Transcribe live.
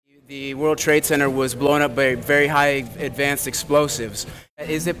The World Trade Center was blown up by very high advanced explosives.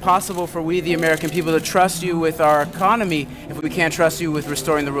 Is it possible for we, the American people, to trust you with our economy if we can't trust you with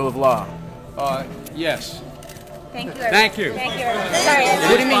restoring the rule of law? Yes. Thank you. Thank you. Thank you. Sorry.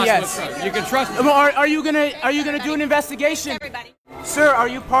 What do you mean yes? You can trust me. Are you gonna do an investigation? Everybody. Sir, are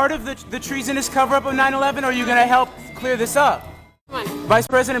you part of the treasonous cover-up of 9/11, or are you gonna help clear this up? Come on. Vice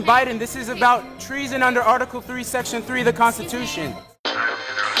President Biden, this is about treason under Article 3, Section 3 of the Constitution.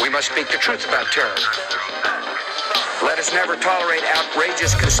 We must speak the truth about terror. Let us never tolerate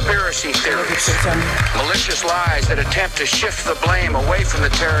outrageous conspiracy theories, malicious lies that attempt to shift the blame away from the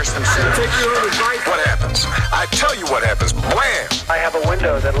terrorists themselves. Take your own advice. What happens? I tell you what happens. Blam! I have a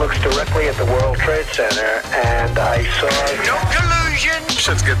window that looks directly at the World Trade Center, and I saw... No collusion!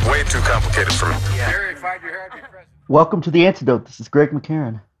 Shit's getting way too complicated for me. Jerry, find your hair. Welcome to The Antidote. This is Greg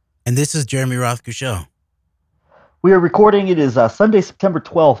McCarran. And this is Jeremy Rothko. We are recording. It is Sunday, September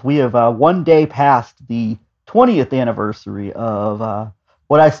 12th. We have one day past the 20th anniversary of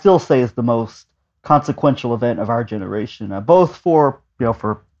what I still say is the most consequential event of our generation, both for the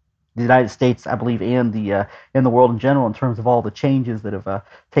United States, I believe, and the world in general, in terms of all the changes that have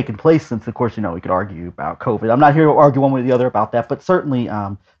taken place since. Of course, we could argue about COVID. I'm not here to argue one way or the other about that, but certainly,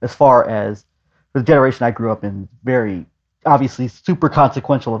 as far as the generation I grew up in, very obviously super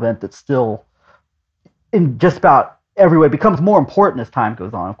consequential event that still, in just about every way, becomes more important as time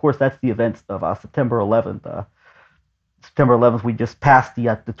goes on. Of course, that's the events of September 11th. September 11th, we just passed the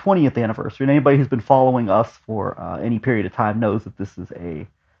 20th anniversary, and anybody who's been following us for any period of time knows that this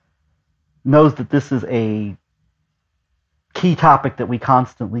is a key topic that we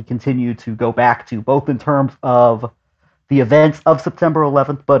constantly continue to go back to, both in terms of the events of September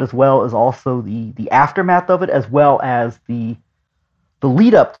 11th, but as well as also the aftermath of it, as well as the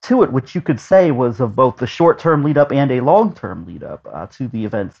lead up to it, which you could say was of both the short-term lead up and a long-term lead up to the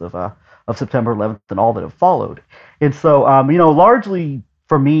events of September 11th and all that have followed. And so, largely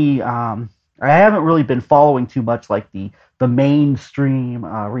for me, I haven't really been following too much like the mainstream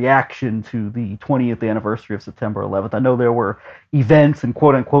reaction to the 20th anniversary of September 11th. I know there were events and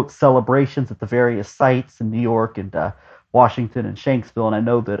quote-unquote celebrations at the various sites in New York and Washington and Shanksville, and I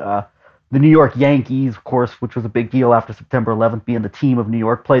know that the New York Yankees, of course, which was a big deal after September 11th, being the team of New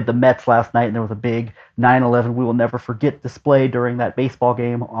York, played the Mets last night, and there was a big 9/11 we will never forget display during that baseball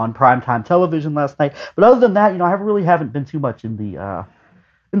game on primetime television last night. But other than that, I really haven't been too much in the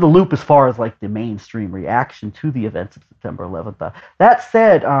loop as far as like the mainstream reaction to the events of September 11th. That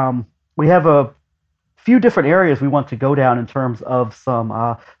said, we have a few different areas we want to go down in terms of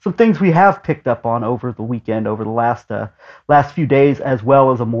some things we have picked up on over the weekend, over the last few days, as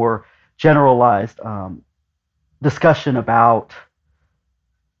well as a more generalized discussion about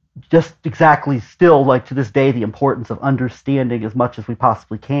just exactly still, like to this day, the importance of understanding as much as we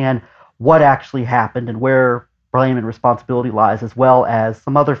possibly can what actually happened and where blame and responsibility lies, as well as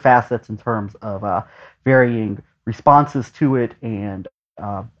some other facets in terms of varying responses to it and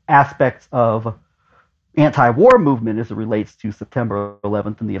aspects of anti-war movement as it relates to September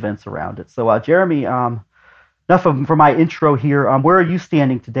 11th and the events around it. So, Jeremy, enough for my intro here. Where are you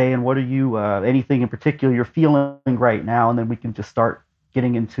standing today, and what are you, anything in particular you're feeling right now? And then we can just start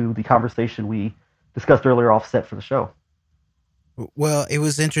getting into the conversation we discussed earlier offset for the show. Well, it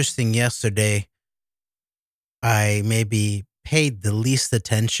was interesting yesterday. I maybe paid the least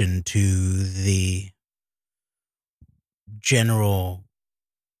attention to the general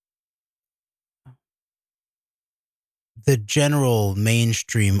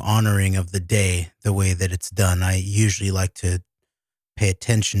mainstream honoring of the day, the way that it's done. I usually like to pay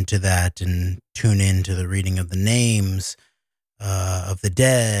attention to that and tune in to the reading of the names of the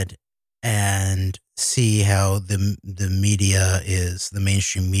dead and see how the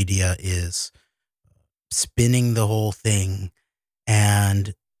mainstream media is spinning the whole thing.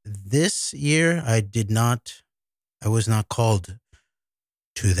 And this year I was not called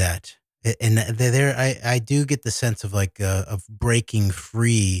to that. And I do get the sense of of breaking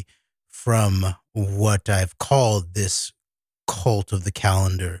free from what I've called this cult of the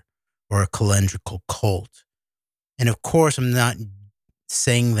calendar, or a calendrical cult. And of course, I'm not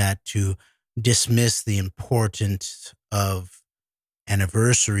saying that to dismiss the importance of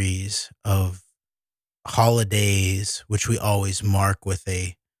anniversaries, of holidays, which we always mark with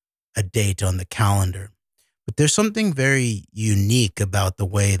a date on the calendar. But there's something very unique about the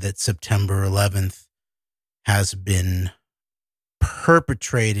way that September 11th has been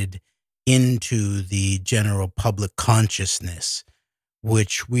perpetrated into the general public consciousness,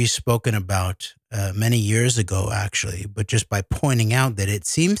 which we've spoken about many years ago, actually, but just by pointing out that it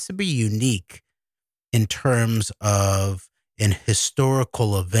seems to be unique in terms of an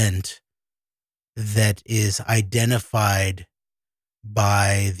historical event that is identified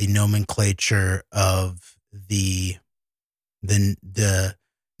by the nomenclature of the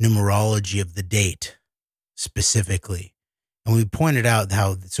numerology of the date specifically. And we pointed out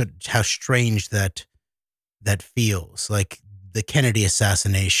how strange that feels. Like the Kennedy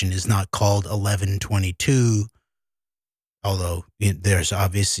assassination is not called 11/22, although there's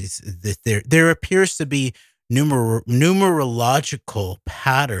obviously there appears to be numerological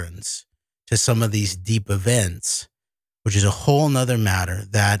patterns to some of these deep events, which is a whole nother matter.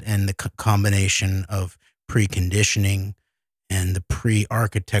 That and the combination of preconditioning and the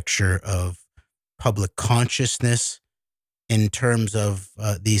pre-architecture of public consciousness in terms of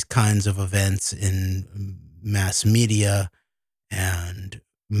these kinds of events in mass media and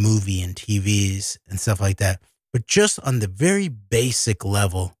movie and TVs and stuff like that. But just on the very basic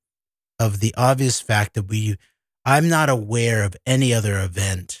level of the obvious fact that I'm not aware of any other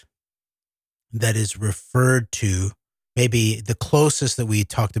event that is referred to. Maybe the closest that we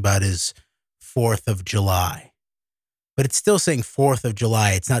talked about is 4th of July, but it's still saying 4th of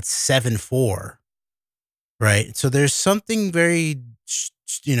July. It's not 7/4, right? So there's something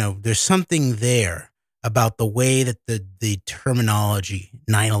there's something there about the way that the terminology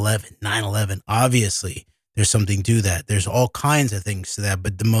 9/11, obviously there's something to that. There's all kinds of things to that,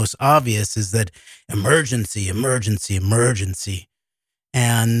 but the most obvious is that emergency.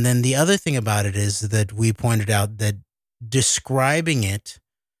 And then the other thing about it is that we pointed out that describing it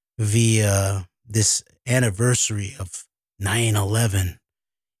via this anniversary of 9/11,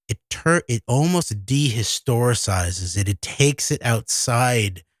 it almost dehistoricizes it. It takes it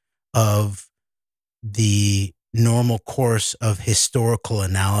outside of the normal course of historical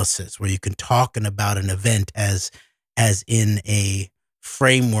analysis, where you can talk about an event as in a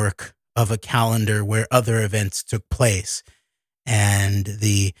framework of a calendar where other events took place. And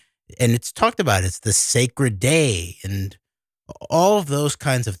it's talked about, it's the sacred day and all of those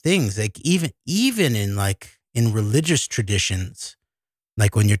kinds of things. Like even in religious traditions,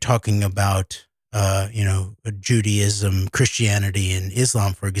 like when you're talking about Judaism, Christianity, and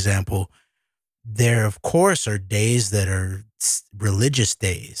Islam, for example, there of course are days that are religious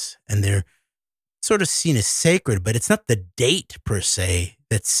days, and they're sort of seen as sacred, but it's not the date per se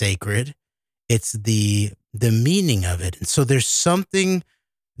that's sacred. It's the meaning of it. And so there's something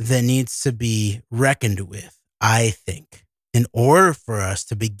that needs to be reckoned with, I think, in order for us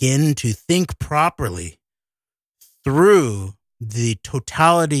to begin to think properly through the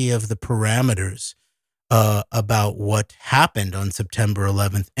totality of the parameters about what happened on September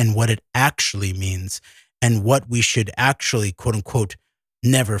 11th and what it actually means and what we should actually, quote unquote,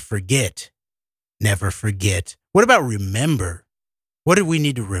 never forget. Never forget. What about remember? What do we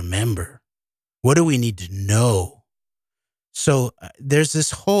need to remember? What do we need to know? So there's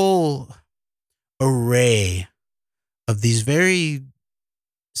this whole array of these very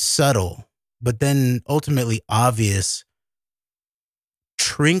subtle, but then ultimately obvious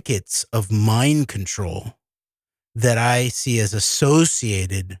trinkets of mind control that I see as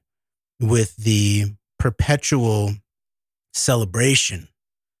associated with the perpetual celebration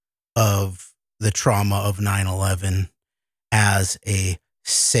of the trauma of 9/11 as a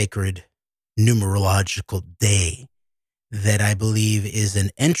sacred numerological day that I believe is an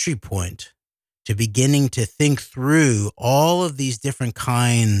entry point to beginning to think through all of these different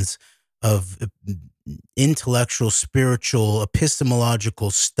kinds of intellectual, spiritual, epistemological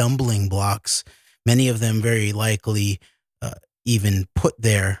stumbling blocks, many of them very likely even put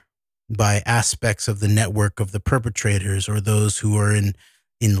there by aspects of the network of the perpetrators or those who are in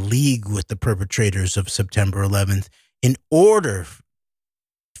league with the perpetrators of September 11th, in order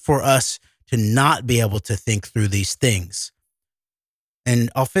for us to not be able to think through these things.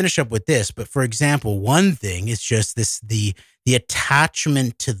 And I'll finish up with this, but for example, one thing is just the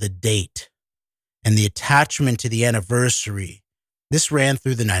attachment to the date and the attachment to the anniversary. This ran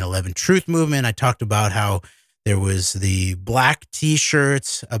through the 9/11 Truth Movement. I talked about how there was the black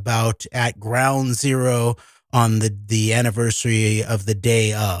T-shirts about at ground zero on the anniversary of the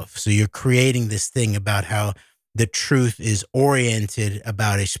day of. So you're creating this thing about how the truth is oriented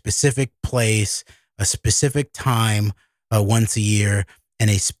about a specific place, a specific time, once a year, and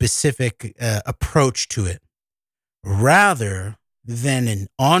a specific approach to it, rather than an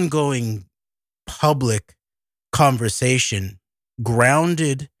ongoing public conversation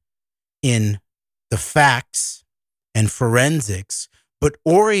grounded in the facts and forensics, but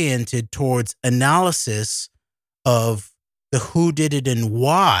oriented towards analysis of the who did it and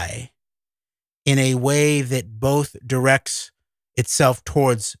why in a way that both directs itself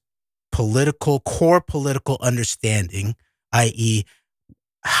towards core political understanding i.e.,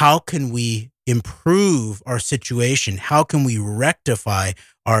 how can we improve our situation? How can we rectify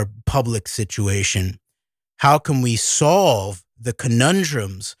our public situation? How can we solve the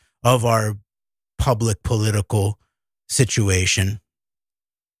conundrums of our public political situation?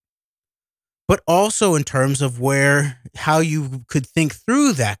 But also in terms of how you could think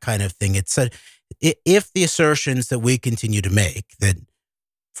through that kind of thing. It's if the assertions that we continue to make that,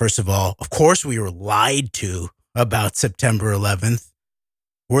 first of all, of course, we were lied to about September 11th.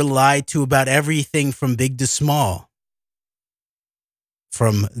 We're lied to about everything from big to small,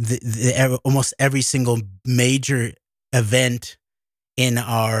 from almost every single major event in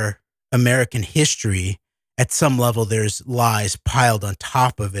our American history. At some level, there's lies piled on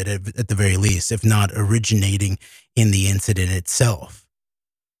top of it, at the very least, if not originating in the incident itself.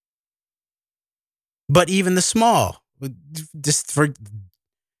 But even the small, just for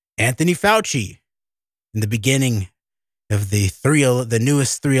Anthony Fauci, in the beginning of the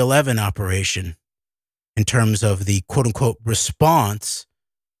newest 311 operation, in terms of the quote unquote response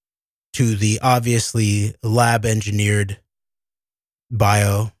to the obviously lab engineered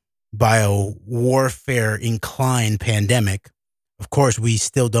bio warfare inclined pandemic. Of course, we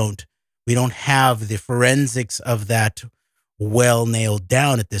don't have the forensics of that well nailed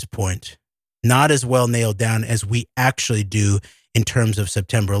down at this point. Not as well nailed down as we actually do in terms of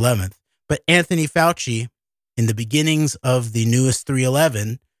September 11th. But Anthony Fauci, in the beginnings of the newest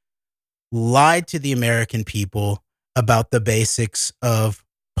 311, lied to the American people about the basics of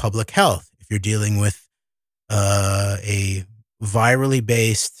public health. If you're dealing with a virally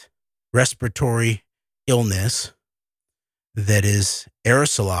based respiratory illness that is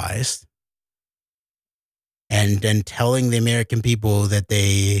aerosolized, and then telling the American people that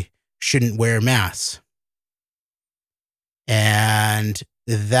they shouldn't wear masks. And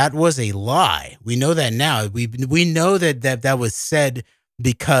that was a lie. We know that now. We know that was said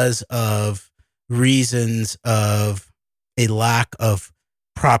because of reasons of a lack of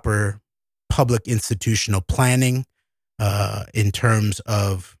proper public institutional planning in terms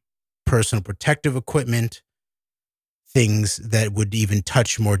of personal protective equipment, things that would even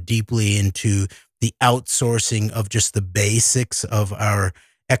touch more deeply into the outsourcing of just the basics of our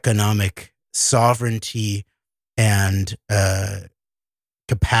economic sovereignty and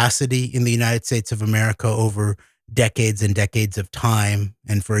capacity in the United States of America over decades and decades of time.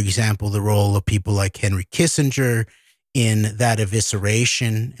 And for example, the role of people like Henry Kissinger in that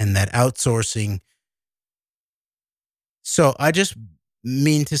evisceration and that outsourcing. So I just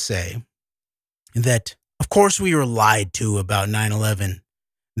mean to say that, of course, we were lied to about 9/11.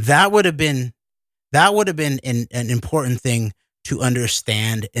 That would have been an important thing to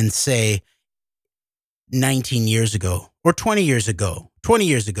understand and say 19 years ago or 20 years ago.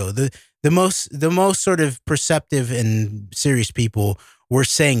 The most sort of perceptive and serious people were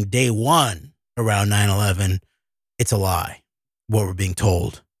saying day one around 9/11, it's a lie, what we're being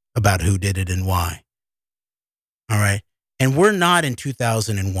told about who did it and why. All right. And we're not in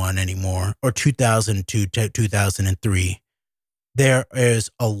 2001 anymore, or 2002 to 2003. There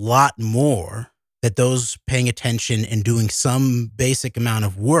is a lot more that those paying attention and doing some basic amount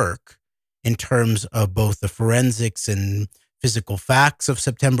of work in terms of both the forensics and physical facts of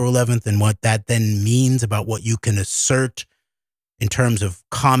September 11th and what that then means about what you can assert in terms of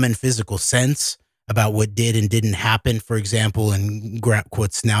common physical sense about what did and didn't happen, for example, in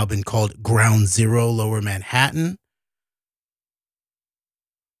what's now been called Ground Zero, Lower Manhattan,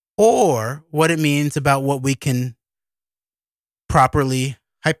 or what it means about what we can properly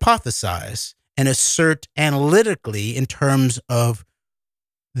hypothesize and assert analytically in terms of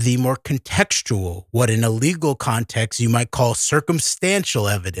the more contextual, what in a legal context you might call circumstantial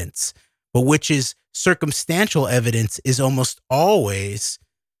evidence, but which is circumstantial evidence is almost always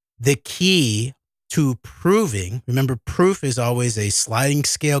the key to proving. Remember, proof is always a sliding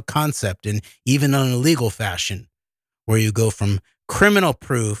scale concept, and even in a legal fashion, where you go from criminal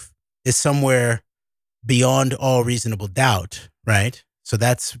proof is somewhere beyond all reasonable doubt, right? So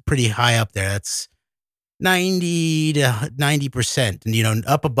that's pretty high up there. That's 90 to 90%, and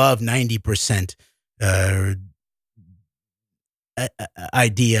up above 90%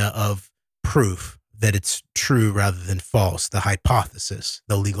 idea of proof that it's true rather than false, the hypothesis,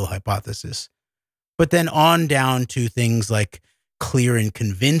 the legal hypothesis. But then on down to things like clear and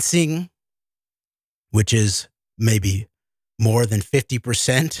convincing, which is maybe more than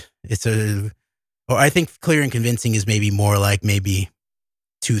 50%. Or I think clear and convincing is maybe more like maybe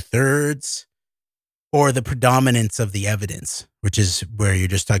 2/3, or the predominance of the evidence, which is where you're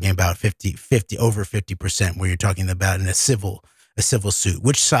just talking about 50 over 50%, where you're talking about in a civil suit,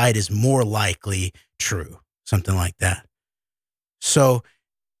 which side is more likely true, something like that. So,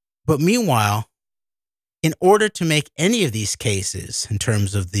 but meanwhile, in order to make any of these cases in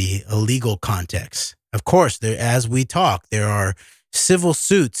terms of the illegal context, of course, as we talk, there are civil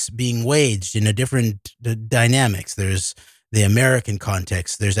suits being waged in a different dynamics. There's the American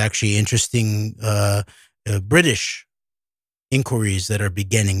context. There's actually interesting British inquiries that are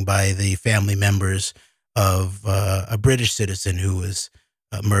beginning by the family members of a British citizen who was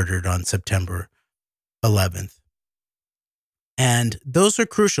murdered on September 11th. And those are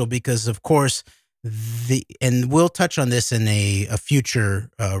crucial because, of course, and we'll touch on this in a future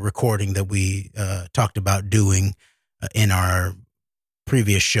recording that we talked about doing in our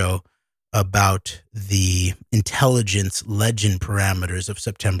previous show about the intelligence legend parameters of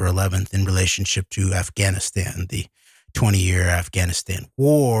September 11th in relationship to Afghanistan, the 20-year Afghanistan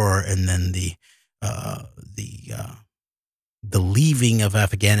war, and then the leaving of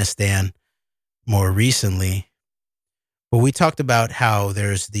Afghanistan more recently. But we talked about how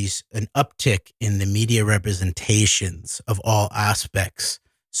there's an uptick in the media representations of all aspects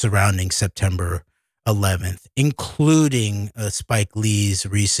surrounding September 11th, including Spike Lee's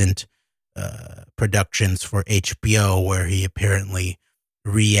recent productions for HBO, where he apparently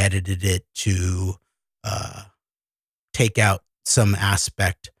re-edited it to take out some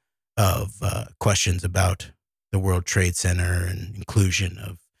aspect of questions about the World Trade Center and inclusion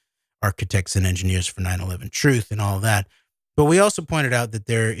of architects and engineers for 9/11 Truth and all of that. But we also pointed out that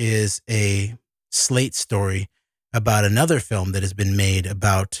there is a Slate story about another film that has been made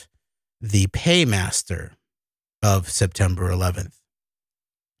about the paymaster of September 11th,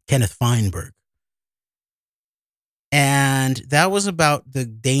 Kenneth Feinberg. And that was about the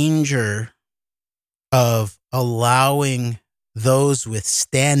danger of allowing those with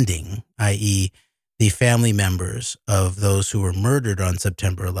standing, i.e., the family members of those who were murdered on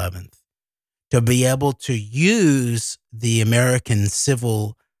September 11th, to be able to use the American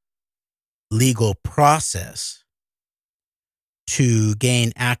civil legal process to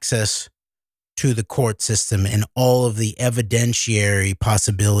gain access to the court system and all of the evidentiary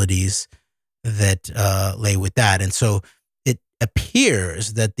possibilities that lay with that. And so it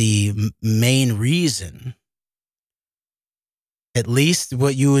appears that the main reason, at least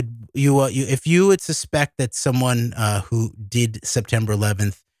what if you would suspect that someone who did September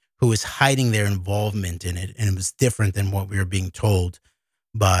 11th, who was hiding their involvement in it, and it was different than what we were being told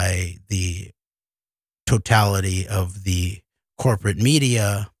by the totality of the corporate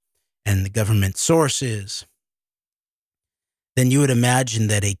media and the government sources, then you would imagine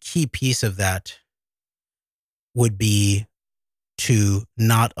that a key piece of that would be to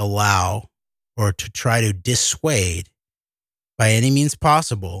not allow or to try to dissuade, by any means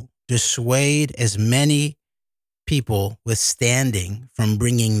possible, dissuade as many people with standing from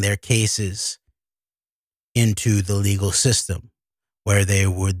bringing their cases into the legal system, where there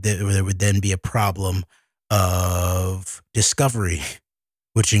would then be a problem of discovery,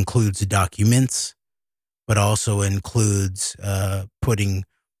 which includes documents, but also includes putting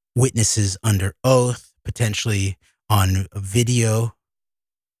witnesses under oath, potentially on video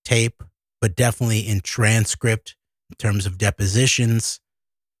tape, but definitely in transcript in terms of depositions,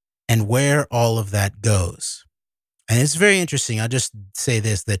 and where all of that goes. And it's very interesting. I'll just say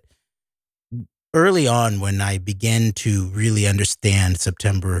this, that early on when I began to really understand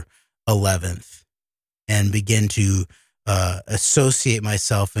September 11th and begin to associate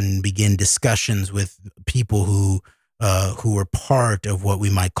myself and begin discussions with people who were part of what we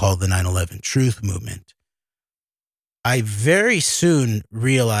might call the 9/11 Truth movement, I very soon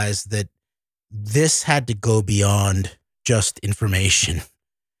realized that this had to go beyond just information,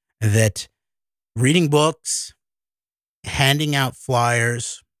 that reading books, handing out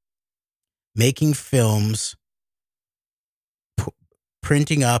flyers, making films,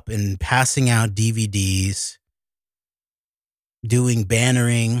 printing up and passing out DVDs, doing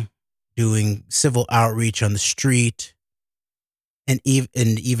bannering, doing civil outreach on the street, and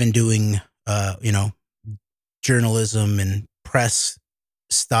even doing journalism and press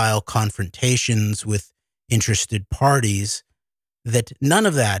style confrontations with interested parties, that none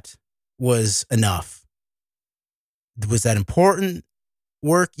of that was enough. Was that important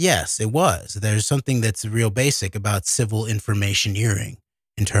work? Yes, it was. There's something that's real basic about civil informationeering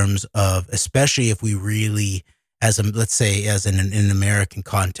in terms of, especially if we really, let's say as in an American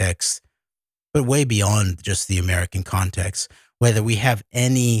context, but way beyond just the American context, whether we have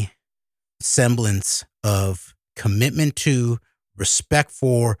any semblance of commitment to, respect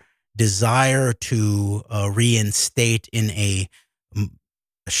for, desire to reinstate in a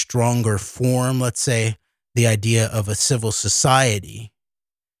stronger form, let's say, the idea of a civil society,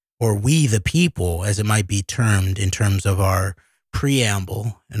 or we the people, as it might be termed in terms of our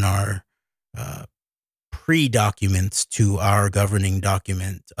preamble and our pre-documents to our governing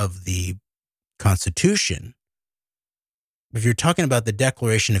document of the Constitution, if you're talking about the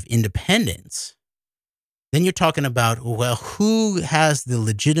Declaration of Independence, then you're talking about, well, who has the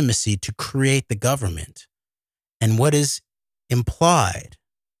legitimacy to create the government and what is implied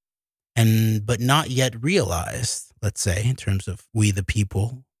and but not yet realized, let's say, in terms of we the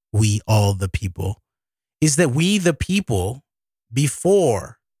people, we all the people, is that we the people,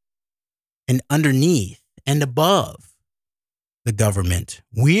 before and underneath and above the government,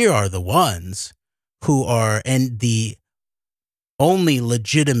 we are the ones who are and the only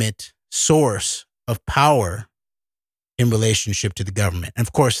legitimate source of power in relationship to the government. And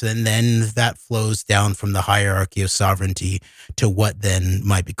of course, then that flows down from the hierarchy of sovereignty to what then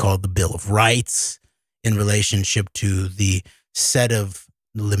might be called the Bill of Rights in relationship to the set of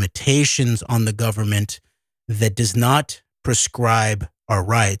limitations on the government that does not prescribe our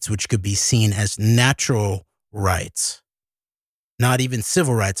rights, which could be seen as natural rights, not even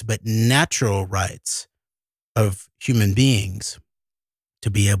civil rights, but natural rights of human beings to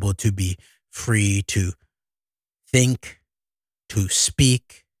be able to be free to think, to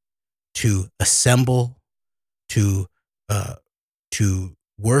speak, to assemble, to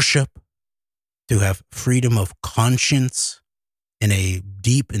worship, to have freedom of conscience in a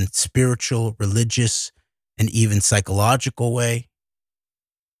deep and spiritual, religious, and even psychological way.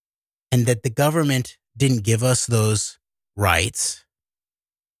 And that the government didn't give us those rights.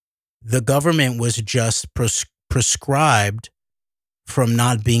 The government was just prescribed from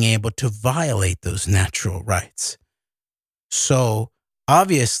not being able to violate those natural rights. So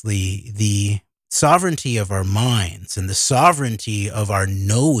obviously the sovereignty of our minds and the sovereignty of our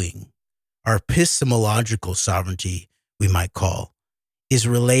knowing, our epistemological sovereignty, we might call, is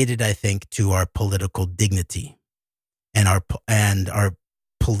related, I think, to our political dignity and our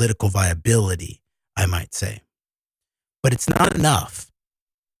political viability, I might say. But it's not enough.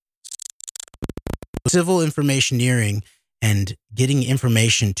 Civil informationeering and getting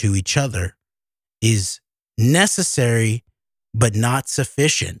information to each other is necessary but not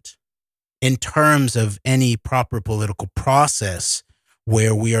sufficient in terms of any proper political process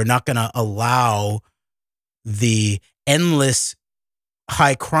where we are not going to allow the endless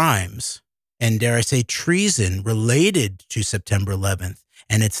high crimes and, dare I say, treason related to September 11th.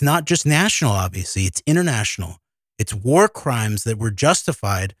 And it's not just national, obviously, it's international. It's war crimes that were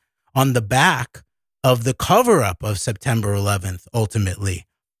justified on the back of the cover-up of September 11th, ultimately,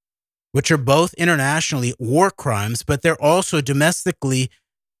 which are both internationally war crimes, but they're also domestically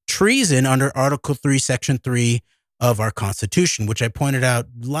treason under Article 3, Section 3 of our Constitution, which I pointed out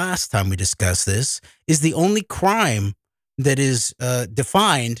last time we discussed this, is the only crime that is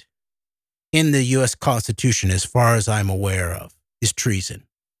defined in the U.S. Constitution, as far as I'm aware of, is treason.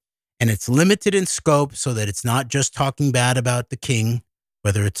 And it's limited in scope so that it's not just talking bad about the king,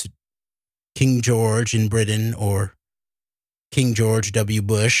 whether it's King George in Britain or King George W.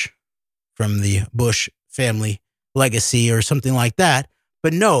 Bush from the Bush family legacy or something like that.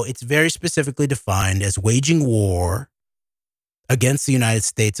 But no, it's very specifically defined as waging war against the United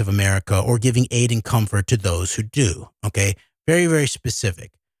States of America or giving aid and comfort to those who do. Okay. Very, very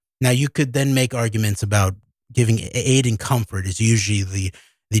specific. Now, you could then make arguments about giving aid and comfort is usually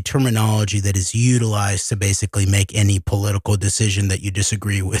the terminology that is utilized to basically make any political decision that you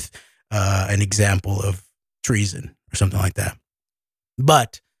disagree with an example of treason or something like that.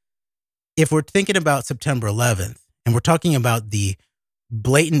 But if we're thinking about September 11th and we're talking about the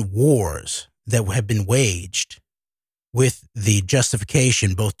blatant wars that have been waged with the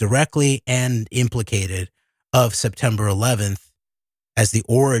justification, both directly and implicated, of September 11th as the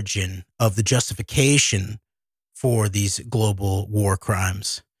origin of the justification for these global war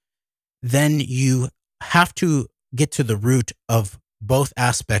crimes, then you have to get to the root of both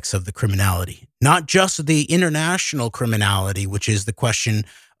aspects of the criminality, not just the international criminality, which is the question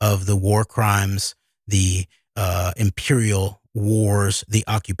of the war crimes, the imperial wars, the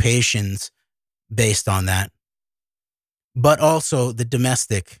occupations based on that, but also the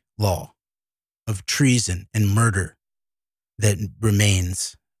domestic law of treason and murder that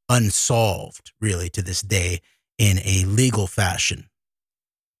remains unsolved, really, to this day in a legal fashion.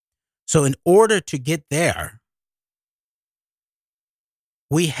 So in order to get there,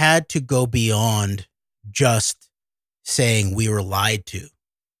 we had to go beyond just saying we were lied to.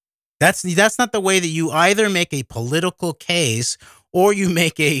 That's not the way that you either make a political case or you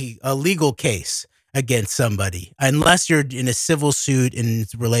make a legal case against somebody, unless you're in a civil suit in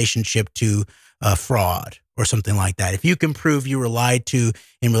relationship to fraud or something like that. If you can prove you were lied to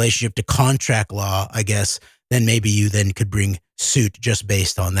in relationship to contract law, I guess then maybe you then could bring suit just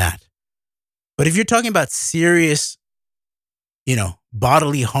based on that. But if you're talking about serious,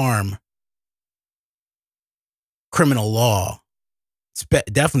 bodily harm, criminal law,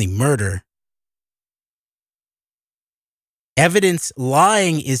 definitely murder,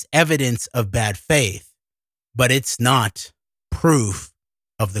 lying is evidence of bad faith, but it's not proof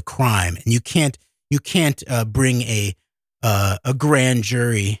of the crime. And you can't bring a grand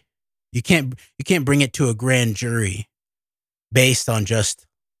jury. You can't bring it to a grand jury based on just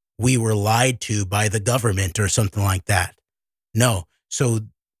we were lied to by the government or something like that. No. So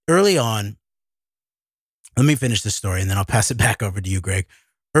early on, let me finish the story and then I'll pass it back over to you, Greg.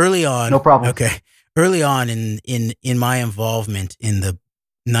 Early on, no problem. Okay. Early on in my involvement in the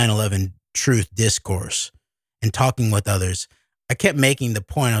 9/11 truth discourse and talking with others, I kept making the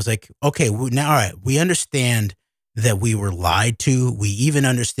point. I was like, okay, now, all right, we understand that we were lied to. We even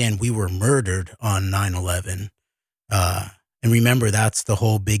understand we were murdered on 9/11. And remember, that's the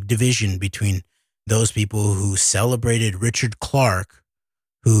whole big division between those people who celebrated Richard Clarke,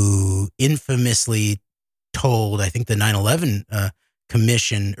 who infamously told, I think, the 9/11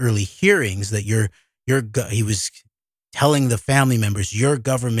 Commission early hearings that he was telling the family members, your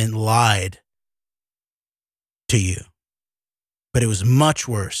government lied to you. But it was much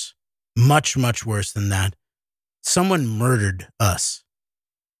worse, much, much worse than that. Someone murdered us.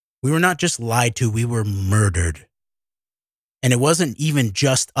 We were not just lied to, we were murdered. And it wasn't even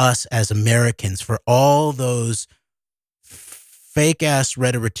just us as Americans. For all those fake-ass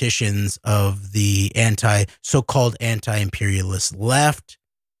rhetoricians of the so-called anti-imperialist left,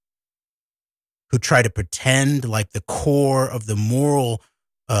 who try to pretend like the core of the moral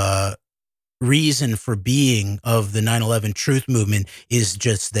reason for being of the 9/11 truth movement is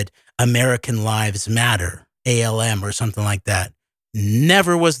just that American lives matter, ALM or something like that.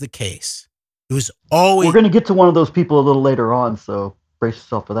 Never was the case. It was always... We're going to get to one of those people a little later on, so brace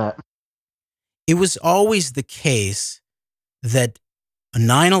yourself for that. It was always the case that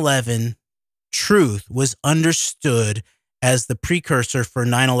 9/11 truth was understood as the precursor for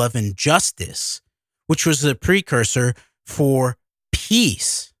 9/11 justice, which was the precursor for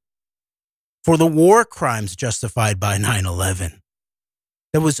peace, for the war crimes justified by 9/11.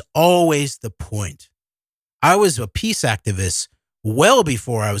 That was always the point. I was a peace activist well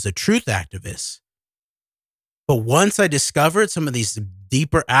before I was a truth activist. But once I discovered some of these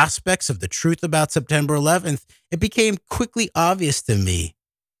deeper aspects of the truth about September 11th, it became quickly obvious to me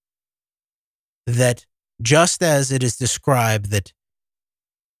that just as it is described that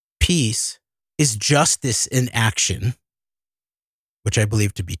peace is justice in action, which I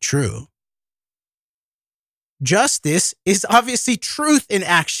believe to be true, justice is obviously truth in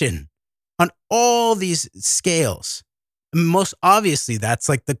action on all these scales. Most obviously, that's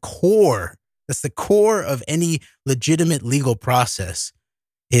like the core. That's the core of any legitimate legal process,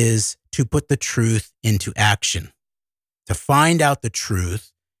 is to put the truth into action, to find out the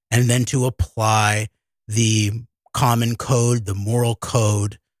truth, and then to apply the common code, the moral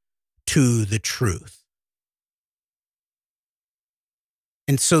code to the truth.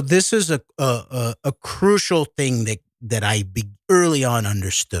 And so this is a crucial thing that I early on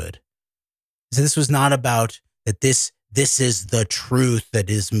understood. So this was not about that this is the truth that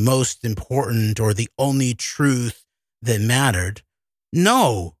is most important or the only truth that mattered.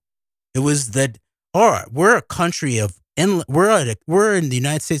 No, it was that, all right, we're a country of, we're in the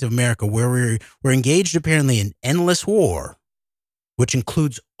United States of America where we're engaged apparently in endless war, which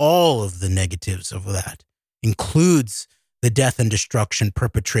includes all of the negatives of that, includes the death and destruction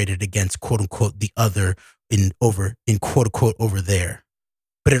perpetrated against quote unquote the other in quote unquote over there.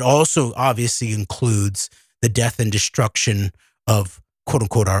 But it also obviously includes the death and destruction of quote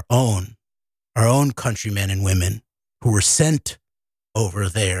unquote our own countrymen and women who were sent over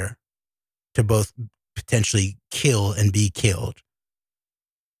there to both potentially kill and be killed.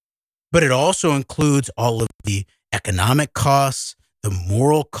 But it also includes all of the economic costs, the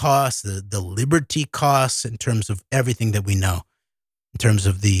moral costs, the liberty costs in terms of everything that we know, in terms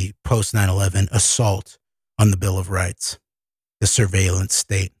of the post 9/11 assault on the Bill of Rights, the surveillance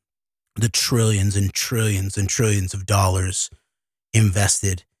state, the trillions and trillions and trillions of dollars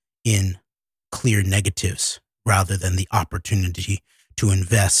invested in clear negatives rather than the opportunity to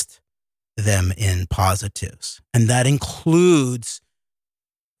invest them in positives. And that includes,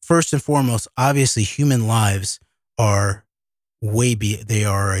 first and foremost, obviously human lives are they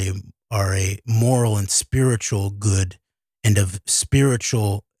are a moral and spiritual good and of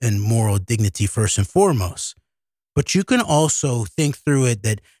spiritual and moral dignity first and foremost. But you can also think through it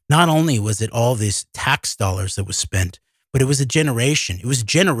that not only was it all these tax dollars that was spent, but it was a generation. It was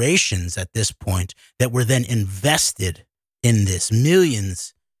generations at this point that were then invested in this.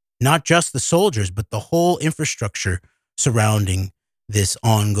 Millions, not just the soldiers, but the whole infrastructure surrounding this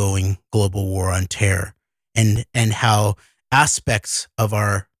ongoing global war on terror, and how aspects of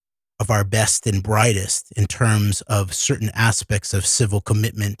our best and brightest in terms of certain aspects of civil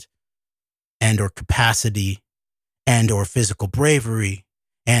commitment and or capacity and or physical bravery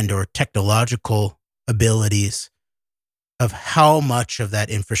and or technological abilities, of how much of that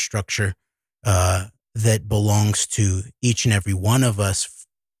infrastructure that belongs to each and every one of us,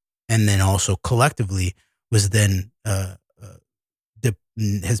 and then also collectively, was then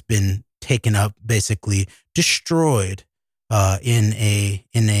has been taken up, basically destroyed in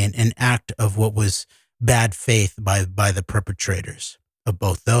an act of what was bad faith by the perpetrators of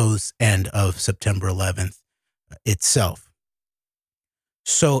both those and of September 11th itself.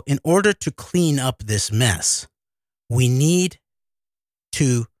 So in order to clean up this mess, we need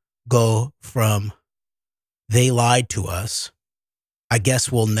to go from "they lied to us." I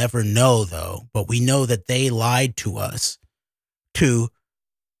guess we'll never know, though, but we know that they lied to us, to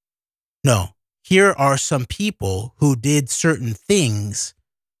no, here are some people who did certain things.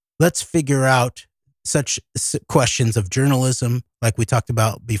 Let's figure out such questions of journalism, like we talked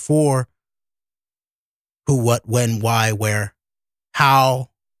about before: who, what, when, why, where, how,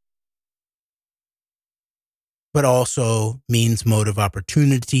 but also means, motive,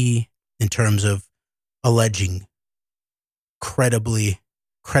 opportunity, in terms of alleging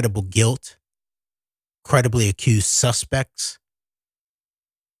credible guilt, credibly accused suspects.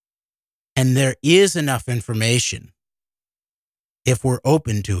 And there is enough information, if we're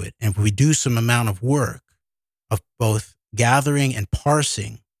open to it, and if we do some amount of work of both gathering and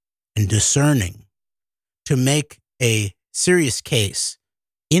parsing and discerning, to make a serious case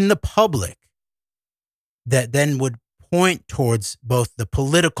in the public that then would point towards both the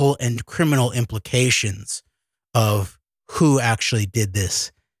political and criminal implications of who actually did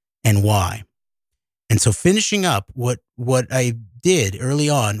this and why. And so, finishing up, what I did early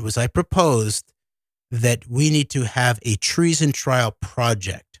on was I proposed that we need to have a treason trial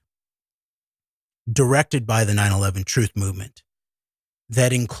project directed by the 9/11 Truth Movement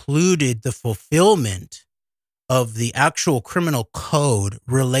that included the fulfillment of the actual criminal code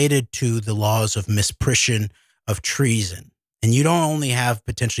related to the laws of misprision of treason. And you don't only have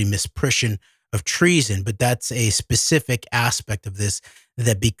potentially misprision of treason, but that's a specific aspect of this,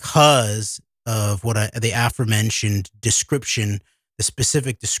 that because of the aforementioned description, the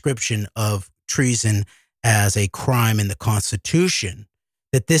specific description of treason as a crime in the Constitution,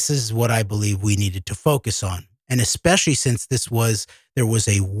 that this is what I believe we needed to focus on. And especially since there was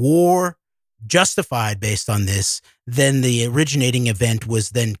a war justified based on this, then the originating event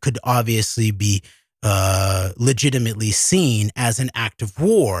could obviously be legitimately seen as an act of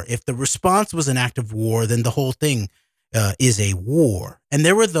war. If the response was an act of war, then the whole thing is a war. And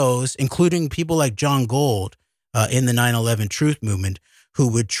there were those, including people like John Gold in the 9/11 Truth Movement, who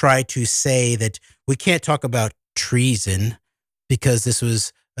would try to say that we can't talk about treason because this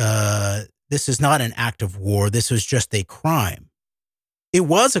is not an act of war. This was just a crime. It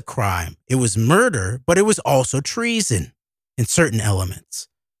was a crime. It was murder, but it was also treason in certain elements.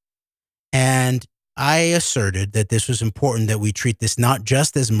 And I asserted that this was important, that we treat this not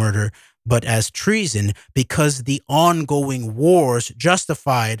just as murder, but as treason, because the ongoing wars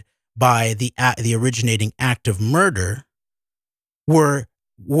justified by the originating act of murder were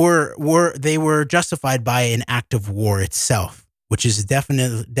justified by an act of war itself, which is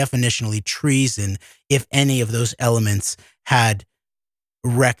definitionally treason if any of those elements had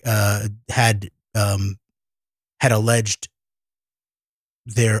alleged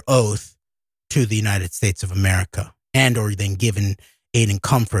their oath to the United States of America, and or then given aid and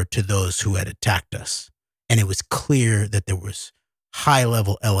comfort to those who had attacked us. And it was clear that there was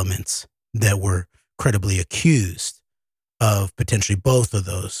high-level elements that were credibly accused of potentially both of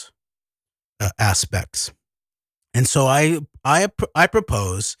those aspects. And so I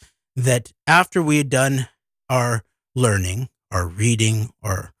propose that after we had done our learning, our reading,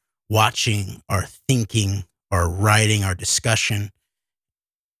 our watching, our thinking, our writing, our discussion,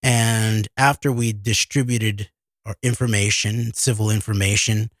 and after we distributed our information, civil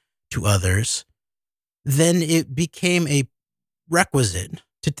information, to others, then it became a requisite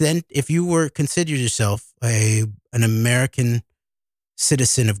to then, if you were consider yourself an American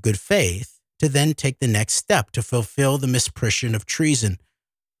citizen of good faith, to then take the next step to fulfill the misprision of treason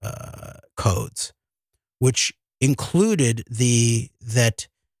codes, which included that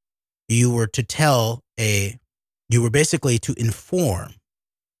you were basically to inform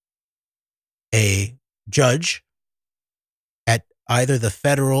a judge either the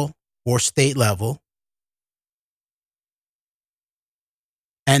federal or state level,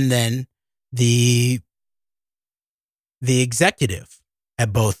 and then the executive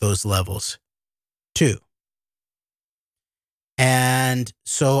at both those levels too. And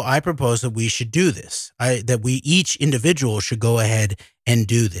so I propose that we should do this. That we each individual should go ahead and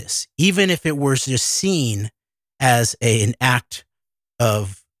do this, even if it were just seen as an act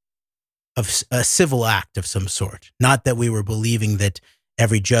of a civil act of some sort. Not that we were believing that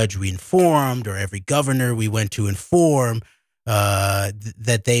every judge we informed or every governor we went to inform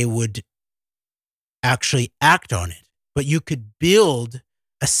that they would actually act on it, but you could build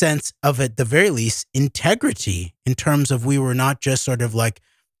a sense of, at the very least, integrity in terms of we were not just sort of like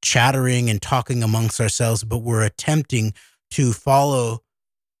chattering and talking amongst ourselves, but we're attempting to follow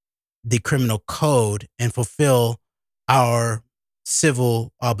the criminal code and fulfill our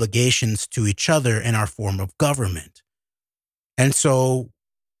civil obligations to each other in our form of government. And so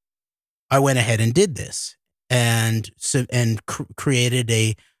I went ahead and did this and created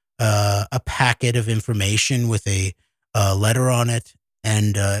a packet of information with a letter on it,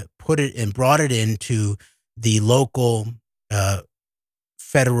 and put it and brought it into the local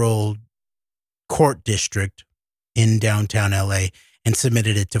federal court district in downtown LA and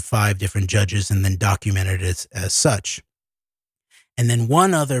submitted it to 5 different judges and then documented it as such. And then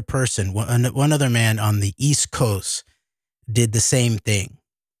one other man on the East Coast did the same thing.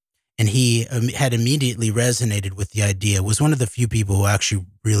 And he had immediately resonated with the idea, was one of the few people who actually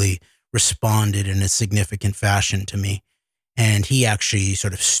really responded in a significant fashion to me. And he actually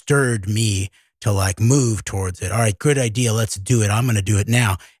sort of stirred me to like move towards it. All right, good idea. Let's do it. I'm going to do it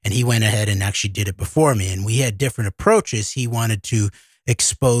now. And he went ahead and actually did it before me. And we had different approaches. He wanted to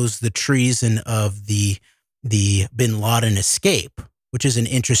expose the treason of the Bin Laden escape, which is an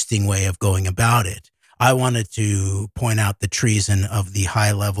interesting way of going about it. I wanted to point out the treason of the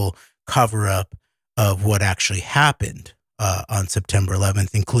high-level cover-up of what actually happened on September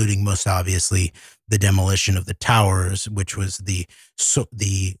 11th, including most obviously the demolition of the towers, which was the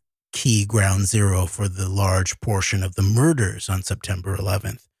key ground zero for the large portion of the murders on September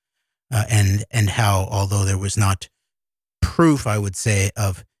 11th, and how, although there was not proof, I would say,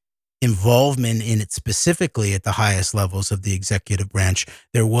 of involvement in it specifically at the highest levels of the executive branch,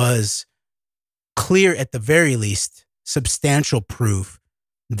 there was clear, at the very least, substantial proof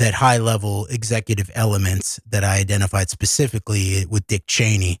that high-level executive elements that I identified specifically with Dick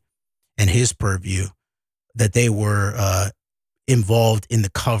Cheney and his purview, that they were involved in the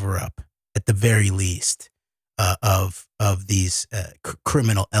cover-up, at the very least, of these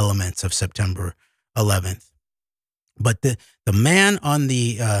criminal elements of September 11th. But the man on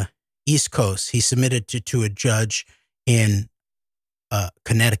the East Coast, he submitted to a judge in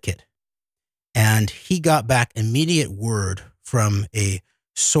Connecticut, and he got back immediate word from a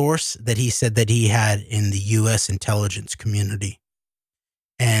source that he said that he had in the U.S. intelligence community.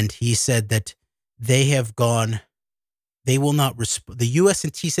 And he said that they will not respond.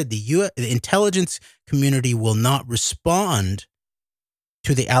 He said the intelligence community will not respond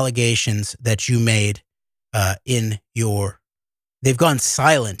to the allegations that you made they've gone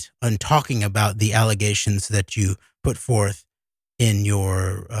silent on talking about the allegations that you put forth in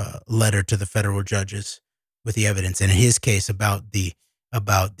your letter to the federal judges with the evidence. And in his case, about the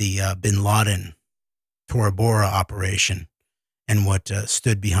Bin Laden Tora Bora operation and what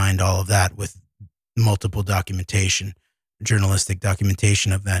stood behind all of that, with multiple journalistic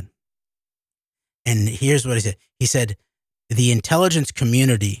documentation of that. And here's what he said. He said, the intelligence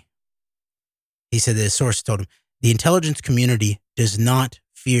community, he said the source told him, the intelligence community does not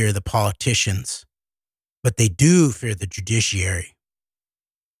fear the politicians, but they do fear the judiciary.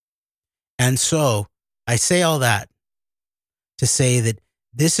 And so I say all that to say that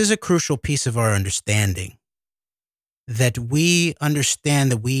this is a crucial piece of our understanding, that we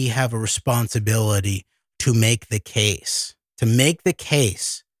understand that we have a responsibility to make the case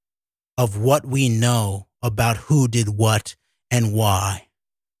of what we know about who did what and why,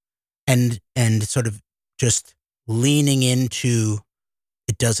 and sort of just leaning into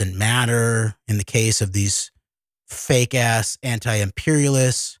it doesn't matter in the case of these fake ass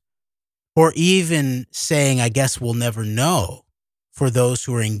anti-imperialists, or even saying, I guess we'll never know, for those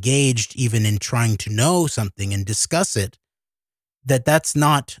who are engaged even in trying to know something and discuss it, that's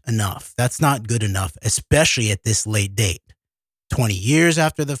not enough. That's not good enough, especially at this late date. 20 years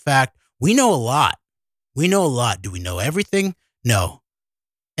after the fact, we know a lot. Do we know everything? No.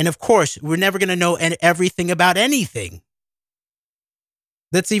 And of course, we're never going to know everything about anything.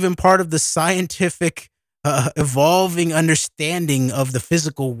 That's even part of the scientific evolving understanding of the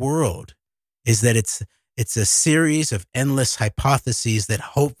physical world, is that It's a series of endless hypotheses that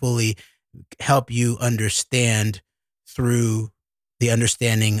hopefully help you understand through the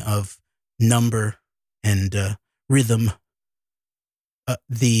understanding of number and rhythm,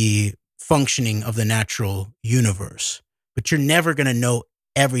 the functioning of the natural universe. But you're never going to know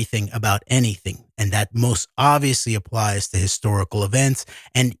everything about anything. And that most obviously applies to historical events.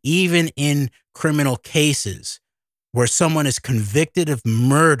 And even in criminal cases where someone is convicted of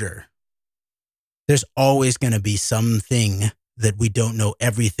murder, there's always going to be something that we don't know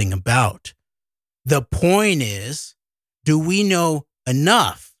everything about. The point is, do we know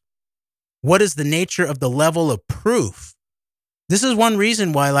enough? What is the nature of the level of proof? This is one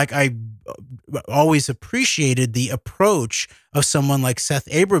reason why, like, I always appreciated the approach of someone like Seth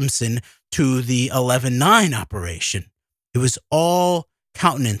Abramson to the 11/9 operation. It was all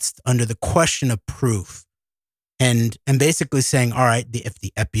countenanced under the question of proof, and basically saying, all right, if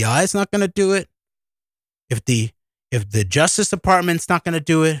the FBI is not going to do it, if the Justice Department's not going to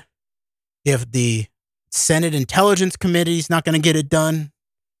do it, if the Senate Intelligence Committee is not going to get it done,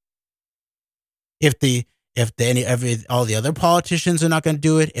 all the other politicians are not going to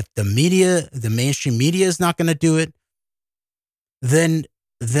do it, if the media, the mainstream media is not going to do it, then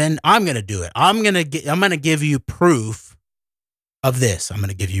I'm going to do it. I'm going to give you proof of this. I'm going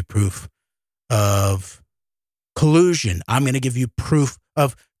to give you proof of collusion. I'm going to give you proof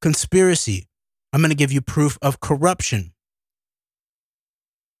of conspiracy. I'm going to give you proof of corruption.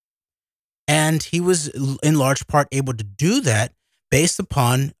 And he was in large part able to do that based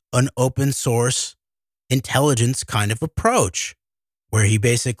upon an open source intelligence kind of approach, where he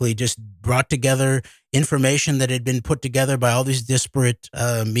basically just brought together information that had been put together by all these disparate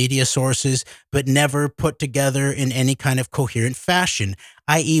media sources, but never put together in any kind of coherent fashion,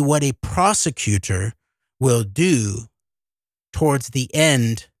 i.e. what a prosecutor will do towards the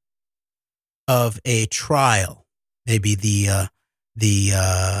end of a trial, maybe the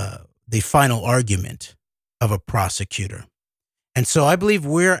final argument of a prosecutor. And so I believe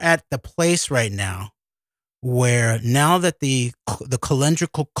we're at the place right now where, now that the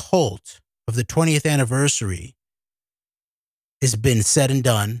calendrical cult of the 20th anniversary has been said and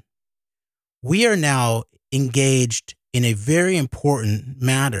done, we are now engaged in a very important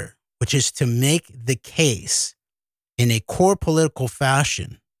matter, which is to make the case in a core political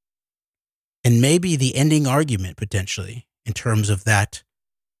fashion, and maybe the ending argument potentially in terms of that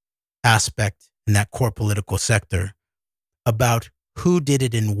aspect in that core political sector, about who did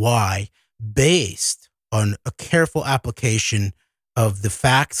it and why, based on a careful application of the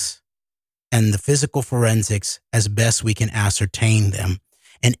facts and the physical forensics as best we can ascertain them.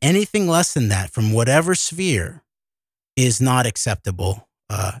 And anything less than that, from whatever sphere, is not acceptable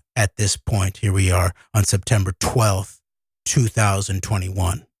at this point. Here we are on September 12th,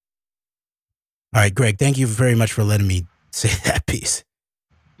 2021. All right, Greg, thank you very much for letting me say that piece.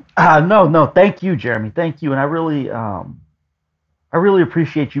 No, thank you, Jeremy. Thank you. And I really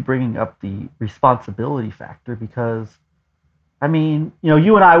appreciate you bringing up the responsibility factor, because, I mean,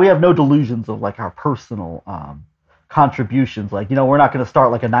 you and I, we have no delusions of like our personal contributions. Like, we're not going to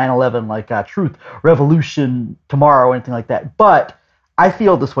start like a 9/11 like truth revolution tomorrow or anything like that. But I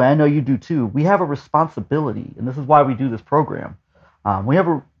feel this way. I know you do too. We have a responsibility, and this is why we do this program.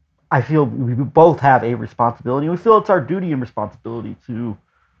 I feel we both have a responsibility. We feel it's our duty and responsibility to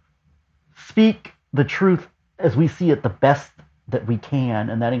speak the truth as we see it the best that we can,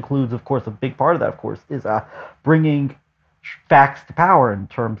 and that includes, of course, a big part of that, of course, is bringing facts to power in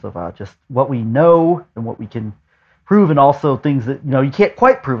terms of just what we know and what we can prove, and also things that you can't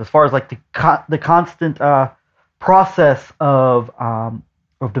quite prove, as far as like the constant process of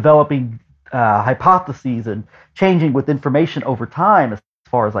developing hypotheses and changing with information over time, as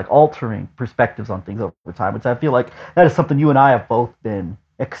far as like altering perspectives on things over time, which I feel like that is something you and I have both been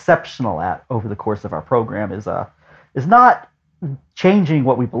exceptional at over the course of our program, is not changing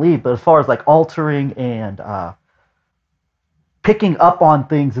what we believe, but as far as like altering and picking up on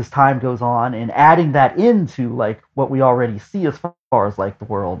things as time goes on and adding that into like what we already see as far as like the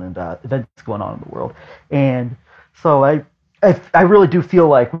world and events going on in the world. And so I really do feel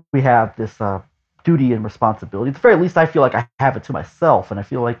like we have this duty and responsibility. At the very least, I feel like I have it to myself, and I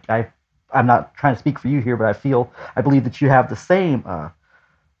feel like I'm not trying to speak for you here, but I believe that you have the same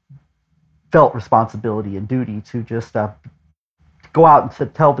felt responsibility and duty to just go out and to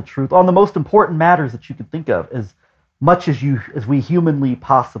tell the truth on the most important matters that you can think of, as much as we humanly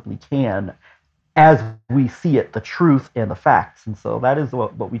possibly can, as we see it, the truth and the facts. And so that is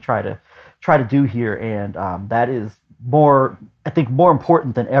what we try to do here, and that is more, I think, more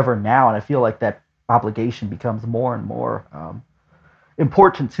important than ever now. And I feel like that obligation becomes more and more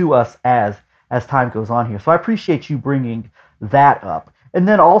important to us as as time goes on here. So I appreciate you bringing that up. And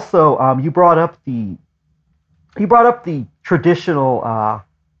then also you brought up the traditional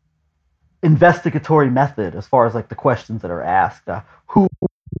investigatory method as far as like the questions that are asked. Who,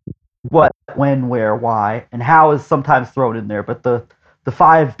 what, when, where, why, and how is sometimes thrown in there, but the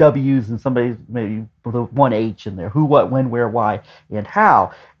five W's and somebody maybe the one H in there. Who, what, when, where, why, and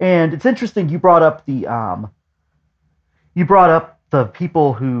how. And it's interesting you brought up the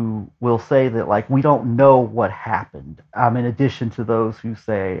people who will say that like we don't know what happened. In addition to those who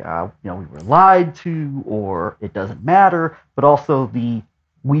say we were lied to or it doesn't matter, but also the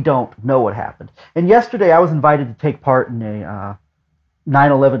we don't know what happened. And yesterday I was invited to take part in a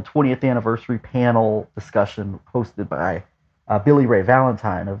 9/11 20th anniversary panel discussion hosted by Billy Ray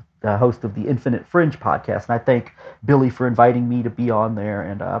Valentine, the host of the Infinite Fringe podcast. And I thank Billy for inviting me to be on there.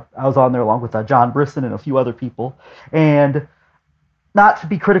 And I was on there along with John Brisson and a few other people. And not to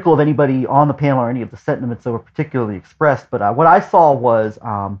be critical of anybody on the panel or any of the sentiments that were particularly expressed, but what I saw was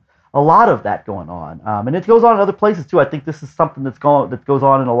a lot of that going on. And it goes on in other places too. I think this is something that goes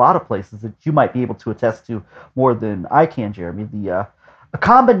on in a lot of places that you might be able to attest to more than I can, Jeremy. A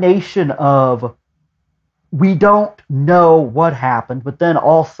combination of we don't know what happened, but then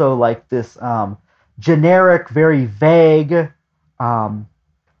also like this generic, very vague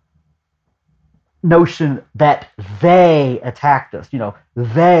notion that they attacked us.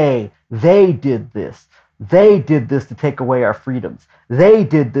 They did this. They did this to take away our freedoms. They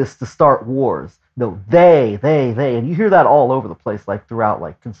did this to start wars. No, they. And you hear that all over the place, like throughout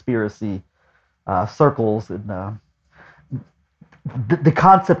like conspiracy circles and the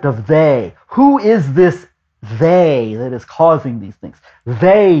concept of they. Who is this they that is causing these things?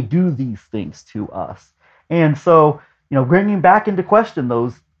 They do these things to us. And so, bringing back into question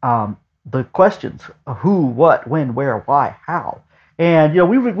those the questions: who, what, when, where, why, how. And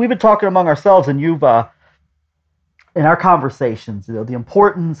we've been talking among ourselves, and you've in our conversations, the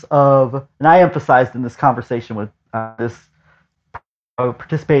importance of, and I emphasized in this conversation with this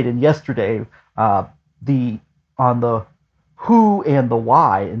participated in yesterday, on the who and the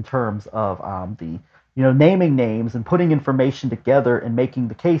why in terms of the naming names and putting information together and making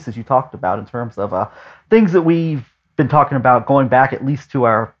the case, as you talked about, in terms of things that we've been talking about going back at least to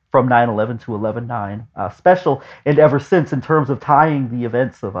our from 9/11 to 11/9 special, and ever since, in terms of tying the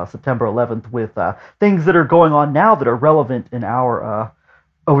events of September 11th with things that are going on now that are relevant in our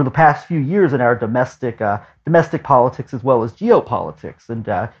over the past few years in our domestic politics as well as geopolitics and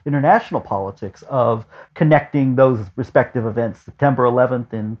international politics of connecting those respective events, September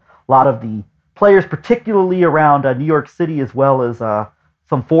 11th, and a lot of the players, particularly around New York City, as well as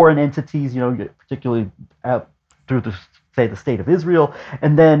some foreign entities, particularly through the state of Israel,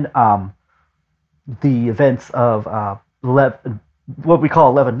 and then the events of what we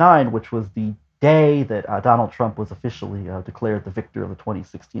call 11/9, which was the day that Donald Trump was officially declared the victor of the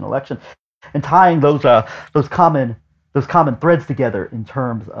 2016 election, and tying those common threads together in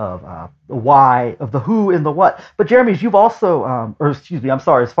terms of the why, of the who and the what. But Jeremy, as you've also,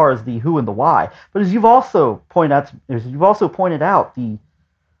 as far as the who and the why, but as you've also pointed out,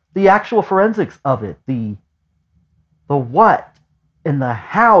 the actual forensics of it, the what and the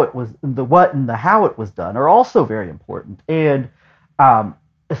how it was done are also very important. And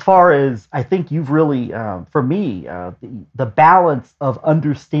as far as I think you've really, for me, the balance of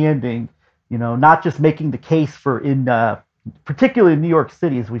understanding, not just making the case for particularly in New York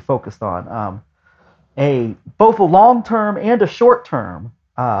City, as we focused on, both a long-term and a short-term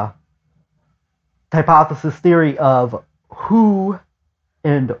hypothesis theory of who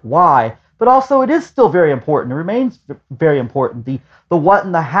and why. But also, it is still very important. It remains very important. The what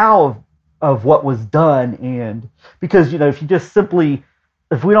and the how of what was done, and because if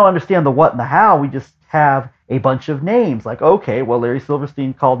we don't understand the what and the how, we just have a bunch of names. Like, okay, well, Larry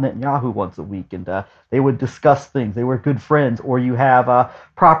Silverstein called Netanyahu once a week, and they would discuss things. They were good friends. Or you have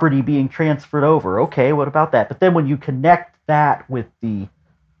property being transferred over. Okay, what about that? But then when you connect that with the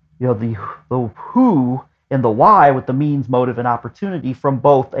who and the why, with the means, motive, and opportunity from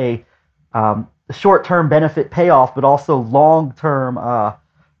both a short-term benefit payoff, but also long-term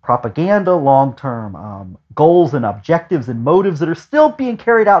propaganda, long-term goals and objectives and motives that are still being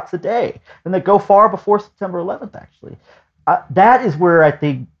carried out today and that go far before September 11th, actually. That is where I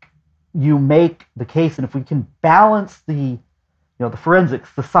think you make the case, and if we can balance the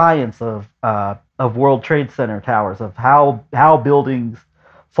forensics, the science of World Trade Center towers, of how buildings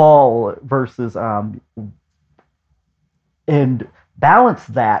fall versus and balance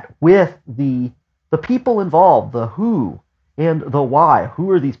that with the people involved, the who and the why.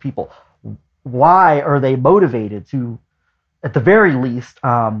 Who are these people? Why are they motivated to, at the very least,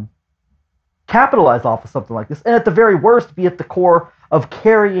 capitalize off of something like this, and at the very worst, be at the core of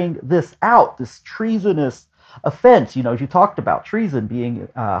carrying this out, this treasonous offense. You know, as you talked about treason being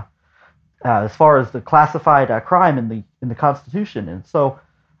as far as the classified crime in the Constitution, and so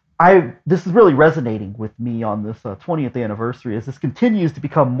this is really resonating with me on this 20th anniversary as this continues to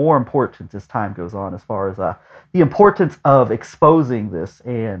become more important as time goes on, as far as the importance of exposing this,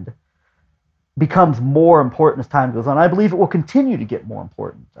 and becomes more important as time goes on. I believe it will continue to get more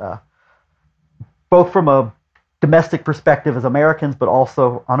important, both from a domestic perspective as Americans, but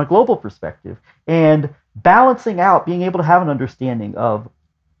also on a global perspective, and balancing out, being able to have an understanding of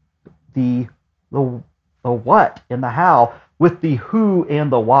the what and the how with the who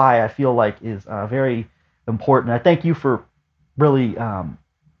and the why. I feel like is very important. I thank you for really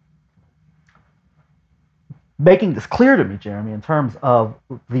making this clear to me, Jeremy, in terms of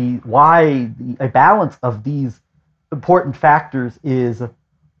the why a balance of these important factors is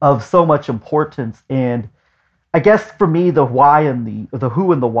of so much importance. And I guess for me, the why and the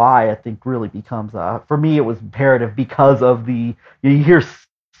who and the why, I think, really becomes for me it was imperative because of you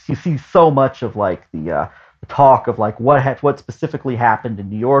see so much of like the talk of like what specifically happened in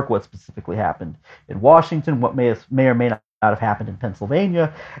New York, what specifically happened in Washington, what may or may not have happened in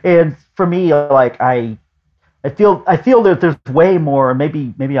Pennsylvania. And for me, like I feel that there's way more.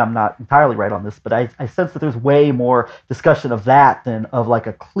 Maybe I'm not entirely right on this, but I sense that there's way more discussion of that than of like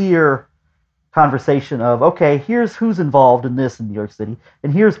a clear conversation of, okay, here's who's involved in this in New York City,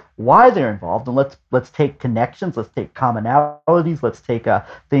 and here's why they're involved, and let's take connections, let's take commonalities, let's take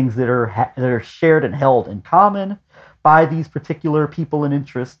things that are shared and held in common by these particular people and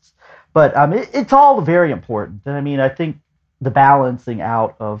interests. But it's all very important, and I mean, I think the balancing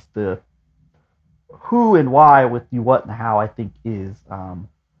out of the who and why with the what and how, I think is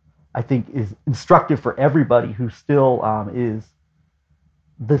instructive for everybody who still is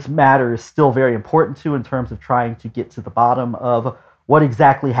this matter is still very important to, in terms of trying to get to the bottom of what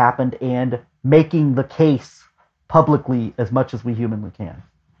exactly happened and making the case publicly as much as we humanly can.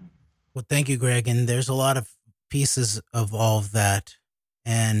 Well, thank you, Greg. And there's a lot of pieces of all of that.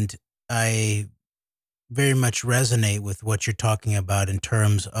 And I very much resonate with what you're talking about in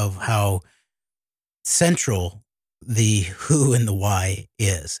terms of how central the who and the why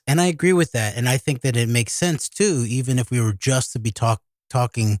is. And I agree with that. And I think that it makes sense too, even if we were just to be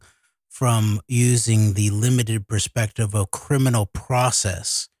talking from using the limited perspective of criminal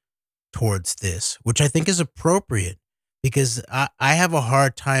process towards this, which I think is appropriate, because I have a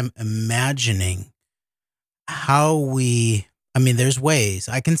hard time imagining how there's ways.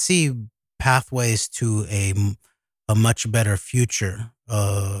 I can see pathways to a much better future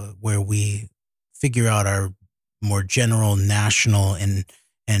where we figure out our more general national and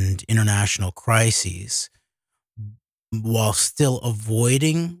international crises while still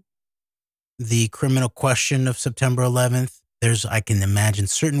avoiding the criminal question of September 11th. I can imagine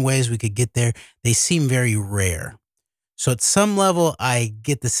certain ways we could get there. They seem very rare. So at some level, I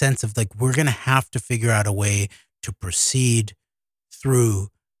get the sense of like, we're going to have to figure out a way to proceed through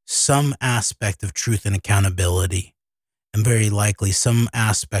some aspect of truth and accountability, and very likely some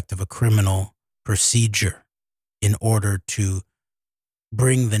aspect of a criminal procedure in order to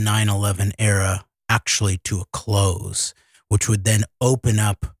bring the 9/11 era actually to a close, which would then open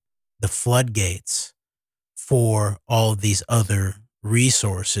up the floodgates for all of these other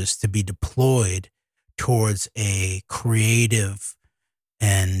resources to be deployed towards a creative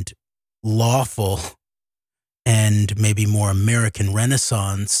and lawful and maybe more American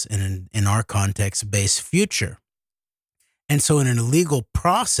Renaissance in our context based future. And so in an illegal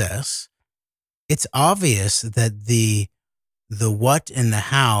process, it's obvious that the what and the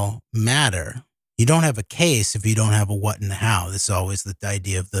how matter. You don't have a case if you don't have a what and the how. This is always the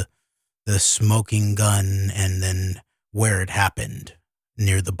idea of the smoking gun and then where it happened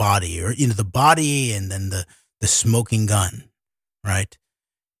near the body, or the body and then the smoking gun, right?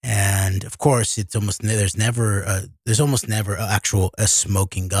 And of course, there's almost never a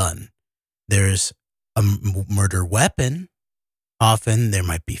smoking gun. There's a murder weapon. Often there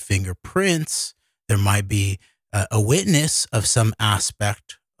might be fingerprints. There might be a witness of some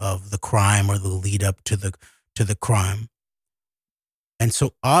aspect of the crime or the lead up to the crime. And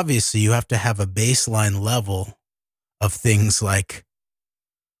so obviously you have to have a baseline level of things like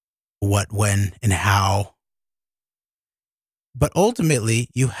what, when, and how. But ultimately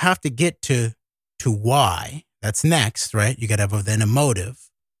you have to get to why. That's next, right? You got to have then a motive.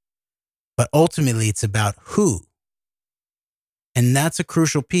 But ultimately it's about who. And that's a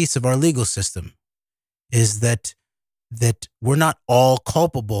crucial piece of our legal system, is that we're not all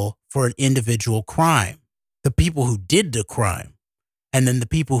culpable for an individual crime. The people who did the crime And then the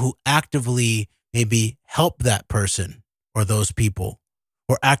people who actively maybe help that person or those people,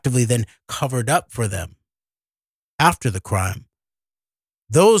 or actively then covered up for them after the crime,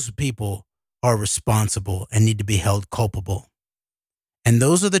 those people are responsible and need to be held culpable. And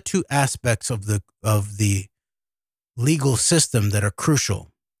those are the two aspects of the legal system that are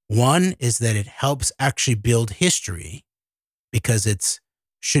crucial. One is that it helps actually build history because it's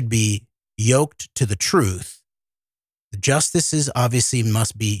should be yoked to the truth. The justices obviously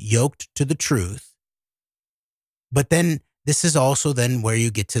must be yoked to the truth. But then this is also then where you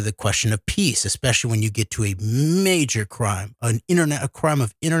get to the question of peace, especially when you get to a major crime, a crime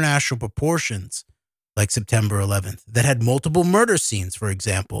of international proportions, like September 11th, that had multiple murder scenes, for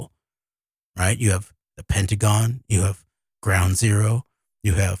example, right? You have the Pentagon, you have Ground Zero,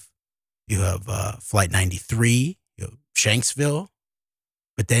 you have Flight 93, you have Shanksville,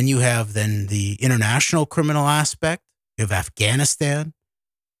 but then you have then the international criminal aspect. You have Afghanistan.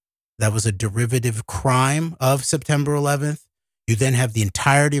 That was a derivative crime of September 11th. You then have the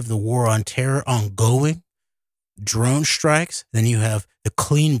entirety of the war on terror ongoing, drone strikes. Then you have the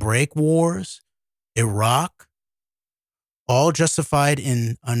clean break wars, Iraq, all justified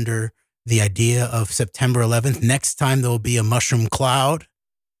in under the idea of September 11th. Next time there will be a mushroom cloud.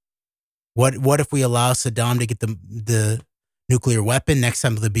 What if we allow Saddam to get the nuclear weapon? Next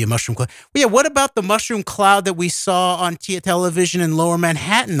time there'll be a mushroom cloud. Well, yeah, what about the mushroom cloud that we saw on television in Lower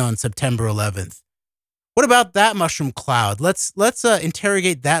Manhattan on September 11th? What about that mushroom cloud? Let's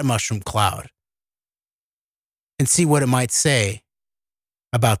interrogate that mushroom cloud and see what it might say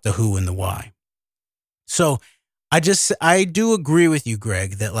about the who and the why. So I do agree with you,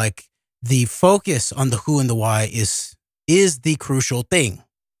 Greg, that like the focus on the who and the why is the crucial thing.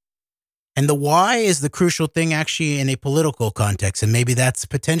 And the why is the crucial thing actually in a political context. And maybe that's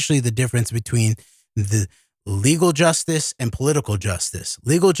potentially the difference between the legal justice and political justice.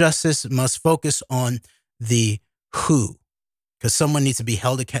 Legal justice must focus on the who, because someone needs to be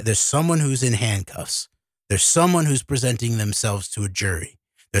held accountable. There's someone who's in handcuffs. There's someone who's presenting themselves to a jury.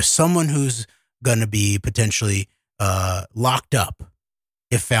 There's someone who's going to be potentially locked up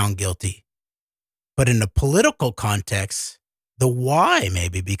if found guilty. But in a political context, the why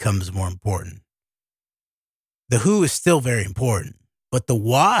maybe becomes more important. The who is still very important, but the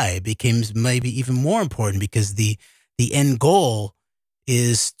why becomes maybe even more important because the end goal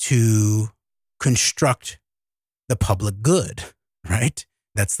is to construct the public good, right?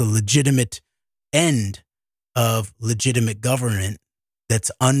 That's the legitimate end of legitimate government that's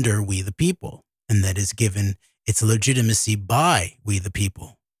under we the people, and that is given its legitimacy by we the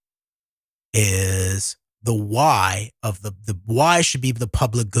people. Is the why of the why should be the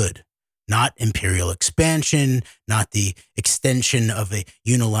public good, not imperial expansion, not the extension of a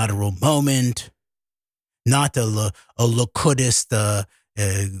unilateral moment, not a Lakudist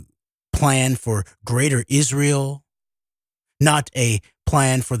plan for greater Israel, not a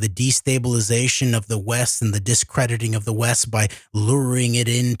plan for the destabilization of the West and the discrediting of the West by luring it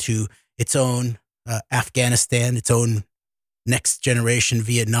into its own Afghanistan, its own next generation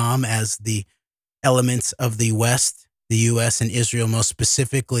Vietnam as the elements of the West, the U.S. and Israel most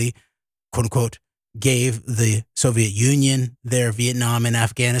specifically, quote unquote, gave the Soviet Union their Vietnam and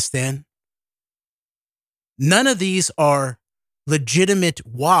Afghanistan. None of these are legitimate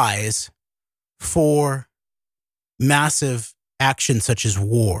whys for massive action such as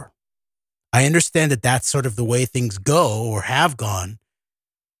war. I understand that that's sort of the way things go or have gone,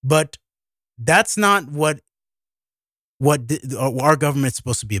 but that's not what our government's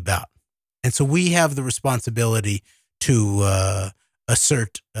supposed to be about. And so we have the responsibility to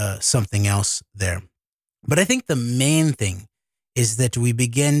assert something else there. But I think the main thing is that we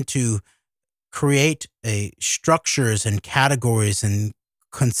begin to create structures and categories and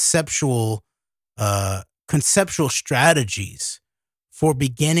conceptual strategies for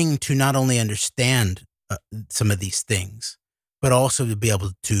beginning to not only understand some of these things, but also to be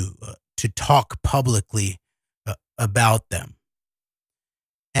able to talk publicly about them.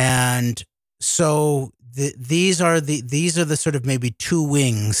 And so these are the sort of maybe two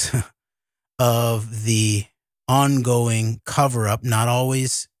wings of the ongoing cover-up, not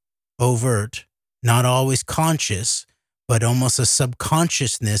always overt, not always conscious, but almost a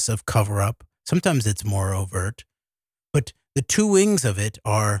subconsciousness of cover-up. Sometimes it's more overt. But the two wings of it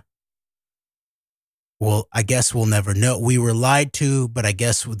are, well, I guess we'll never know. We were lied to, but I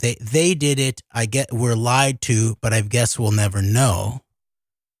guess they did it. We're lied to, but I guess we'll never know.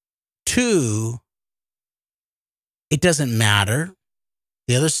 Two, it doesn't matter.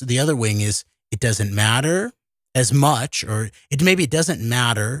 The other wing is it doesn't matter as much, or maybe it doesn't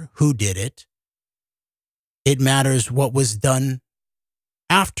matter who did it. It matters what was done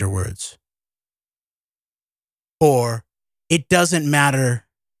afterwards. Or it doesn't matter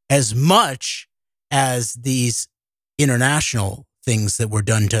as much as these international things that were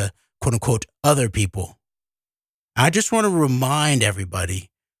done to quote unquote other people. I just want to remind everybody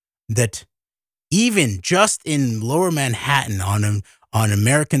that even just in lower Manhattan on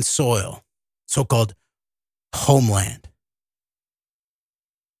American soil, so-called homeland,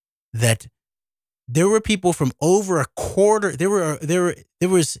 that there were people from over a quarter, there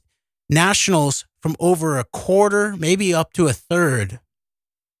was nationals from over a quarter, maybe up to a third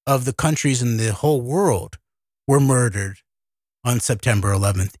of the countries in the whole world were murdered on September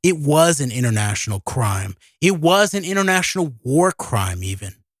 11th. It was an international crime. It was an international war crime,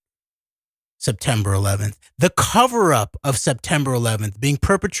 even. September 11th. The cover-up of September 11th being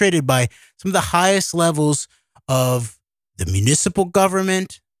perpetrated by some of the highest levels of the municipal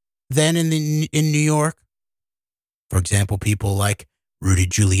government then in New York. For example, people like Rudy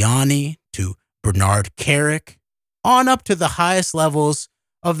Giuliani to Bernard Kerik, on up to the highest levels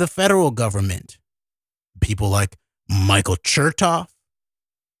of the federal government. People like Michael Chertoff,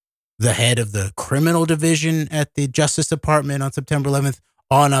 the head of the criminal division at the Justice Department on September 11th,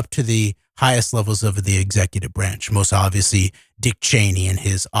 on up to the highest levels of the executive branch, most obviously Dick Cheney and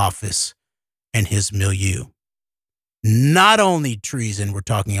his office and his milieu. Not only treason we're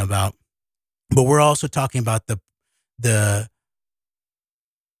talking about, but we're also talking about the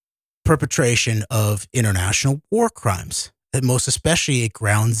perpetration of international war crimes, that most especially at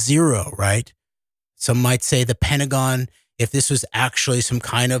Ground Zero, right? Some might say the Pentagon, if this was actually some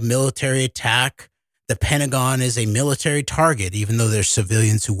kind of military attack, the Pentagon is a military target, even though there's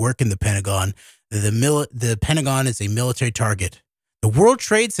civilians who work in the Pentagon. The Pentagon is a military target. The World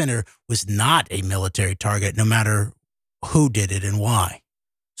Trade Center was not a military target, no matter who did it and why.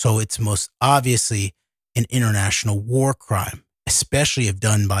 So it's most obviously an international war crime, especially if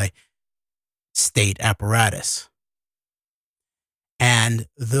done by state apparatus. And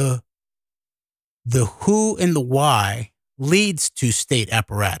the who and the why leads to state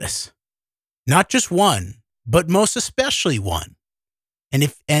apparatus. Not just one, but most especially one.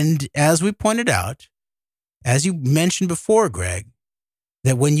 And as we pointed out, as you mentioned before, Greg,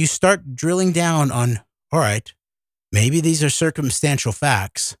 that when you start drilling down on, all right, maybe these are circumstantial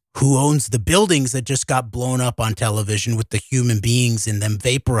facts. Who owns the buildings that just got blown up on television with the human beings in them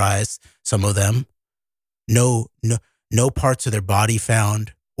vaporized, some of them? No parts of their body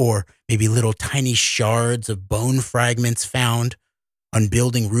found, or maybe little tiny shards of bone fragments found on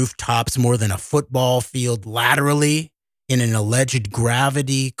building rooftops more than a football field laterally in an alleged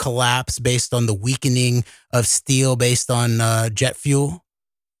gravity collapse based on the weakening of steel based on jet fuel.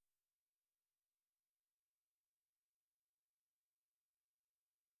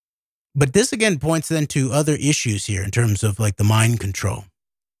 But this again points then to other issues here in terms of like the mind control.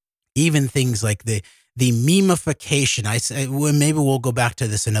 Even things like the memification. I say, well, maybe we'll go back to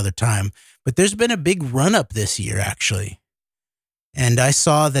this another time, but there's been a big run up this year, actually. And I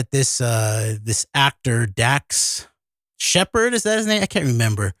saw that this actor, Dax Shepard, is that his name? I can't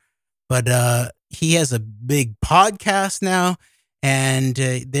remember. But he has a big podcast now. And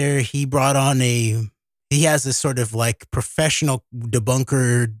there he brought on he has this sort of like professional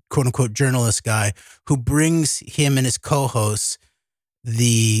debunker, quote unquote, journalist guy who brings him and his co-hosts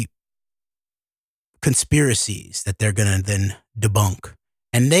the conspiracies that they're going to then debunk.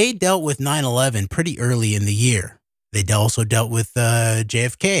 And they dealt with 9/11 pretty early in the year. They also dealt with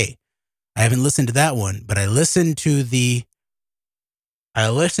JFK. I haven't listened to that one, but I listened to the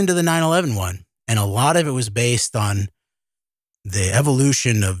 9/11 one, and a lot of it was based on the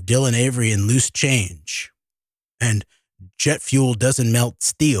evolution of Dylan Avery and loose change, and jet fuel doesn't melt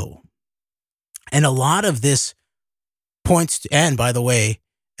steel. And a lot of this points to, and by the way,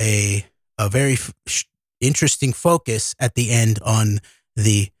 a very interesting focus at the end on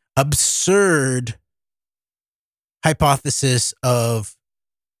the absurd hypothesis of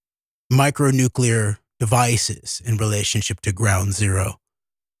micronuclear devices in relationship to Ground Zero.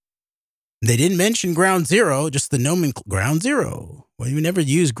 They didn't mention Ground Zero, just the nomenclature Ground Zero. Well, you never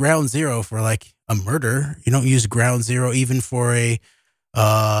use Ground Zero for like a murder. You don't use Ground Zero even for a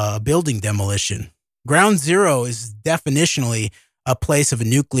building demolition. Ground Zero is definitionally a place of a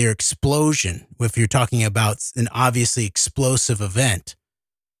nuclear explosion if you're talking about an obviously explosive event.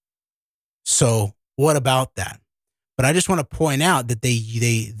 So what about that? But I just want to point out that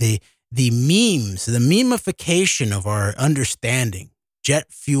the memes, the memification of our understanding,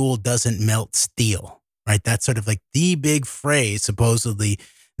 jet fuel doesn't melt steel, right? That's sort of like the big phrase, supposedly,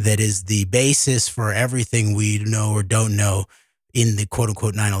 that is the basis for everything we know or don't know in the quote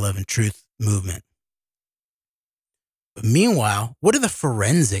unquote 9/11 truth movement. But meanwhile, what do the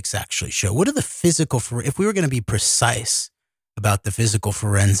forensics actually show? What are the physical, if we were going to be precise about the physical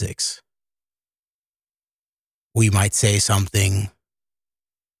forensics, we might say something,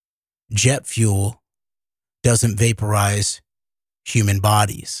 jet fuel doesn't vaporize human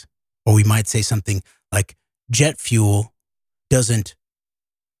bodies. Or we might say something like jet fuel doesn't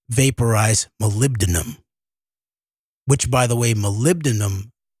vaporize molybdenum, which, by the way,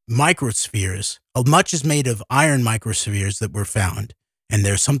 molybdenum microspheres, much is made of iron microspheres that were found. And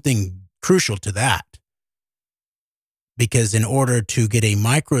there's something crucial to that. Because in order to get a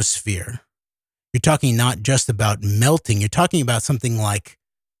microsphere, you're talking not just about melting, you're talking about something like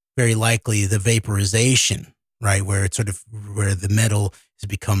very likely the vaporization, right? Where it's sort of where the metal has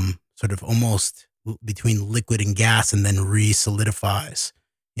become sort of almost between liquid and gas and then re-solidifies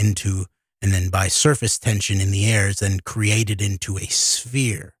into, and then by surface tension in the air is then created into a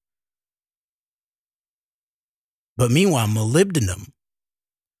sphere. But meanwhile, molybdenum,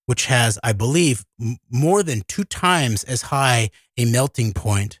 which has, I believe, more than 2 times as high a melting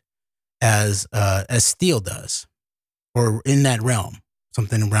point as steel does, or in that realm,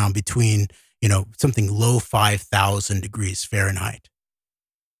 something around between, something low 5,000 degrees Fahrenheit.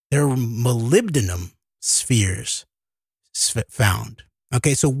 There are molybdenum spheres found.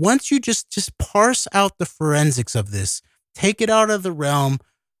 Okay, so once you just parse out the forensics of this, take it out of the realm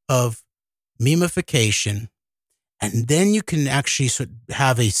of memification, and then you can actually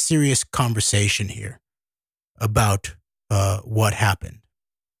have a serious conversation here about what happened.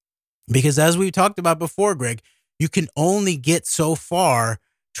 Because as we talked about before, Greg, you can only get so far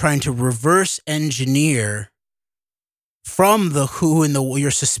trying to reverse engineer from the who and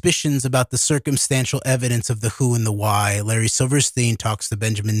your suspicions about the circumstantial evidence of the who and the why. Larry Silverstein talks to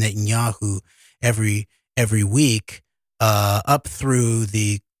Benjamin Netanyahu every week, up through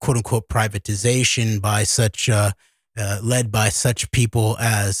the quote unquote privatization by such led by such people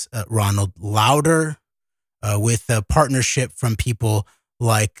as Ronald Lauder, with a partnership from people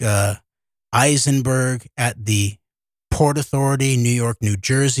like Eisenberg at the Port Authority, New York, New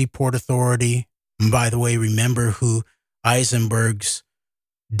Jersey Port Authority. And by the way, remember who Eisenberg's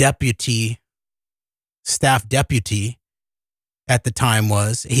staff deputy at the time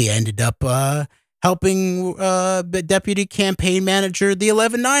was. He ended up helping the deputy campaign manager the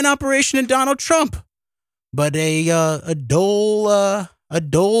 11/9 operation in Donald Trump. But a Dole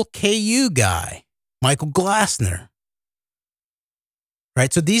KU guy, Michael Glassner.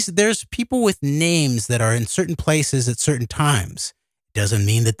 Right? So there's people with names that are in certain places at certain times. Doesn't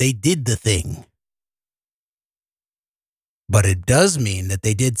mean that they did the thing. But it does mean that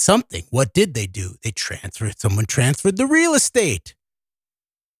they did something. What did they do? Someone transferred the real estate.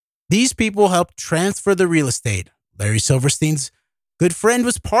 These people helped transfer the real estate. Larry Silverstein's good friend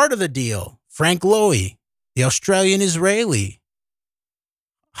was part of the deal. Frank Lowy, the Australian-Israeli,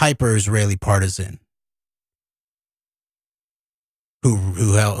 hyper-Israeli partisan,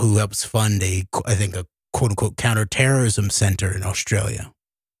 who helps fund a quote-unquote counterterrorism center in Australia.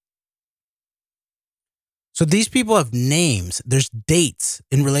 So these people have names. There's dates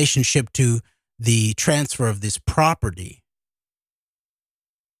in relationship to the transfer of this property.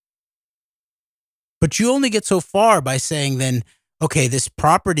 But you only get so far by saying then, okay, this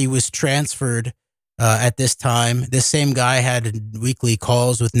property was transferred at this time. This same guy had weekly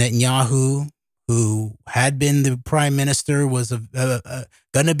calls with Netanyahu, who had been the prime minister, was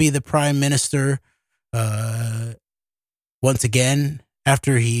going to be the prime minister once again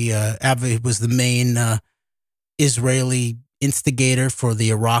after he was the main Israeli instigator for the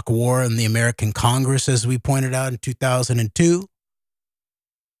Iraq War and the American Congress, as we pointed out in 2002.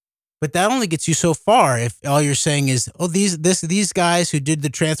 But that only gets you so far if all you're saying is, oh, these guys who did the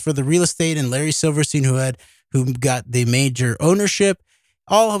transfer of the real estate and Larry Silverstein who got the major ownership,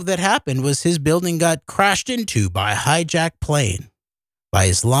 all of that happened was his building got crashed into by a hijacked plane by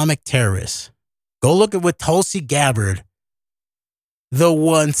Islamic terrorists. Go look at what Tulsi Gabbard, the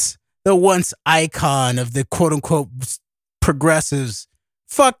once icon of the quote unquote progressives.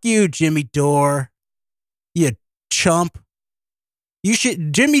 Fuck you, Jimmy Dore. You chump.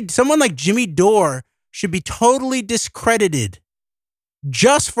 Someone like Jimmy Dore should be totally discredited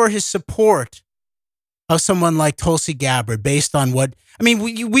just for his support of someone like Tulsi Gabbard based on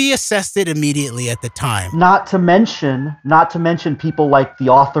we assessed it immediately at the time. Not to mention people like the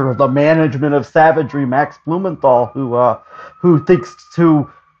author of The Management of Savagery, Max Blumenthal, who thinks to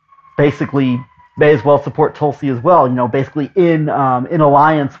basically may as well support Tulsi as well. Basically in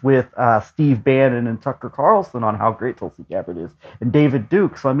alliance with Steve Bannon and Tucker Carlson on how great Tulsi Gabbard is, and David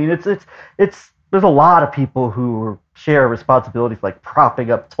Duke. So it's there's a lot of people who share responsibility for propping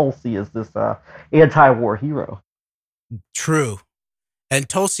up Tulsi as this anti-war hero. True. And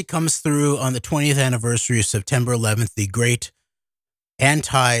Tulsi comes through on the 20th anniversary of September 11th, the great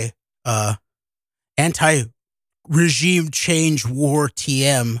anti regime change war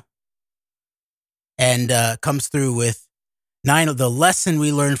TM, and comes through with the lesson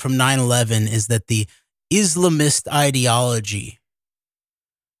we learned from 9/11 is that the Islamist ideology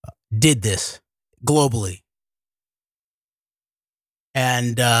did this globally.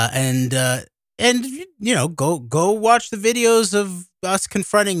 And you know, go watch the videos of us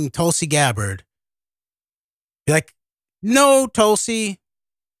confronting Tulsi Gabbard. Be like, no, Tulsi.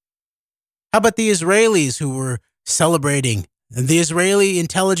 How about the Israelis who were celebrating? And the Israeli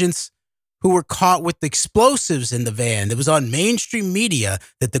intelligence who were caught with explosives in the van. It was on mainstream media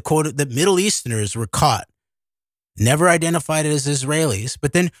that the Middle Easterners were caught. Never identified as Israelis.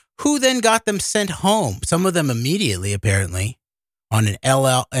 But then who then got them sent home? Some of them immediately, apparently, on an El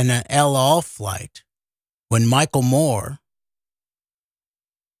Al flight when Michael Moore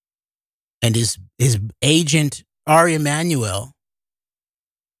and his agent Ari Emanuel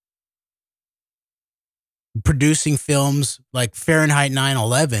producing films like Fahrenheit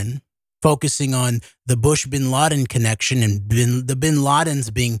 9/11, focusing on the Bush bin Laden connection and the bin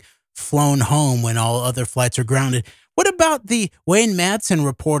Ladens being flown home when all other flights are grounded. What about the Wayne Madsen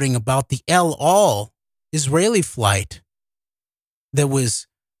reporting about the El Al Israeli flight that was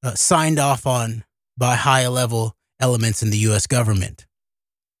signed off on by high-level elements in the U.S. government?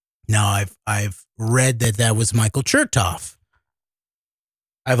 Now, I've read that was Michael Chertoff.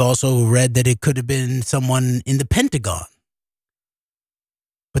 I've also read that it could have been someone in the Pentagon.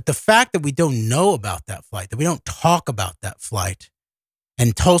 But the fact that we don't know about that flight, that we don't talk about that flight,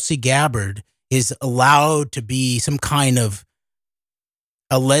 and Tulsi Gabbard is allowed to be some kind of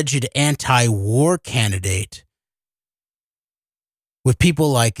alleged anti-war candidate with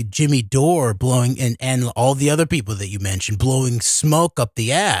people like Jimmy Dore blowing, and all the other people that you mentioned, blowing smoke up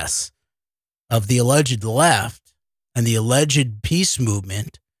the ass of the alleged left and the alleged peace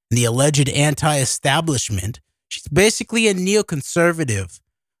movement and the alleged anti-establishment. She's basically a neoconservative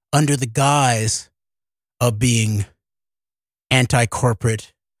under the guise of being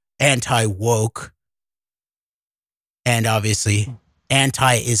anti-corporate, anti-woke, and obviously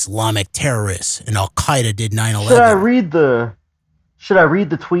anti-Islamic terrorists. And Al-Qaeda did 9/11. Should I read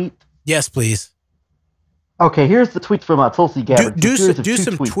the tweet? Yes, please. Okay, here's the tweet from Tulsi Gabbard. Do some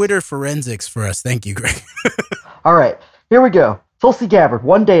tweets. Twitter forensics for us. Thank you, Greg. All right, here we go. Tulsi Gabbard,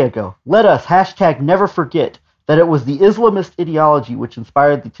 1 day ago. Let us, #never forget, that it was the Islamist ideology which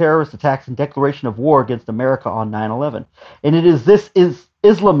inspired the terrorist attacks and declaration of war against America on 9/11. And it is this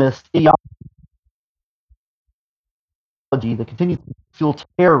Islamist ideology that continues to fuel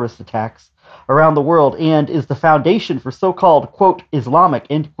terrorist attacks around the world and is the foundation for so-called, quote, Islamic,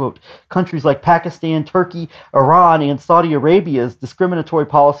 end quote, countries like Pakistan, Turkey, Iran, and Saudi Arabia's discriminatory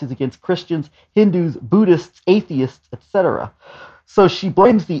policies against Christians, Hindus, Buddhists, atheists, etc. So she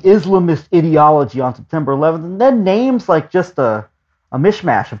blames the Islamist ideology on September 11th and then names like just a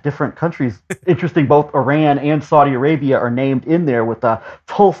mishmash of different countries. Interesting, both Iran and Saudi Arabia are named in there with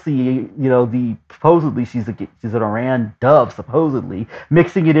Tulsi, supposedly she's an Iran dove, supposedly,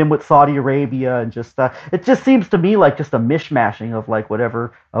 mixing it in with Saudi Arabia and just, it just seems to me like just a mishmashing of like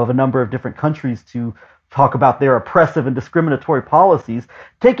whatever, of a number of different countries to talk about their oppressive and discriminatory policies,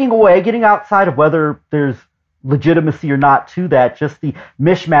 getting outside of whether there's legitimacy or not to that, just the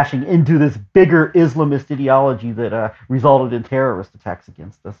mishmashing into this bigger Islamist ideology that resulted in terrorist attacks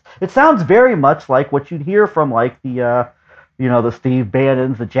against us. It sounds very much like what you'd hear from like the Steve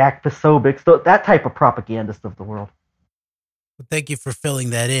Bannons, the Jack Posobics, that type of propagandist of the world. Well, thank you for filling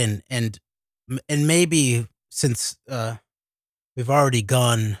that in, and maybe since we've already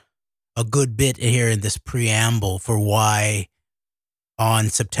gone a good bit here in this preamble for why on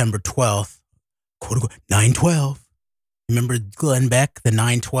September 12th, quote unquote, 9/12. Remember Glenn Beck, the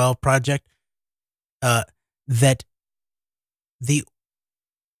 9/12 project? That the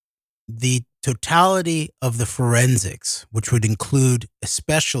totality of the forensics, which would include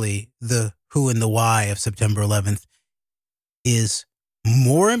especially the who and the why of September 11th, is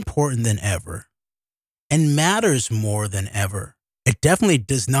more important than ever and matters more than ever. It definitely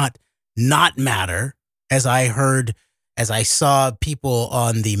does not matter, as I saw people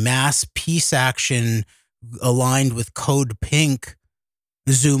on the mass peace action aligned with Code Pink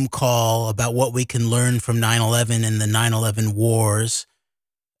Zoom call about what we can learn from 9/11 and the 9/11 wars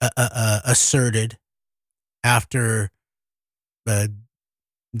asserted after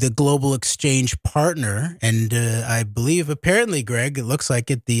the global exchange partner, and I believe apparently, Greg, it looks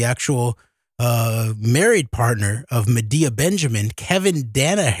like it, the actual married partner of Medea Benjamin, Kevin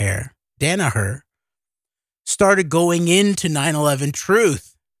Danaher, started going into 9/11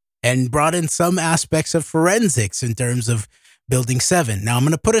 truth and brought in some aspects of forensics in terms of Building 7. Now, I'm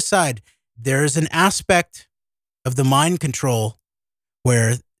going to put aside, there's an aspect of the mind control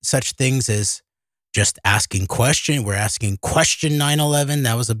where such things as just asking question. We're asking question 9/11.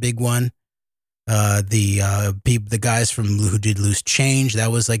 That was a big one. The guys from who did Loose Change,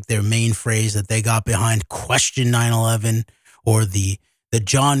 that was like their main phrase that they got behind, question 9/11, or the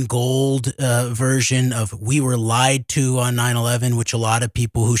John Gold version of we were lied to on 9/11, which a lot of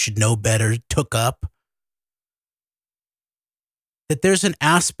people who should know better took up. That there's an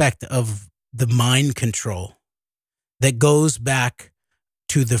aspect of the mind control that goes back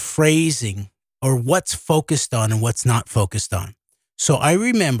to the phrasing or what's focused on and what's not focused on. So I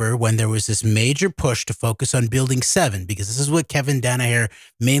remember when there was this major push to focus on Building 7, because this is what Kevin Danaher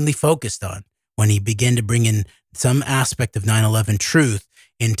mainly focused on when he began to bring in some aspect of 9/11 truth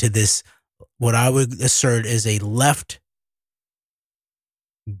into this, what I would assert is a left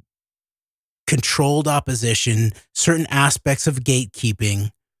controlled opposition, certain aspects of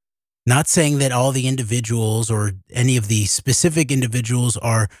gatekeeping. Not saying that all the individuals or any of the specific individuals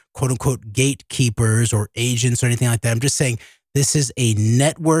are quote unquote gatekeepers or agents or anything like that. I'm just saying this is a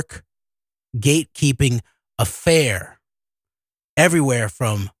network gatekeeping affair everywhere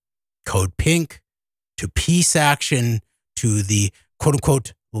from Code Pink to Peace Action to the quote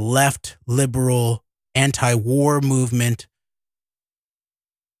unquote left liberal anti-war movement.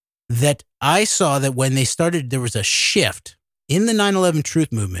 That I saw that when they started, there was a shift in the 9/11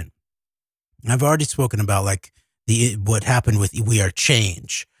 truth movement. I've already spoken about like what happened with We Are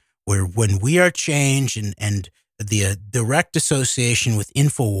Change, where when We Are Change and the direct association with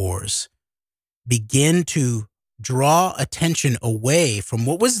InfoWars begin to draw attention away from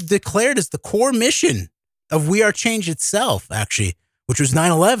what was declared as the core mission of We Are Change itself, actually, which was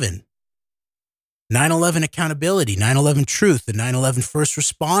 9/11. 9/11 accountability, 9/11 truth, the 9/11 first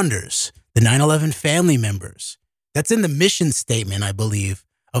responders, the 9/11 family members. That's in the mission statement, I believe,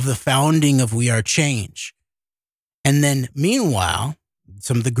 of the founding of We Are Change. And then meanwhile,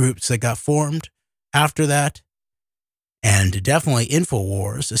 some of the groups that got formed after that, and definitely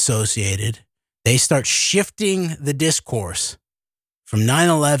InfoWars associated, they start shifting the discourse from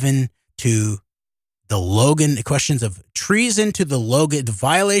 9/11 to the Logan, questions of treason to the Logan, the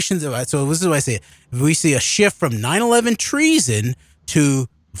violations of, so this is what I say, we see a shift from 9/11 treason to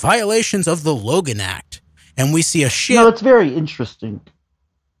violations of the Logan Act. And we see a shift. No, it's very interesting.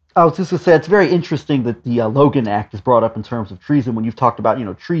 I was just going to say, it's very interesting that the Logan Act is brought up in terms of treason when you've talked about,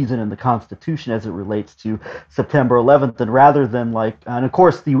 treason in the Constitution as it relates to September 11th, and rather than and of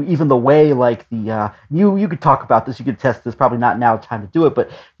course, even the way, you could talk about this, you could attest this, probably not now time to do it, but,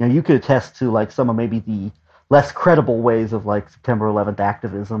 you could attest to, some of maybe the less credible ways of, September 11th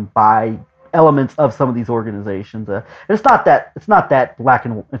activism by elements of some of these organizations. It's not that black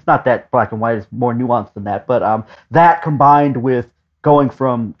and white, it's more nuanced than that, but that combined with going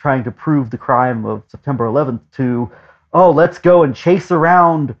from trying to prove the crime of September 11th to, let's go and chase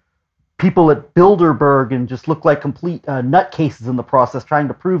around people at Bilderberg and just look like complete nutcases in the process, trying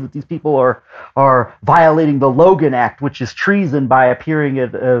to prove that these people are violating the Logan Act, which is treason, by appearing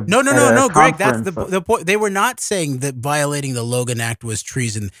at a No, Greg, that's conference. the point. They were not saying that violating the Logan Act was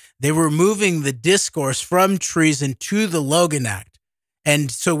treason. They were moving the discourse from treason to the Logan Act.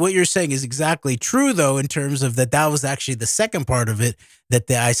 And so what you're saying is exactly true, though, in terms of that was actually the second part of it that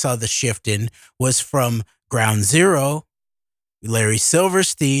I saw the shift in, was from Ground Zero, Larry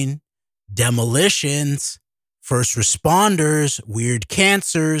Silverstein, demolitions, first responders, weird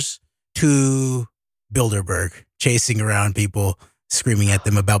cancers, to Bilderberg, chasing around people, screaming at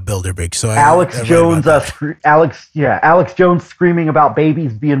them about Bilderberg. So Alex Jones screaming about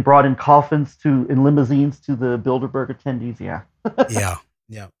babies being brought in coffins in limousines to the Bilderberg attendees. Yeah.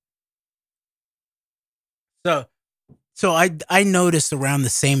 Yeah. So I noticed around the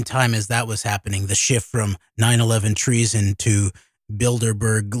same time as that was happening, the shift from 9/11 treason to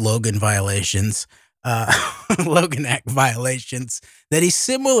Bilderberg Logan violations, Logan Act violations, that a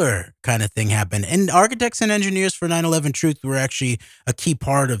similar kind of thing happened. And architects and engineers for 9/11 truth were actually a key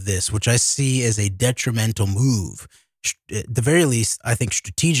part of this, which I see as a detrimental move. At the very least, I think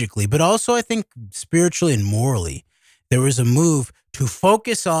strategically, but also I think spiritually and morally. There was a move to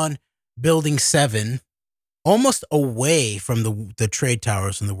focus on Building 7 almost away from the trade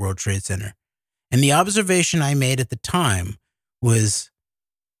towers in the World Trade Center. And the observation I made at the time was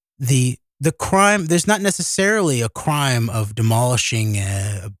the crime. There's not necessarily a crime of demolishing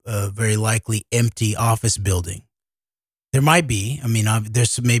a very likely empty office building. There might be. I mean,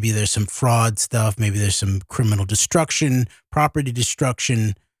 there's some fraud stuff. Maybe there's some criminal destruction, property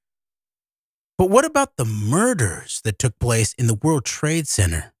destruction. But what about the murders that took place in the World Trade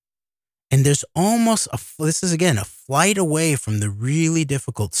Center? And there's almost this is again a flight away from the really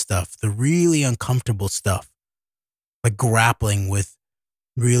difficult stuff, the really uncomfortable stuff, like grappling with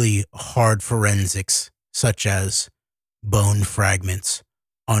really hard forensics, such as bone fragments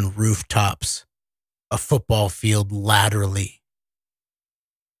on rooftops, a football field laterally.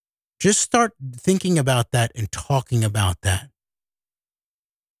 Just start thinking about that and talking about that.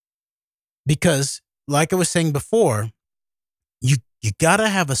 Because, like I was saying before, you gotta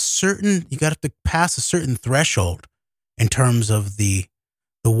have you gotta have to pass a certain threshold in terms of the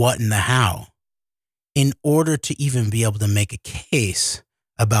what and the how in order to even be able to make a case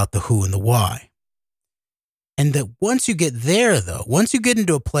about the who and the why. And that once you get there, though, once you get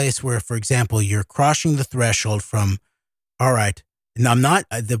into a place where, for example, you're crossing the threshold from, all right, and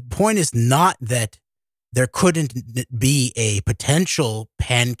the point is not that there couldn't be a potential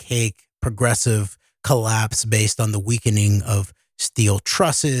pancake progressive collapse based on the weakening of steel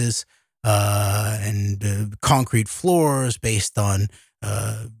trusses and concrete floors based on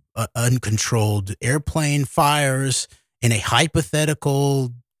uncontrolled airplane fires in a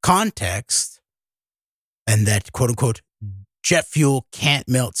hypothetical context, and that, quote unquote, jet fuel can't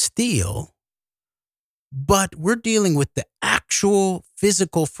melt steel. But we're dealing with the actual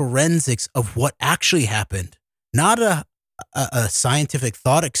physical forensics of what actually happened, not a scientific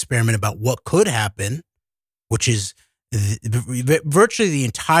thought experiment about what could happen, which is virtually the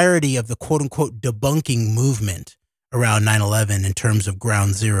entirety of the quote unquote debunking movement around 9/11 in terms of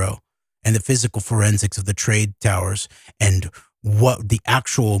ground zero and the physical forensics of the trade towers and what the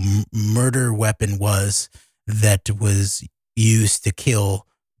actual murder weapon was that was used to kill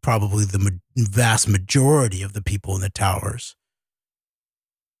probably the vast majority of the people in the towers,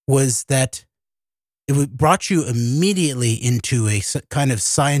 was that it brought you immediately into a kind of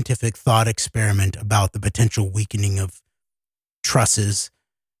scientific thought experiment about the potential weakening of trusses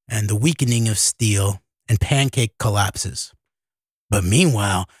and the weakening of steel and pancake collapses. But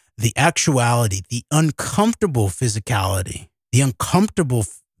meanwhile, the actuality, the uncomfortable physicality, the uncomfortable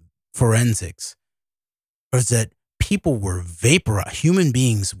forensics is that people were vaporized. Human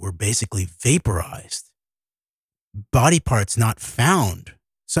beings were basically vaporized. Body parts not found.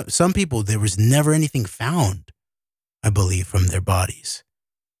 Some people, there was never anything found, I believe, from their bodies.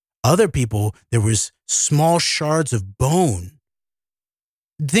 Other people, there was small shards of bone.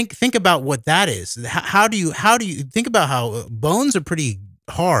 Think about what that is. How do you think about how bones are pretty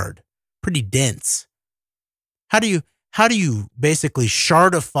hard, pretty dense? How do you basically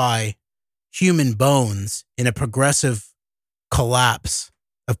shardify human bones in a progressive collapse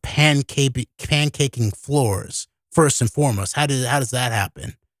of pancaking floors? First and foremost, how does that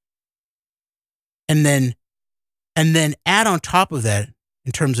happen? And then add on top of that,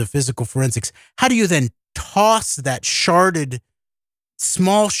 in terms of physical forensics, how do you then toss that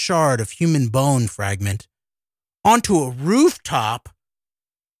small shard of human bone fragment onto a rooftop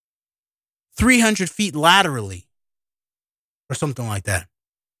 300 feet laterally or something like that?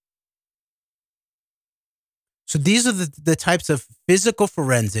 So these are the types of physical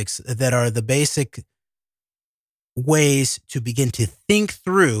forensics that are the basic ways to begin to think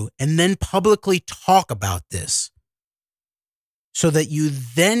through and then publicly talk about this, so that you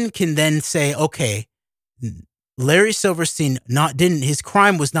then can say, okay, Larry Silverstein his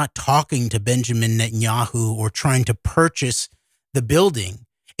crime was not talking to Benjamin Netanyahu or trying to purchase the building.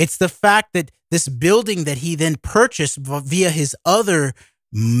 It's the fact that this building that he then purchased via his other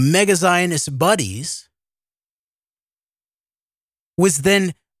mega Zionist buddies was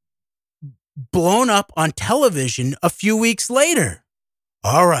then blown up on television a few weeks later.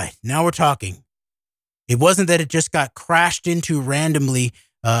 All right, now we're talking. It wasn't that it just got crashed into randomly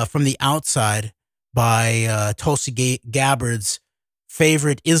from the outside by Tulsi Gabbard's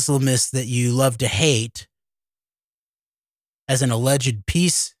favorite Islamist that you love to hate as an alleged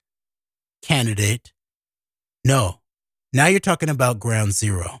peace candidate. No. Now you're talking about ground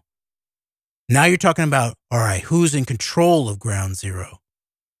zero. Now you're talking about, all right, who's in control of ground zero?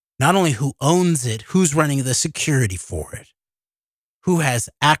 Not only who owns it, who's running the security for it, who has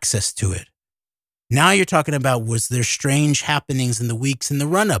access to it. Now you're talking about, was there strange happenings in the weeks in the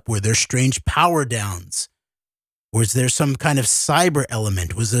run-up? Were there strange power downs? Was there some kind of cyber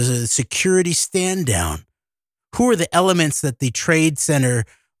element? Was there a security stand down? Who are the elements that the Trade Center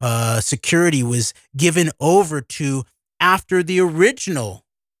security was given over to after the original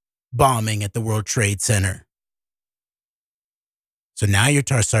bombing at the World Trade Center? So now you're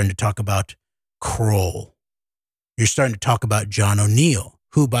starting to talk about Kroll. You're starting to talk about John O'Neill,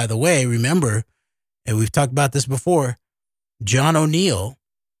 who, by the way, remember, and we've talked about this before, John O'Neill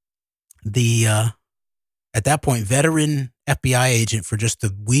the at that point veteran FBI agent for just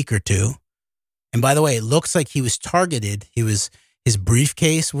a week or two. And by the way, it looks like he was targeted. His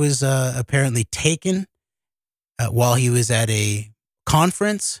briefcase was apparently taken while he was at a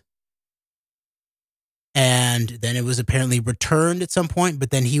conference, and then it was apparently returned at some point.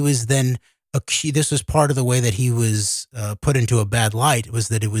 But then he was then this was part of the way that he was put into a bad light, was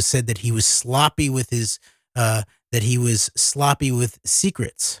that it was said that he was sloppy with his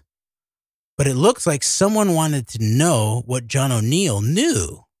secrets. But it looks like someone wanted to know what John O'Neill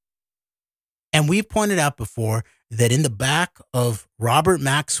knew. And we've pointed out before that in the back of Robert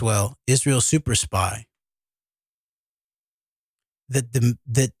Maxwell, Israel's super spy,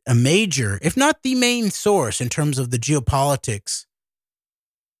 that a major, if not the main source in terms of the geopolitics,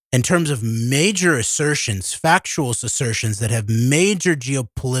 in terms of major assertions, factual assertions that have major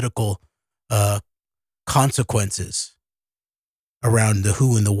geopolitical consequences around the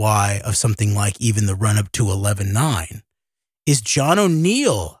who and the why of something like even the run up to 11/9, is John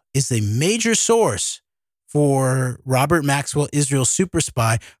O'Neill is a major source for Robert Maxwell, Israel's super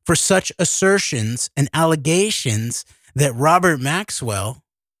spy, for such assertions and allegations that Robert Maxwell,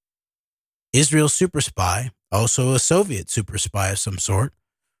 Israel's super spy, also a Soviet super spy of some sort,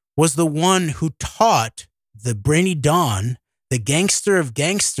 was the one who taught the brainy Don, the gangster of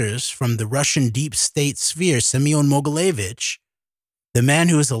gangsters from the Russian deep state sphere, Semyon Mogilevich, the man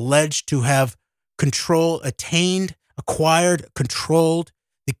who is alleged to have acquired, controlled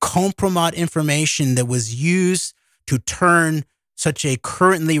the compromat information that was used to turn such a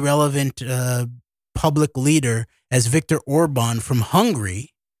currently relevant public leader as Viktor Orban from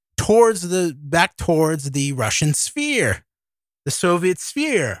Hungary back towards the Russian sphere, the Soviet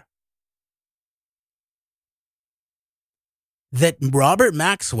sphere. That Robert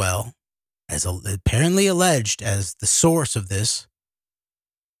Maxwell, as apparently alleged as the source of this,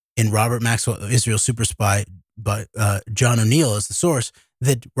 in Robert Maxwell, Israel's super spy, but John O'Neill is the source,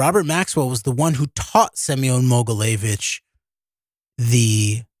 that Robert Maxwell was the one who taught Semyon Mogilevich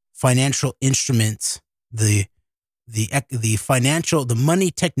the financial instruments, the money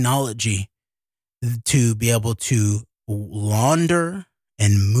technology to be able to launder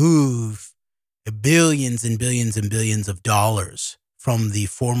and move billions and billions and billions of dollars from the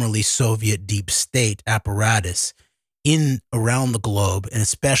formerly Soviet deep state apparatus around the globe, and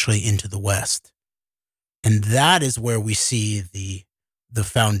especially into the West. And that is where we see the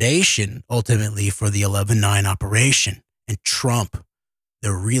foundation ultimately for the 11/9 operation. And Trump,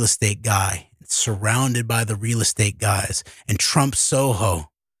 the real estate guy, surrounded by the real estate guys, and Trump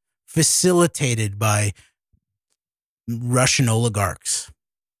Soho, facilitated by Russian oligarchs.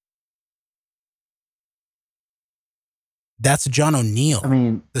 That's John O'Neill,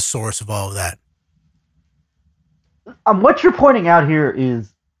 the source of all of that. What you're pointing out here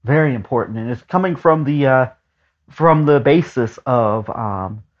is very important, and it's coming from the basis of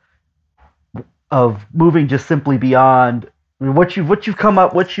moving just simply beyond. I mean, what you've come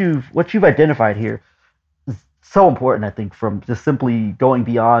up, what you've identified here is so important. I think from just simply going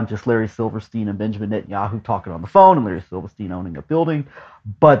beyond just Larry Silverstein and Benjamin Netanyahu talking on the phone and Larry Silverstein owning a building,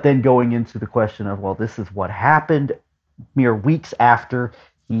 but then going into the question of, well, this is what happened mere weeks after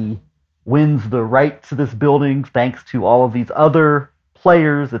he wins the right to this building, thanks to all of these other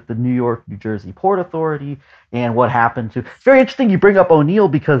players at the New York, New Jersey Port Authority, and what happened to. It's very interesting you bring up O'Neill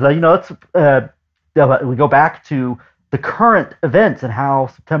because we go back to the current events and how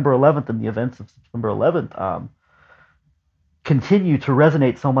September 11th and the events of September 11th continue to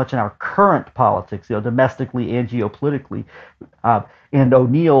resonate so much in our current politics, domestically and geopolitically. And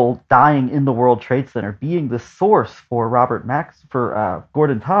O'Neill dying in the World Trade Center, being the source for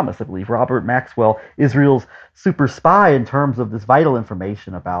Gordon Thomas, I believe, Robert Maxwell, Israel's super spy, in terms of this vital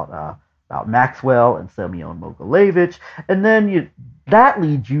information about Maxwell and Semyon Mogilevich. And then that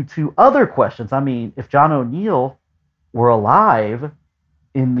leads you to other questions. I mean, if John O'Neill were alive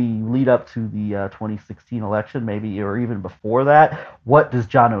in the lead up to the 2016 election, maybe, or even before that, what does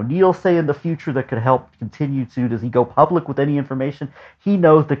John O'Neill say in the future that could help continue to? Does he go public with any information he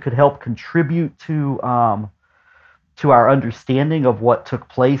knows that could help contribute to our understanding of what took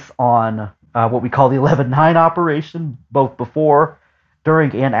place on what we call the 11/9 operation, both before,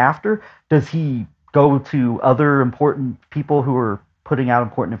 during, and after? Does he go to other important people who are putting out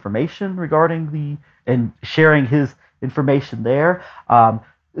important information regarding and sharing his information there? And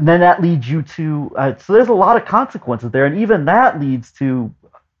then that leads you to, so there's a lot of consequences there, and even that leads to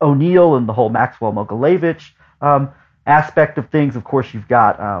O'Neill and the whole Maxwell Mogilevich aspect of things. Of course, you've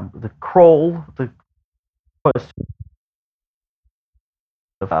got the Kroll,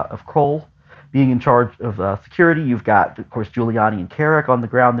 of Kroll, being in charge of security. You've got, of course, Giuliani and Carrick on the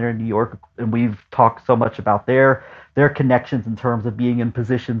ground there in New York, and we've talked so much about their connections in terms of being in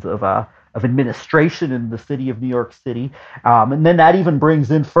positions of administration in the city of New York City. And then that even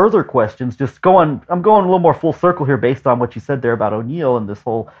brings in further questions. I'm going a little more full circle here based on what you said there about O'Neill and this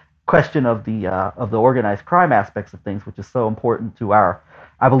whole question of the organized crime aspects of things, which is so important to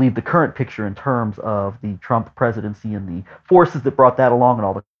I believe, the current picture in terms of the Trump presidency and the forces that brought that along and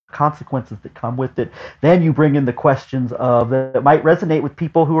all the consequences that come with it. Then you bring in the questions that might resonate with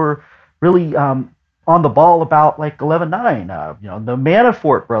people who are really on the ball about like 11/9. The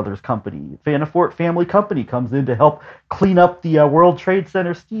Manafort brothers company, Manafort family company, comes in to help clean up the World Trade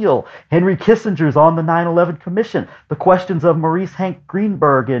Center steal. Henry Kissinger's on the 9/11 Commission. The questions of Maurice Hank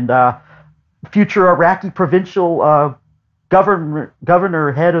Greenberg and future Iraqi provincial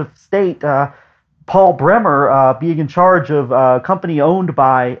governor, head of state, Paul Bremer, being in charge of a company owned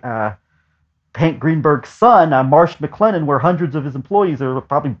by Hank Greenberg's son, Marsh McLennan, where hundreds of his employees are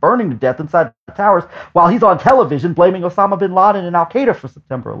probably burning to death inside the towers, while he's on television blaming Osama bin Laden and Al Qaeda for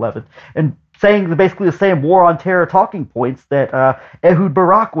September 11th, and saying basically the same war on terror talking points that Ehud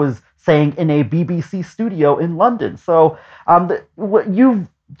Barak was saying in a BBC studio in London. So what you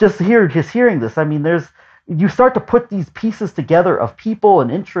just hearing this, I mean, you start to put these pieces together of people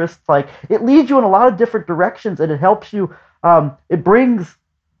and interests. Like, it leads you in a lot of different directions, and it helps you.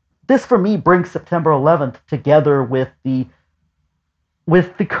 This for me brings September 11th together with the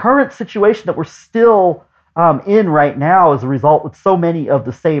current situation that we're still in right now as a result with so many of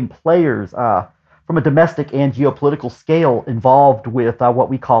the same players from a domestic and geopolitical scale involved with what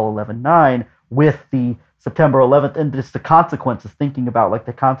we call 11/9 with the September 11th, and just the consequences, thinking about like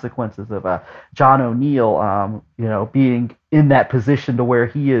the consequences of John O'Neill, being in that position to where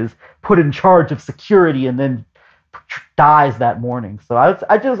he is put in charge of security and then dies that morning. So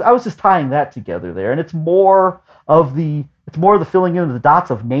I was just tying that together there, and it's more of the filling in of the dots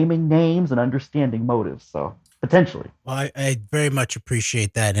of naming names and understanding motives. So potentially, well, I very much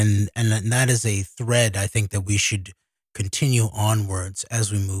appreciate that, and that is a thread I think that we should continue onwards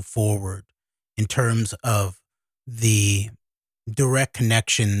as we move forward in terms of the direct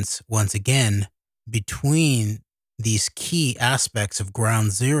connections once again between these key aspects of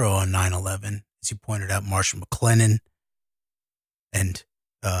Ground Zero on 9/11. As you pointed out, Marshall McLennan, and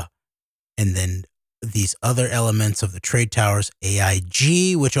then these other elements of the trade towers,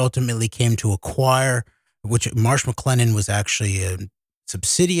 AIG, which ultimately came to acquire, which Marsh McLennan was actually a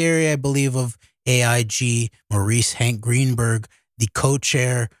subsidiary, I believe, of AIG. Maurice Hank Greenberg, the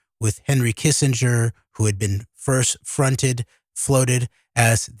co-chair with Henry Kissinger, who had been first floated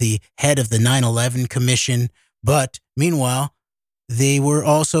as the head of the 9/11 Commission. But meanwhile, they were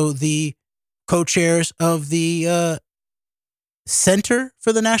also the co-chairs of the Center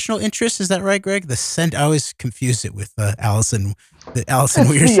for the National Interest. Is that right, Greg? I always confuse it with the Allison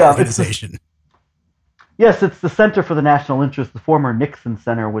Weir's organization. Yes, it's the Center for the National Interest, the former Nixon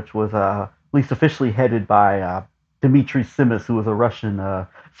Center, which was at least officially headed by Dmitry Simis, who was a Russian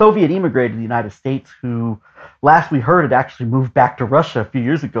Soviet immigrant to the United States, who last we heard had actually moved back to Russia a few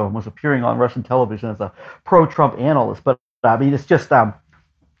years ago and was appearing on Russian television as a pro-Trump analyst. But I mean, it's just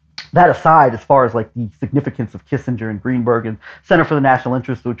that aside, as far as like the significance of Kissinger and Greenberg and Center for the National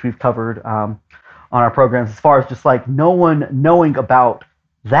Interest, which we've covered on our programs, as far as just like no one knowing about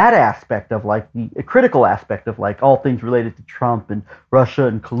that aspect of like the critical aspect of like all things related to Trump and Russia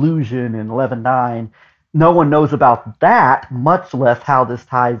and collusion and 11/9, no one knows about that, much less how this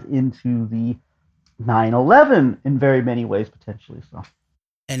ties into the 9/11 in very many ways potentially. So,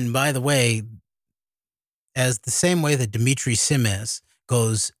 and by the way, as the same way that Dmitry Simes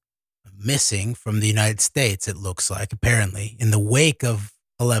goes missing from the United States, it looks like, apparently, in the wake of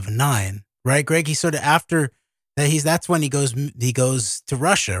 11/9, right, Greg? He's sort of after that. That's when he goes to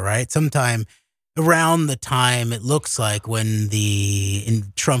Russia, right? Sometime around the time it looks like when the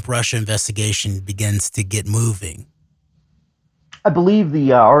Trump Russia investigation begins to get moving. I believe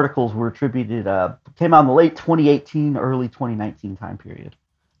the articles were attributed came out in the late 2018, early 2019 time period.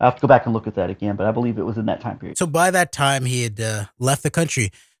 I have to go back and look at that again, but I believe it was in that time period. So by that time, he had left the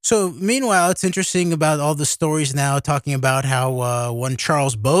country. So meanwhile, it's interesting about all the stories now talking about how one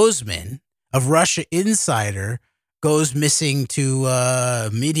Charles Bozeman of Russia Insider goes missing to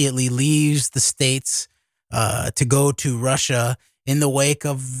immediately leaves the States to go to Russia in the wake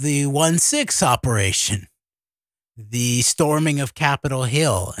of the 1/6 operation, the storming of Capitol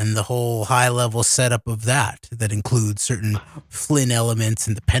Hill, and the whole high-level setup of that includes certain Flynn elements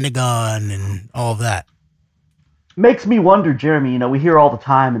and the Pentagon and all of that. Makes me wonder, Jeremy, we hear all the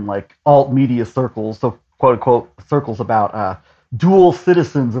time in like alt media circles, so quote unquote circles about dual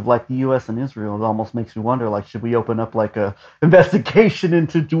citizens of like the U.S. and Israel. It almost makes me wonder, like, should we open up like a investigation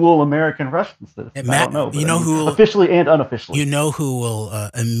into dual American-Russian citizens? I don't know, but you know who officially and unofficially. You know who will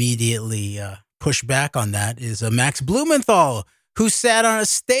immediately push back on that is Max Blumenthal, who sat on a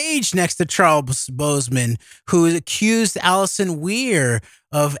stage next to Charles Bozeman, who accused Allison Weir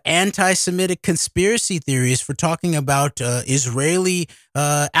of anti-Semitic conspiracy theories for talking about Israeli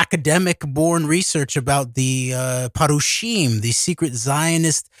academic-born research about the Parushim, the secret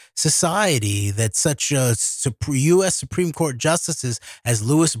Zionist society that such U.S. Supreme Court justices as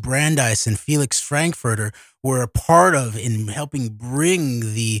Louis Brandeis and Felix Frankfurter were a part of in helping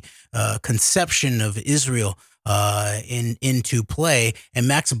bring the conception of Israel into play. And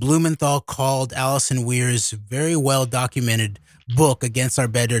Max Blumenthal called Allison Weir's very well documented book Against Our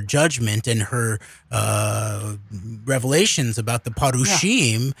Better Judgment and her revelations about the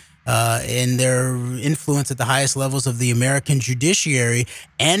Parushim and their influence at the highest levels of the American judiciary,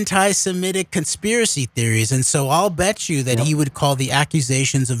 anti-Semitic conspiracy theories. And so I'll bet you that he would call the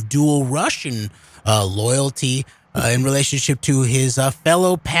accusations of dual Russian loyalty in relationship to his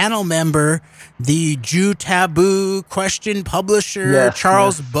fellow panel member, the Jew Taboo question publisher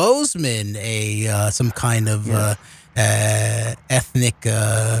Charles Bozeman, some kind of ethnic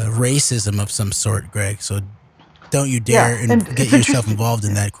racism of some sort, Greg. So don't you dare get yourself involved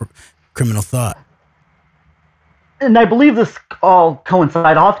in that criminal thought. And I believe this all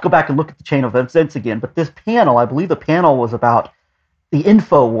coincides. I'll have to go back and look at the chain of events again. But this panel, I believe the panel was about the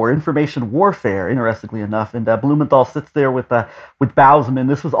info war, information warfare, interestingly enough. And Blumenthal sits there with Bousman.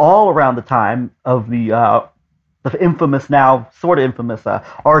 This was all around the time of the infamous, now sort of infamous,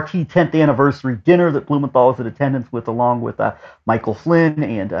 RT 10th anniversary dinner that Blumenthal was in attendance with, along with Michael Flynn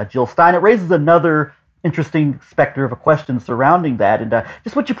and Jill Stein. It raises another interesting specter of a question surrounding that. And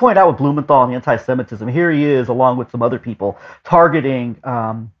just what you point out with Blumenthal and the anti-Semitism, here he is, along with some other people, targeting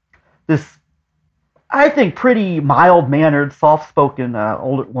this, I think, pretty mild-mannered, soft-spoken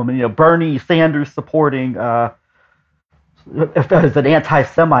older woman, Bernie Sanders supporting as an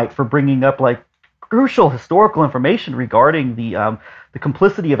anti-Semite for bringing up like crucial historical information regarding the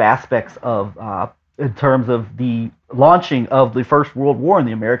complicity of aspects of in terms of the launching of the First World War and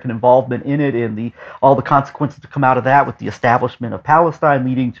the American involvement in it, and all the consequences to come out of that with the establishment of Palestine,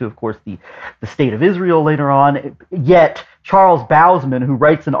 leading to, of course, the state of Israel later on. Yet Charles Bousman, who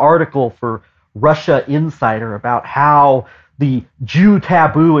writes an article for Russia Insider about how the Jew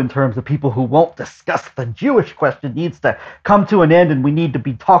taboo, in terms of people who won't discuss the Jewish question, needs to come to an end, and we need to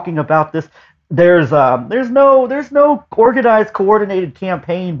be talking about this. There's no organized, coordinated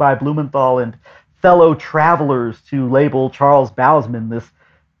campaign by Blumenthal and fellow travelers to label Charles Bousman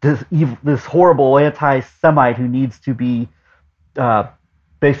this horrible anti-Semite who needs to be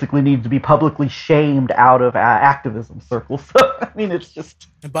publicly shamed out of activism circles. So I mean, it's just.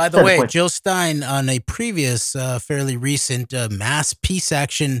 And by the way, Jill Stein on a previous, fairly recent mass peace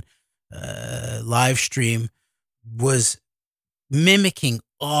action live stream was mimicking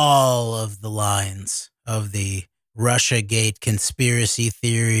all of the lines of the Russiagate conspiracy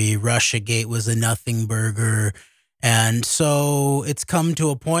theory. Russiagate was a nothing burger. And so it's come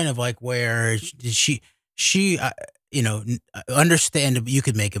to a point of like where she understand you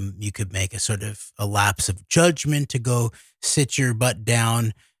could make a sort of a lapse of judgment to go sit your butt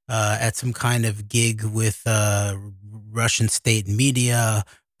down at some kind of gig with Russian state media,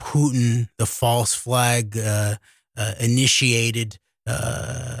 Putin, the false flag initiated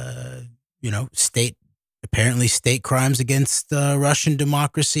state crimes against Russian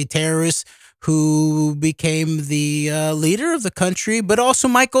democracy terrorists who became the leader of the country, but also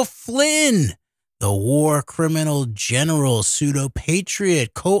Michael Flynn, the war criminal general,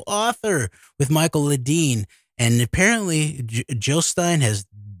 pseudo-patriot, co-author with Michael Ledeen. And apparently Jill Stein has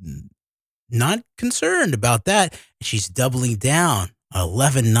not concerned about that. She's doubling down.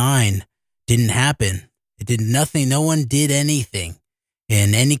 11/9 didn't happen. It did nothing. No one did anything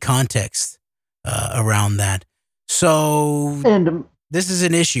in any context around that. So this is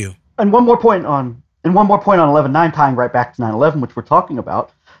an issue. And one more point on 11/9, tying right back to 9/11, which we're talking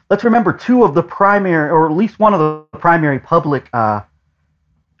about. Let's remember two of the primary, or at least one of the primary public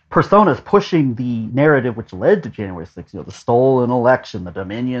personas pushing the narrative which led to January 6th, the stolen election, the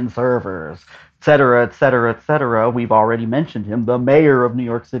Dominion servers, et cetera, et cetera, et cetera. We've already mentioned him, the mayor of New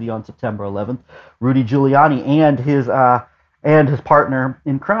York City on September 11th, Rudy Giuliani, and his partner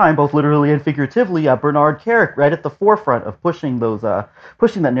in crime, both literally and figuratively, Bernard Kerik, right at the forefront of pushing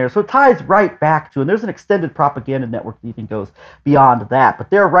that narrative. So it ties right back to, and there's an extended propaganda network that even goes beyond that, but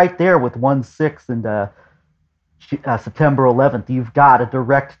they're right there with 1/6 and September 11th, you've got a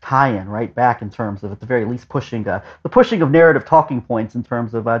direct tie-in right back in terms of, at the very least, pushing the pushing of narrative talking points in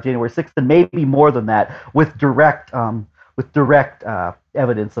terms of January 6th, and maybe more than that, with direct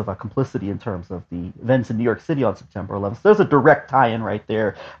evidence of a complicity in terms of the events in New York City on September 11th. So there's a direct tie-in right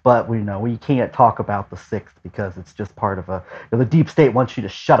there, but we can't talk about the 6th because it's just part of the deep state wants you to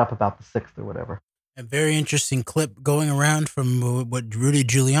shut up about the 6th or whatever. A very interesting clip going around from what Rudy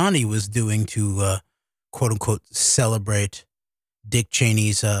Giuliani was doing to quote unquote celebrate Dick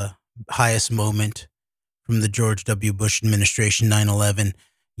Cheney's highest moment from the George W. Bush administration, 9/11.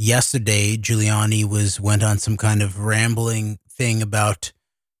 Yesterday, Giuliani went on some kind of rambling thing about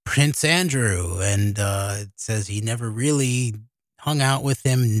Prince Andrew, and it says he never really hung out with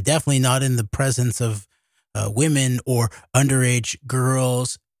him, definitely not in the presence of women or underage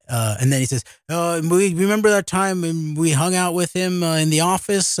girls. And then he says, "Oh, we remember that time when we hung out with him in the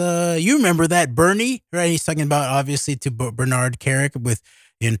office. You remember that, Bernie?" Right? He's talking about, obviously, to Bernard Kerik with,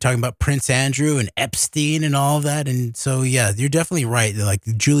 talking about Prince Andrew and Epstein and all of that. And so, yeah, you're definitely right. Like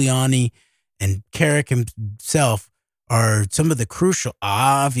Giuliani and Kerik himself are some of the crucial,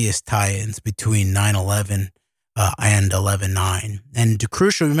 obvious tie-ins between 9/11 and 11/9. And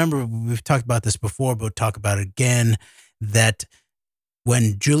crucial, remember, we've talked about this before, but we'll talk about it again, that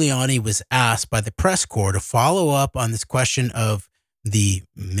when Giuliani was asked by the press corps to follow up on this question of the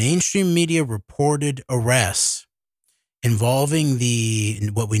mainstream media reported arrests involving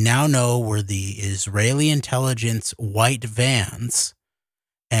what we now know were the Israeli intelligence white vans,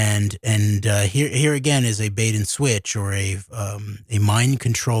 and here again is a bait and switch, or a mind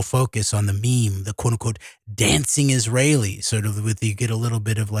control focus on the meme, the quote unquote dancing Israelis, sort of, with, you get a little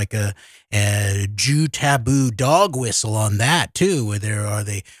bit of like a Jew taboo dog whistle on that too, where are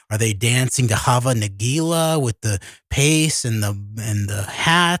they dancing to Hava Nagila with the pace and the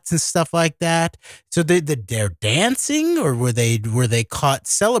hats and stuff like that? So they're dancing, or were they caught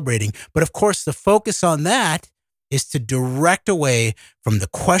celebrating? But of course, the focus on that is to direct away from the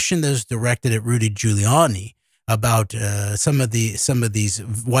question that was directed at Rudy Giuliani about some of these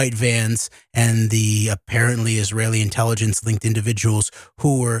white vans and the apparently Israeli intelligence linked individuals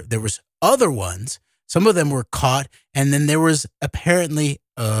there was other ones. Some of them were caught, and then there was apparently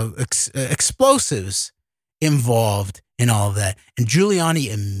explosives involved in all of that. And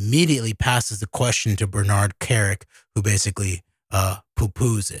Giuliani immediately passes the question to Bernard Kerik, who basically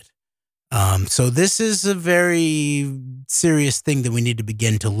poo-poos it. So this is a very serious thing that we need to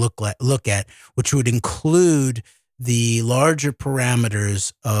begin to look at, which would include the larger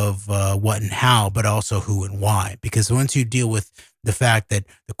parameters of what and how, but also who and why. Because once you deal with the fact that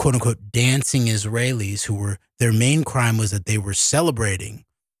the quote unquote dancing Israelis, their main crime was that they were celebrating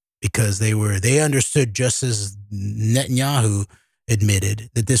because they understood, just as Netanyahu admitted,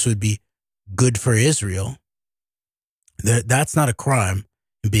 that this would be good for Israel. That's not a crime.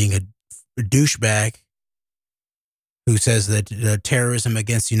 Being a douchebag who says that terrorism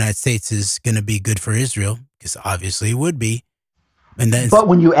against the United States is going to be good for Israel, because obviously it would be. But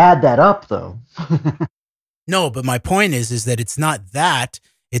when you add that up, though. No, but my point is that it's not that.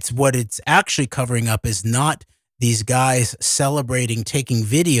 It's what it's actually covering up is not these guys celebrating, taking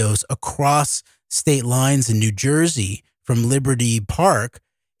videos across state lines in New Jersey from Liberty Park.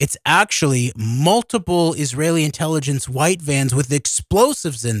 It's actually multiple Israeli intelligence white vans with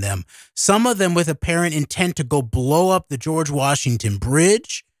explosives in them, some of them with apparent intent to go blow up the George Washington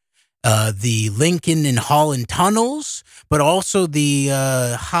Bridge, the Lincoln and Holland tunnels, but also the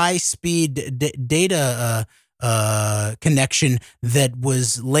high-speed data connection that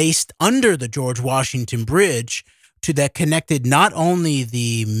was laced under the George Washington Bridge that connected not only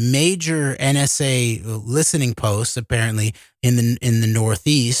the major NSA listening posts, apparently in the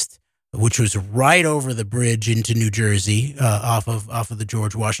Northeast, which was right over the bridge into New Jersey, off of the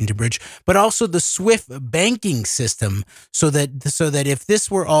George Washington Bridge, but also the SWIFT banking system, so that if this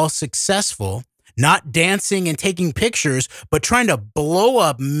were all successful, not dancing and taking pictures, but trying to blow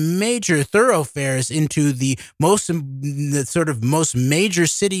up major thoroughfares into the sort of most major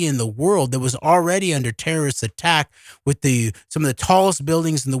city in the world that was already under terrorist attack, with some of the tallest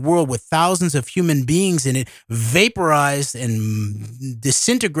buildings in the world with thousands of human beings in it, vaporized and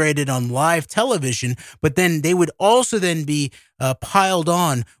disintegrated on live television. But then they would also then be piled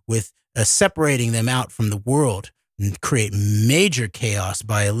on with separating them out from the world, and create major chaos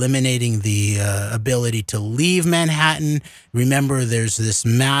by eliminating the ability to leave Manhattan. Remember, there's this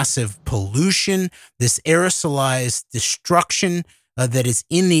massive pollution, this aerosolized destruction that is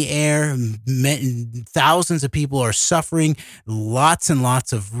in the air. Thousands of people are suffering. Lots and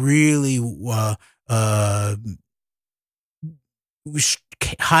lots of really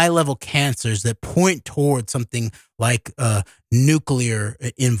high-level cancers that point towards something like nuclear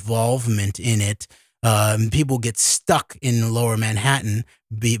involvement in it. People get stuck in Lower Manhattan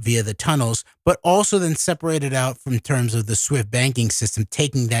via the tunnels, but also then separated out from terms of the SWIFT banking system,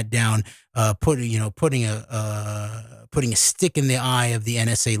 taking that down, putting a stick in the eye of the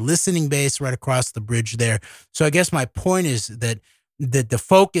NSA listening base right across the bridge there. So I guess my point is that the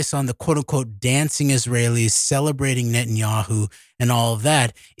focus on the quote unquote dancing Israelis celebrating Netanyahu and all of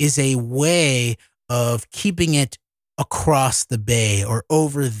that is a way of keeping it across the bay or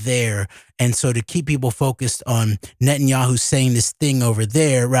over there. And so to keep people focused on Netanyahu saying this thing over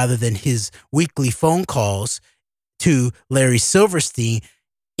there rather than his weekly phone calls to Larry Silverstein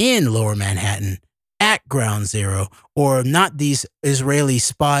in Lower Manhattan at Ground Zero, or not these Israeli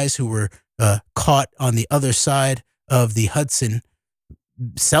spies who were caught on the other side of the Hudson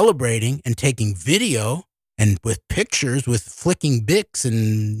celebrating and taking video and with pictures with flicking Bics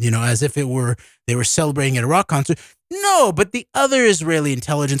and, as if they were celebrating at a rock concert. No, but the other Israeli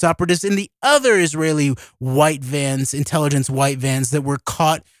intelligence operatives in the other Israeli intelligence white vans that were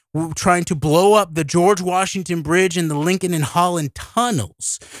caught trying to blow up the George Washington Bridge and the Lincoln and Holland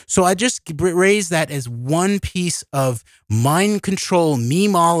tunnels. So I just raise that as one piece of mind control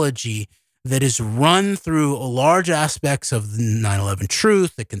memeology that is run through large aspects of the 9/11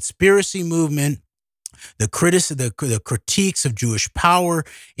 truth, the conspiracy movement, the critiques of Jewish power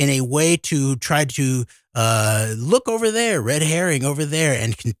in a way to try to look over there, red herring over there,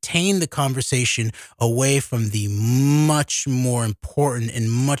 and contain the conversation away from the much more important and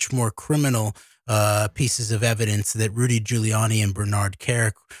much more criminal pieces of evidence that Rudy Giuliani and Bernard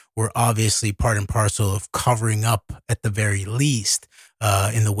Kerik were obviously part and parcel of covering up at the very least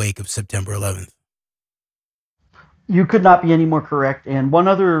in the wake of September 11th. You could not be any more correct. And one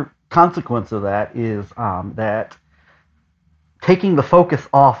other consequence of that is that taking the focus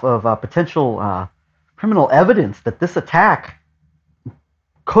off of potential criminal evidence that this attack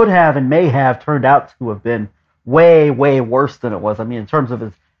could have and may have turned out to have been way, way worse than it was. I mean, in terms of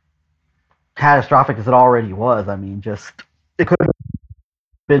as catastrophic as it already was, I mean, it could have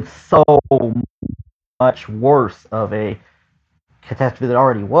been so much worse of a catastrophe that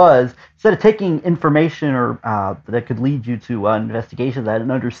already was. Instead of taking information or that could lead you to an investigation, that an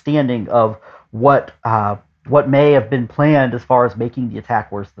understanding of what may have been planned as far as making the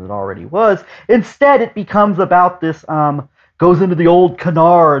attack worse than it already was. Instead, it becomes about this, goes into the old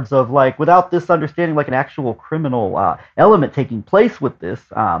canards of without this understanding, an actual criminal element taking place with this,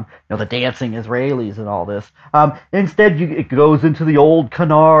 the dancing Israelis and all this. Instead, it goes into the old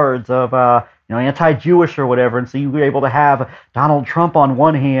canards of, anti-Jewish or whatever, and so you were able to have Donald Trump on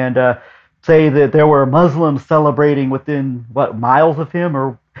one hand say that there were Muslims celebrating within miles of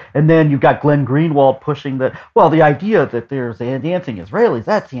him, and then you've got Glenn Greenwald pushing that, the idea that there's dancing Israelis,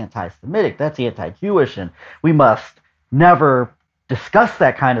 that's anti-Semitic, that's anti-Jewish, and we must never discuss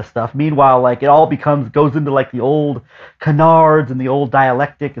that kind of stuff. Meanwhile, it all goes into the old canards and the old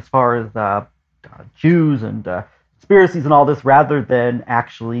dialectic as far as Jews and conspiracies and all this, rather than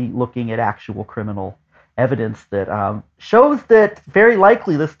actually looking at actual criminal evidence that shows that very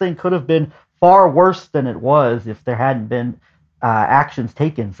likely this thing could have been far worse than it was if there hadn't been actions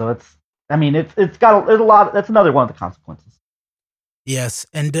taken. So it's got a lot. That's another one of the consequences. Yes,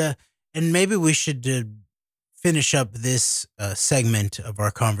 and maybe we should finish up this segment of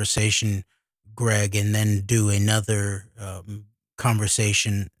our conversation, Greg, and then do another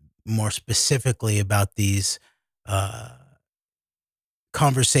conversation more specifically about these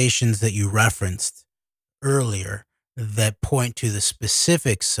conversations that you referenced earlier that point to the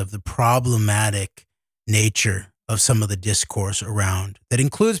specifics of the problematic nature of some of the discourse around that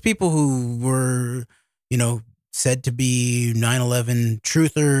includes people who were, said to be 9/11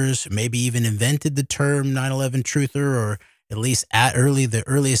 truthers, maybe even invented the term 9/11 truther, or at least the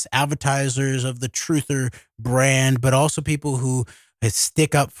earliest advertisers of the truther brand, but also people who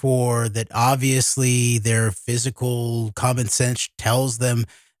stick up for that. Obviously, their physical common sense tells them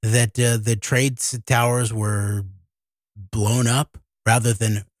that the trade towers were blown up rather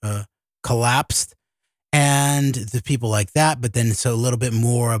than collapsed, and the people like that. But then so a little bit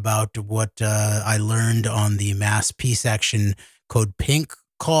more about what I learned on the Mass Peace Action Code Pink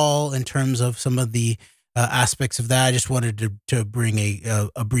call in terms of some of the aspects of that. I just wanted to bring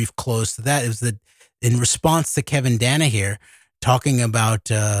a brief close to that. It was that in response to Kevin Danaher talking about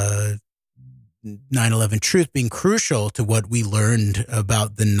 9/11 truth being crucial to what we learned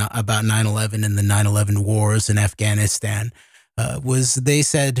about 9/11 and the 9/11 wars in Afghanistan, was they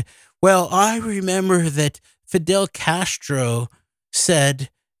said, well, I remember that Fidel Castro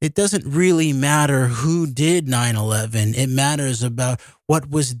said it doesn't really matter who did 9/11. It matters about what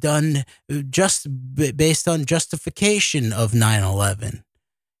was done just based on justification of 9/11.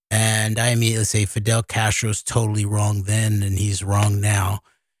 And I immediately say Fidel Castro's totally wrong then, and he's wrong now.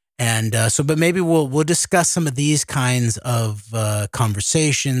 And but maybe we'll discuss some of these kinds of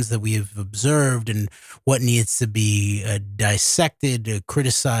conversations that we have observed and what needs to be dissected,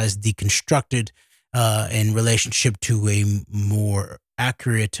 criticized, deconstructed in relationship to a more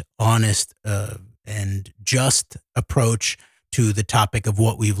accurate, honest, and just approach to the topic of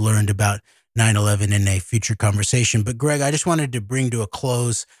what we've learned about 9/11 in a future conversation. But Greg, I just wanted to bring to a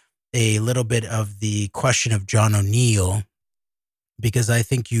close a little bit of the question of John O'Neill, because I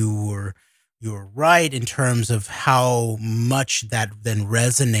think you're right in terms of how much that then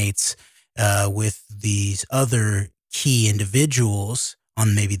resonates with these other key individuals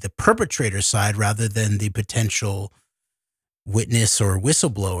on maybe the perpetrator side rather than the potential witness or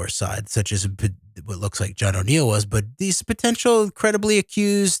whistleblower side, such as what looks like John O'Neill was, but these potential credibly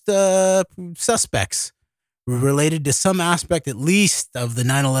accused suspects related to some aspect at least of the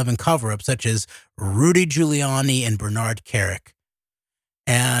 9/11 cover-up, such as Rudy Giuliani and Bernard Kerik.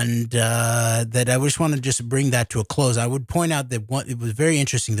 And that I just want to just bring that to a close. I would point out that it was very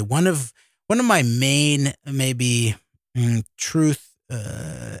interesting that one of my main maybe truth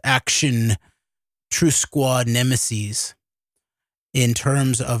squad nemesis in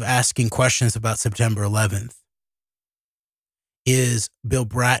terms of asking questions about September 11th is Bill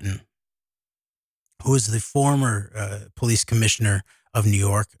Bratton, who is the former police commissioner of New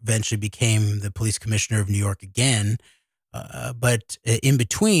York, eventually became the police commissioner of New York again. But in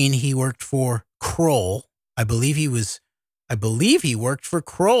between, he worked for Kroll. I believe he worked for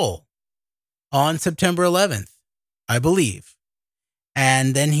Kroll on September 11th, I believe.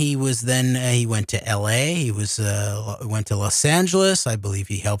 And then he went to L.A. He went to Los Angeles. I believe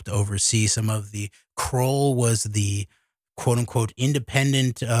he helped oversee some of the Kroll was the quote unquote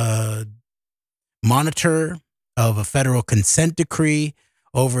independent monitor of a federal consent decree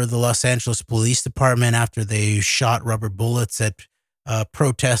over the Los Angeles Police Department after they shot rubber bullets at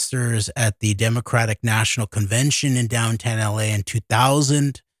protesters at the Democratic National Convention in downtown LA in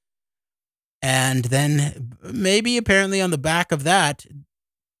 2000. And then maybe apparently on the back of that,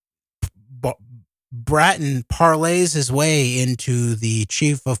 Bratton parlays his way into the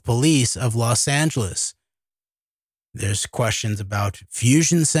chief of police of Los Angeles. There's questions about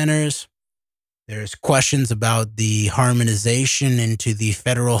fusion centers. There's questions about the harmonization into the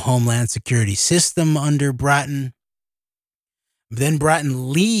federal Homeland Security system under Bratton. Then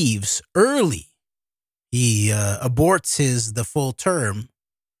Bratton leaves early. He aborts the full term.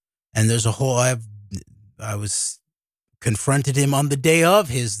 And there's a whole, I was confronted him on the day of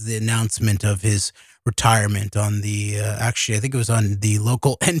the announcement of his retirement on the, actually, I think it was on the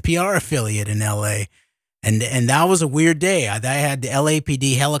local NPR affiliate in LA. And that was a weird day. I had the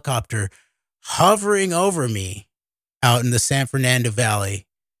LAPD helicopter hovering over me out in the San Fernando Valley.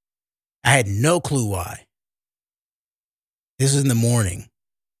 I had no clue why. This is in the morning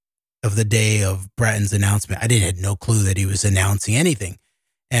of the day of Bratton's announcement. I had no clue that he was announcing anything.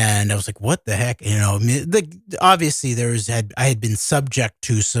 And I was like, what the heck? You know, obviously I had been subject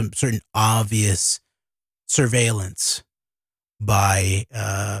to some certain obvious surveillance by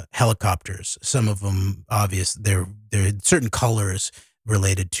helicopters. Some of them obvious. There are certain colors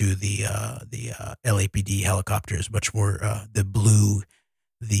related to the LAPD helicopters, much more the blue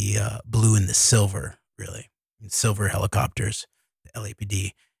and the silver, really. Silver helicopters, the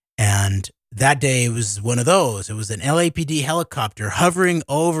LAPD. And that day was one of those. It was an LAPD helicopter hovering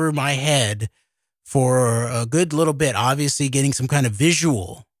over my head for a good little bit, obviously getting some kind of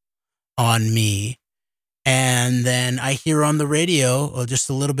visual on me. And then I hear on the radio just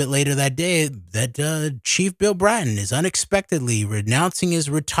a little bit later that day that Chief Bill Bratton is unexpectedly renouncing his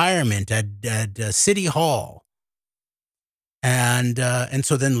retirement at City Hall. And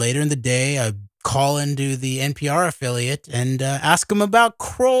so then later in the day, I call into the NPR affiliate and ask him about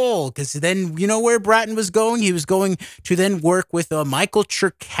Kroll, because then you know where Bratton was going? He was going to then work with Michael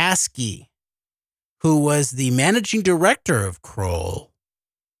Cherkasky, who was the managing director of Kroll,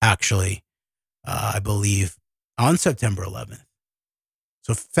 actually, I believe, on September 11th.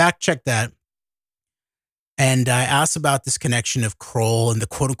 So fact check that. And I asked about this connection of Kroll and the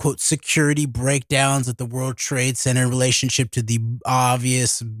quote-unquote security breakdowns at the World Trade Center in relationship to the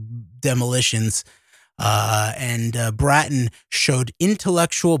obvious demolitions. And Bratton showed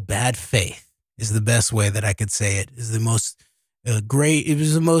intellectual bad faith, is the best way that I could say it. Is the most it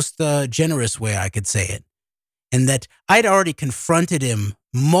was the most generous way I could say it. And that I'd already confronted him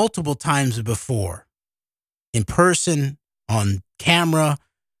multiple times before, in person, on camera,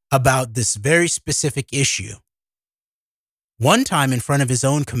 about this very specific issue. One time in front of his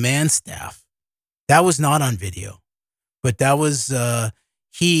own command staff. That was not on video, but that was that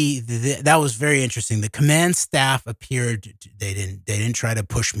was very interesting. The command staff appeared. They didn't try to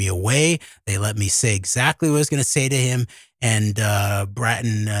push me away. They let me say exactly what I was going to say to him, and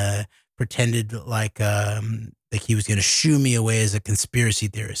Bratton pretended like he was going to shoo me away as a conspiracy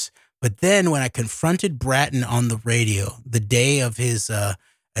theorist. But then when I confronted Bratton on the radio the day of his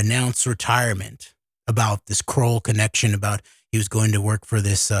announced retirement about this Kroll connection, about he was going to work for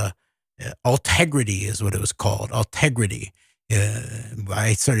this Altegrity is what it was called, Altegrity.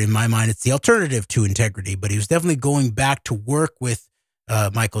 I started, in my mind, it's the alternative to integrity, but he was definitely going back to work with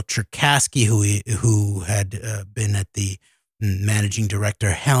Michael Cherkasky, who had been at the managing director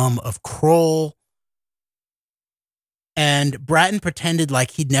helm of Kroll. And Bratton pretended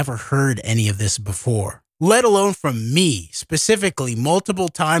like he'd never heard any of this before, let alone from me, specifically multiple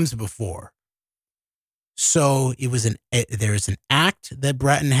times before. So it was there's an act that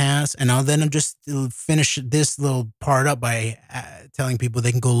Bratton has, and I'll just finish this little part up by telling people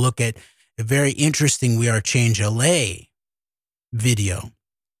they can go look at a very interesting We Are Change LA video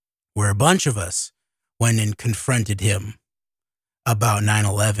where a bunch of us went and confronted him about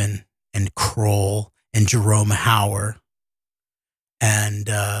 9/11 and Kroll and Jerome Hauer and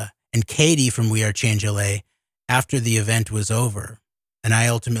Katie from We Are Change LA after the event was over. And I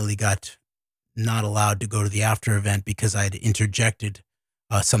ultimately got not allowed to go to the after event because I had interjected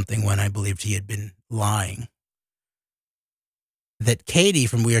something when I believed he had been lying. That Katie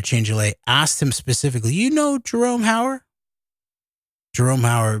from We Are Change LA asked him specifically, you know Jerome Hauer? Jerome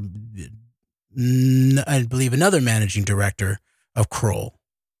Hauer, I believe another managing director of Kroll.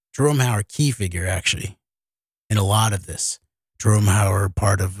 Jerome Hauer, key figure actually in a lot of this. Jerome Hauer,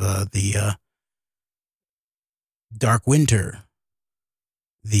 part of the Dark Winter,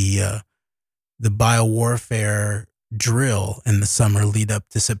 the biowarfare drill in the summer lead up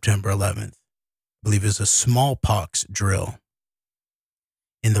to September 11th. I believe it was a smallpox drill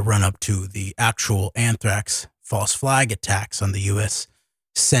in the run up to the actual anthrax false flag attacks on the U.S.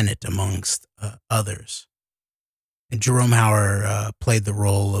 Senate, amongst others. And Jerome Hauer played the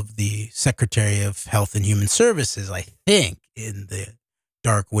role of the Secretary of Health and Human Services, I think, in the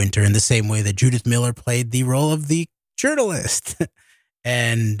Dark Winter, in the same way that Judith Miller played the role of the journalist.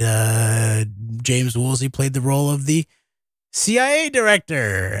 And James Woolsey played the role of the CIA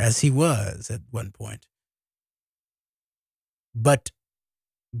director, as he was at one point. But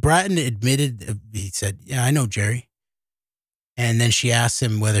Bratton admitted, he said, yeah, I know Jerry. And then she asked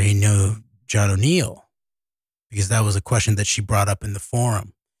him whether he knew John O'Neill, because that was a question that she brought up in the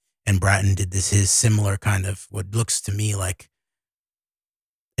forum. And Bratton did his similar kind of what looks to me like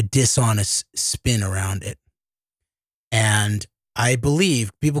a dishonest spin around it. And I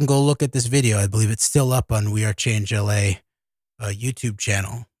believe people can go look at this video. I believe it's still up on We Are Change LA YouTube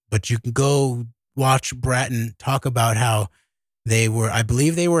channel, but you can go watch Bratton talk about how I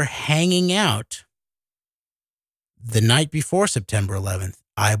believe they were hanging out the night before September 11th.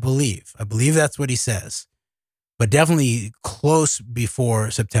 I believe that's what he says, but definitely close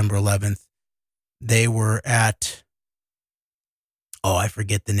before September 11th. They were at, I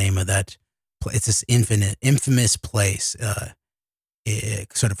forget the name of that. It's this infamous place,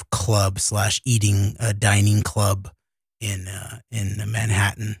 sort of club / eating dining club in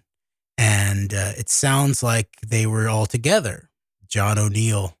Manhattan. And it sounds like they were all together. John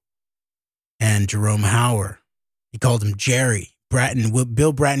O'Neill and Jerome Hauer. He called him Jerry.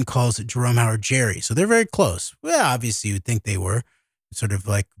 Bill Bratton calls Jerome Hauer Jerry. So they're very close. Well, obviously you would think they were sort of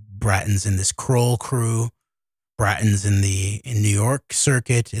like Bratton's in this Kroll crew. Bratton's in New York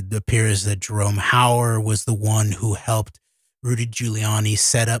circuit. It appears that Jerome Hauer was the one who helped Rudy Giuliani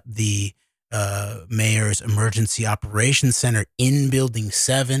set up the mayor's emergency operations center in Building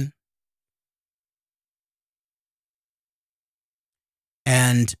 7.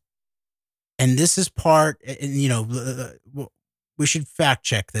 And this is part, we should fact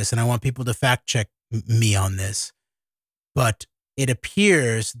check this, and I want people to fact check me on this. But it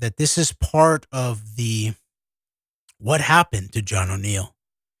appears that this is part of what happened to John O'Neill.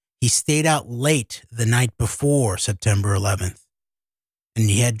 He stayed out late the night before September 11th,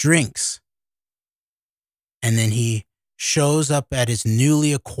 and he had drinks. And then he shows up at his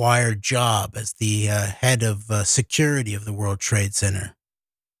newly acquired job as the head of security of the World Trade Center,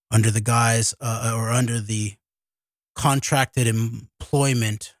 under the guise or under the contracted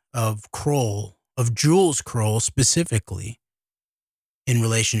employment of Kroll, of Jules Kroll specifically, in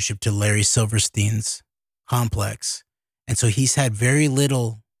relationship to Larry Silverstein's complex. And so he's had very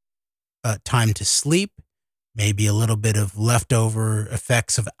little time to sleep. maybe a little bit of leftover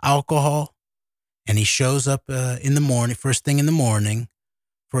effects of alcohol. And he shows up in the morning, first thing in the morning,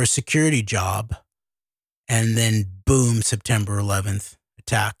 for a security job. And then, boom, September 11th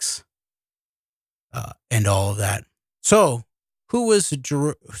attacks and all of that. So, who was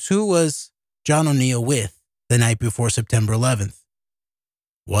John O'Neill with the night before September 11th?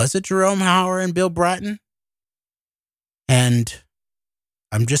 Was it Jerome Hauer and Bill Bratton? And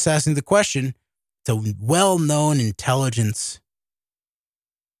I'm just asking the question. It's a well-known intelligence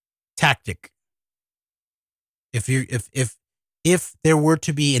tactic. If there were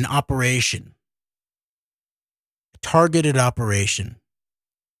to be an operation, a targeted operation,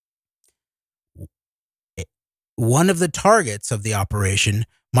 one of the targets of the operation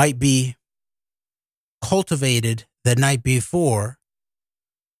might be cultivated the night before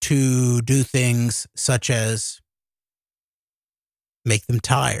to do things such as make them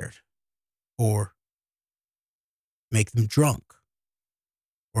tired or make them drunk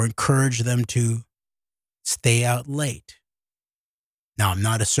or encourage them to stay out late. Now, I'm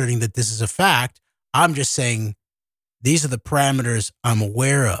not asserting that this is a fact. I'm just saying these are the parameters I'm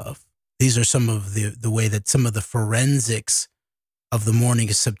aware of. These are some of the way that some of the forensics of the morning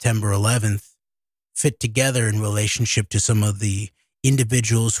of September 11th fit together in relationship to some of the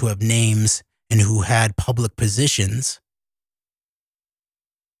individuals who have names and who had public positions,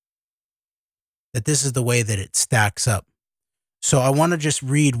 that this is the way that it stacks up. So I want to just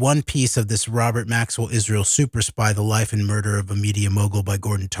read one piece of this Robert Maxwell Israel Super Spy, The Life and Murder of a Media Mogul by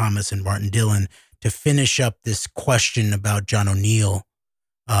Gordon Thomas and Martin Dillon to finish up this question about John O'Neill.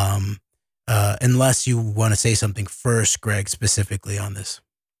 Unless you want to say something first, Greg, specifically on this.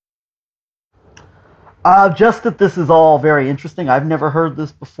 Just that this is all very interesting. I've never heard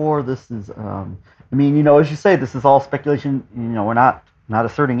this before. This is, as you say, this is all speculation. We're not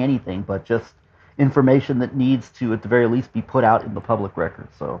asserting anything, but just information that needs to, at the very least, be put out in the public record.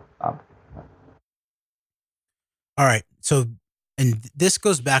 So, all right. So, and this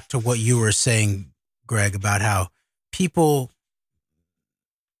goes back to what you were saying, Greg, about how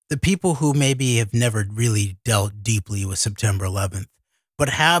the people who maybe have never really dealt deeply with September 11th, but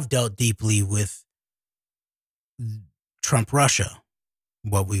have dealt deeply with Trump Russia,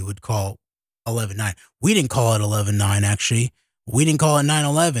 what we would call 11/9. We didn't call it 11/9, actually. We didn't call it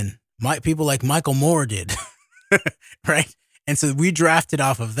 9/11. People like Michael Moore did, right? And so we drafted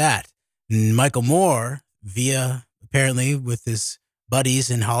off of that. And Michael Moore, apparently with his buddies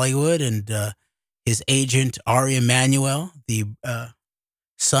in Hollywood and his agent, Ari Emanuel, the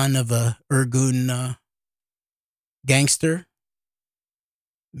son of a Irgun gangster,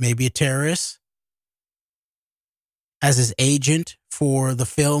 maybe a terrorist, as his agent for the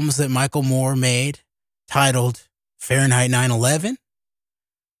films that Michael Moore made titled Fahrenheit 9/11,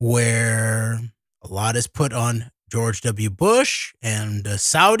 where a lot is put on George W. Bush and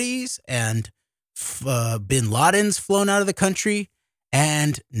Saudis and bin Laden's flown out of the country,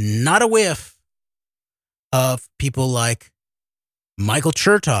 and not a whiff of people like Michael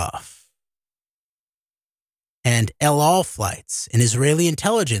Chertoff and El Al flights and Israeli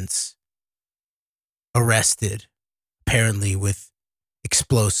intelligence arrested, apparently with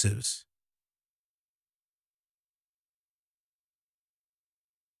explosives.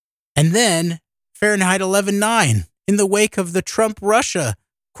 And then Fahrenheit 11/9 in the wake of the Trump-Russia,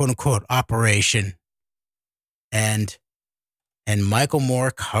 quote-unquote, operation. And Michael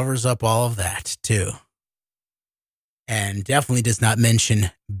Moore covers up all of that, too. And definitely does not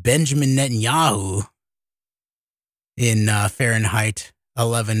mention Benjamin Netanyahu in Fahrenheit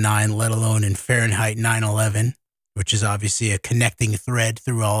 11/9, let alone in Fahrenheit 9/11, which is obviously a connecting thread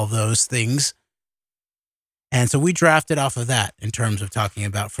through all of those things. And so we drafted off of that in terms of talking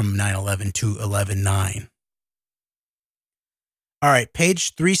about from 9/11 to 11/9. All right,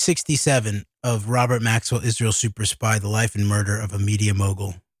 page 367 of Robert Maxwell Israel Super Spy, The Life and Murder of a Media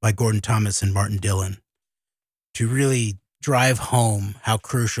Mogul by Gordon Thomas and Martin Dillon, to really drive home how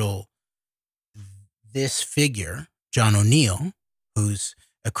crucial this figure, John O'Neill, Who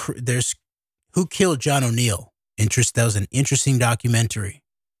Killed John O'Neill? That was an interesting documentary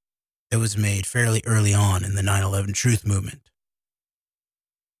that was made fairly early on in the 9/11 truth movement.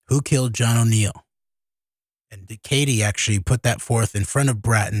 Who Killed John O'Neill? And Katie actually put that forth in front of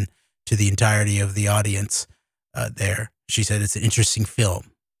Bratton to the entirety of the audience there. She said it's an interesting film.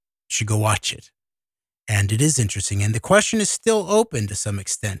 You should go watch it. And it is interesting. And the question is still open to some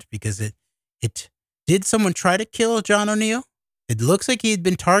extent because did someone try to kill John O'Neill? It looks like he had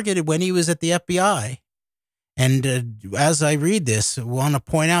been targeted when he was at the FBI. And as I read this, I want to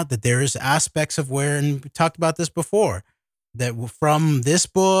point out that there is aspects of and we talked about this before, that from this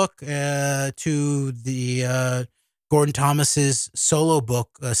book to the Gordon Thomas's solo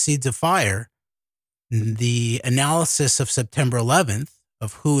book, Seeds of Fire, the analysis of September 11th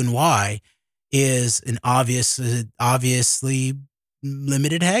of who and why is an obviously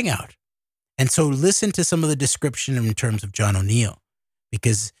limited hangout. And so listen to some of the description in terms of John O'Neill,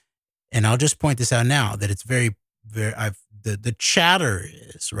 because, and I'll just point this out now, that it's very, very, the chatter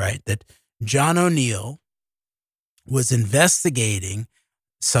is, right, that John O'Neill was investigating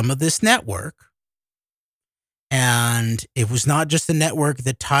some of this network. And it was not just a network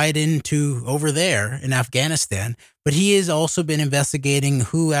that tied into over there in Afghanistan, but he has also been investigating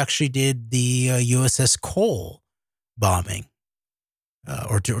who actually did the USS Cole bombing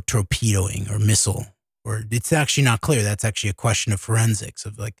or torpedoing or missile. Or it's actually not clear. That's actually a question of forensics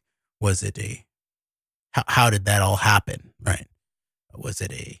of like, was it how did that all happen? Right. Was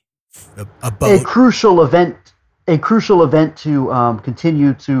it a boat? A crucial event to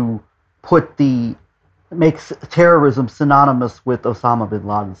continue to makes terrorism synonymous with Osama bin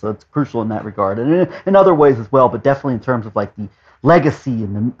Laden. So it's crucial in that regard, and in other ways as well, but definitely in terms of like the legacy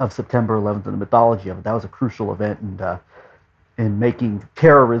of September 11th and the mythology of it. That was a crucial event in making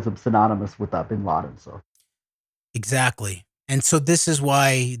terrorism synonymous with bin Laden. So exactly. And so this is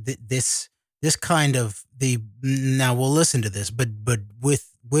why this kind of now we'll listen to this, but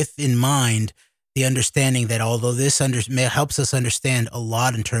with in mind the understanding that although this helps us understand a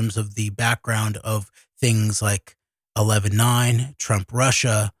lot in terms of the background of things like 11/9, Trump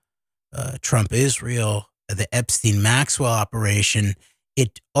Russia, Trump Israel, the Epstein Maxwell operation,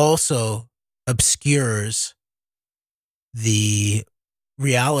 it also obscures the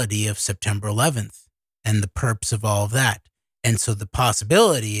reality of September 11th and the perps of all of that. And so the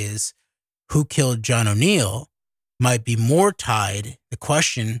possibility is who killed John O'Neill might be more tied. The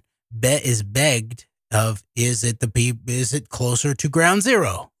question is begged of, is it closer to ground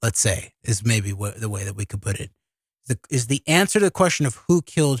zero, let's say, is maybe the way that we could put it. Is the answer to the question of who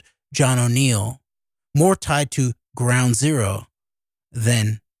killed John O'Neill more tied to ground zero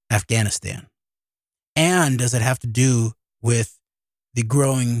than Afghanistan? And does it have to do with the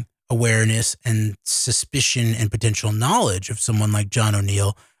growing awareness and suspicion and potential knowledge of someone like John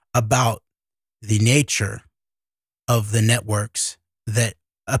O'Neill about the nature of the networks that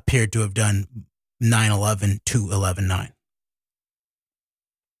appeared to have done 9/11 to 11/9?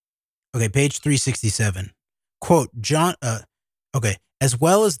 Okay, page 367. Quote, as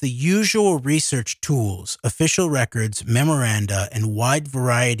well as the usual research tools, official records, memoranda, and wide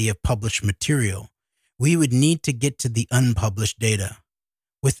variety of published material, we would need to get to the unpublished data.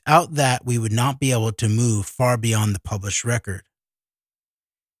 Without that, we would not be able to move far beyond the published record.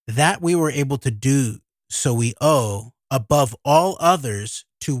 That we were able to do, so we owe, above all others,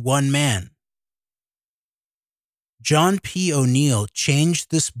 to one man. John P. O'Neill changed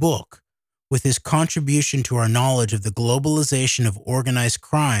this book with his contribution to our knowledge of the globalization of organized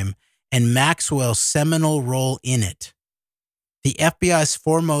crime and Maxwell's seminal role in it. The FBI's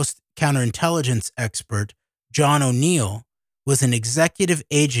foremost counterintelligence expert, John O'Neill, was an executive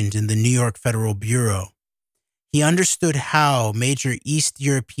agent in the New York Federal Bureau. He understood how major East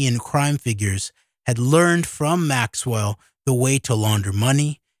European crime figures had learned from Maxwell the way to launder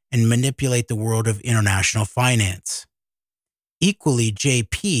money and manipulate the world of international finance. Equally,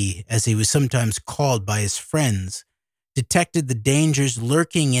 JP, as he was sometimes called by his friends, detected the dangers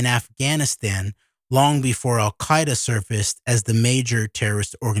lurking in Afghanistan long before Al-Qaeda surfaced as the major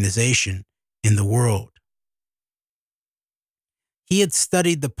terrorist organization in the world. He had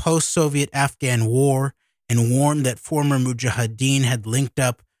studied the post-Soviet Afghan war and warned that former Mujahideen had linked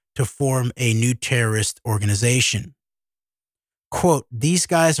up to form a new terrorist organization. Quote, these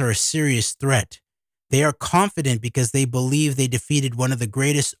guys are a serious threat. They are confident because they believe they defeated one of the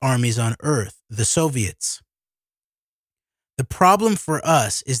greatest armies on earth, the Soviets. The problem for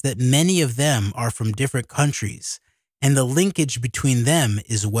us is that many of them are from different countries, and the linkage between them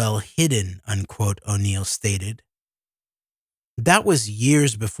is well hidden, unquote, O'Neill stated. That was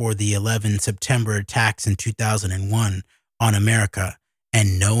years before the 11 September attacks in 2001 on America,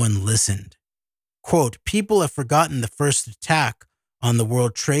 and no one listened. Quote, people have forgotten the first attack on the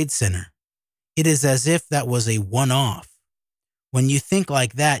World Trade Center. It is as if that was a one-off. When you think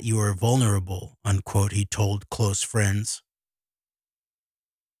like that, you are vulnerable, unquote, he told close friends.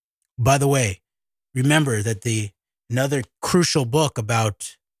 By the way, remember that another crucial book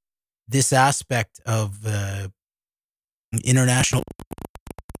about this aspect of international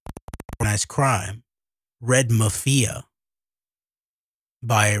organized crime, Red Mafia,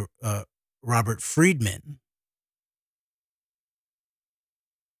 by Robert Friedman,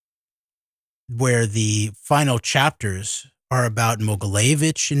 where the final chapters are about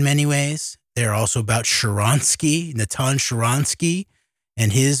Mogilevich in many ways. They're also about Natan Sharansky,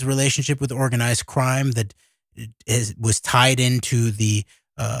 and his relationship with organized crime that was tied into the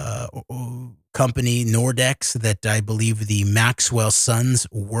company Nordex that I believe the Maxwell sons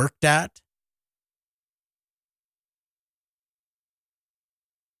worked at.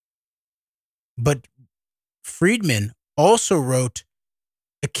 But Friedman also wrote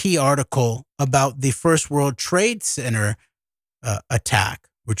a key article about the First World Trade Center attack,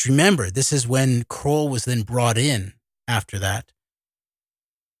 which, remember, this is when Kroll was then brought in after that,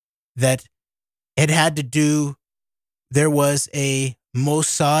 that it had to do, there was a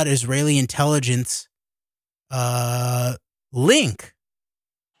Mossad Israeli intelligence link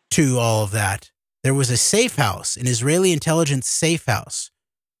to all of that. There was a safe house, an Israeli intelligence safe house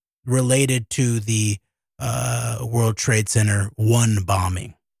related to the World Trade Center 1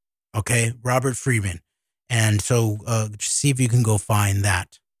 bombing. Okay, Robert Friedman. And so see if you can go find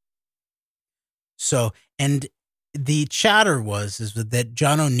that. So, and the chatter is that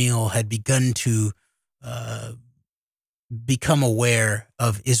John O'Neill had begun to become aware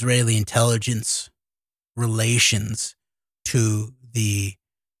of Israeli intelligence relations to the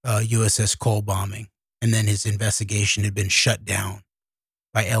USS Cole bombing. And then his investigation had been shut down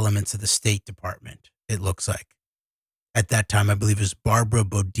by elements of the State Department, it looks like. At that time, I believe it was Barbara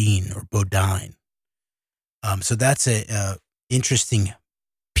Bodine. So that's a interesting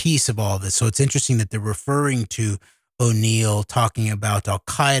piece of all this. So it's interesting that they're referring to O'Neill talking about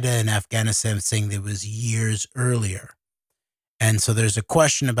Al-Qaeda in Afghanistan, saying that it was years earlier. And so there's a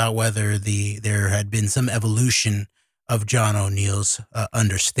question about whether there had been some evolution of John O'Neill's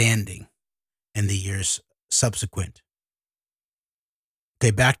understanding in the years subsequent. Okay,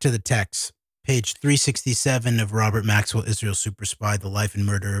 back to the text. Page 367 of Robert Maxwell, Israel Super Spy, The Life and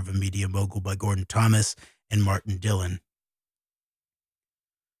Murder of a Media Mogul by Gordon Thomas and Martin Dillon.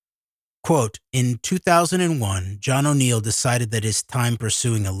 Quote, in 2001, John O'Neill decided that his time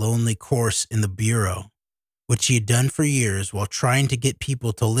pursuing a lonely course in the Bureau, which he had done for years while trying to get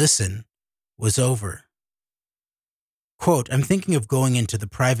people to listen, was over. Quote, I'm thinking of going into the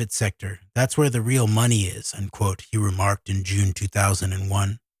private sector. That's where the real money is, unquote, he remarked in June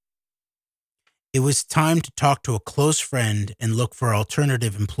 2001. It was time to talk to a close friend and look for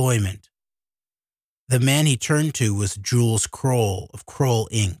alternative employment. The man he turned to was Jules Kroll of Kroll,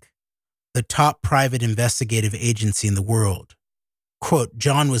 Inc., the top private investigative agency in the world. Quote,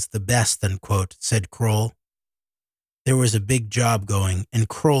 John was the best, unquote, said Kroll. There was a big job going, and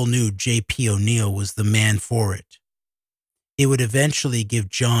Kroll knew J.P. O'Neill was the man for it. It would eventually give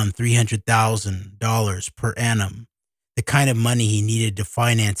John $300,000 per annum, the kind of money he needed to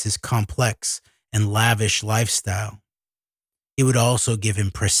finance his complex and lavish lifestyle. It would also give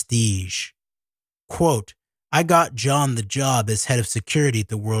him prestige. Quote, I got John the job as head of security at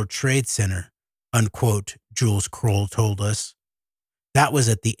the World Trade Center, unquote, Jules Kroll told us. That was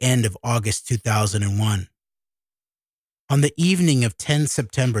at the end of August 2001. On the evening of 10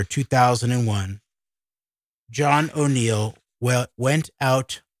 September 2001, John O'Neill went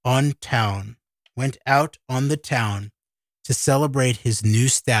out on the town to celebrate his new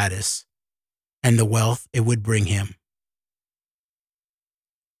status and the wealth it would bring him.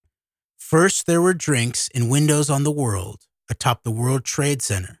 First, there were drinks and windows on the world atop the World Trade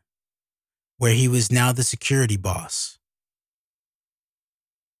Center, where he was now the security boss.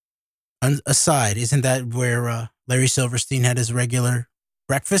 Aside, isn't that where Larry Silverstein had his regular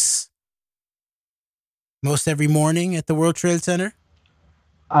breakfasts? Most every morning at the World Trade Center?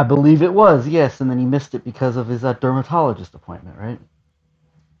 I believe it was, yes, and then he missed it because of his dermatologist appointment, right?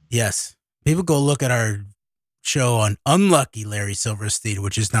 Yes. People go look at our show on Unlucky Larry Silverstein,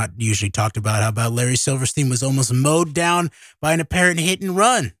 which is not usually talked about. How about Larry Silverstein was almost mowed down by an apparent hit and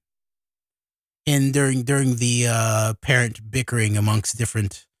run during the apparent bickering amongst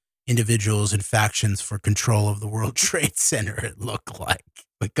different individuals and factions for control of the World Trade Center, it looked like.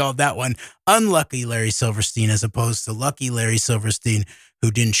 We called that one Unlucky Larry Silverstein as opposed to Lucky Larry Silverstein,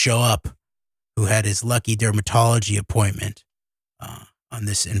 who didn't show up, who had his lucky dermatology appointment on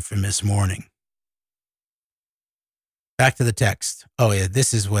this infamous morning. Back to the text. Oh, yeah,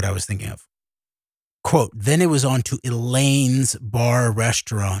 this is what I was thinking of. Quote, then it was on to Elaine's Bar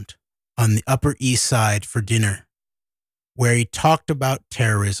Restaurant on the Upper East Side for dinner, where he talked about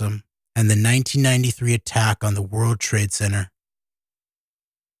terrorism and the 1993 attack on the World Trade Center.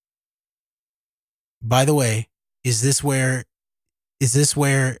 By the way, who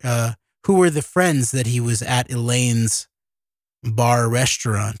were the friends that he was at Elaine's Bar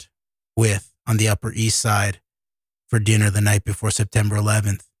Restaurant with on the Upper East Side for dinner the night before September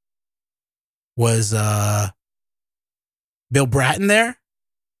 11th? Was Bill Bratton there?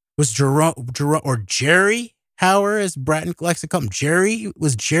 Was Jerome or Jerry Hauer, as Bratton likes to call him?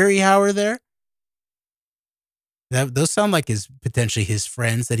 Was Jerry Hauer there? Those sound like potentially his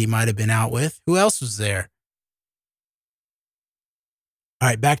friends that he might have been out with. Who else was there? All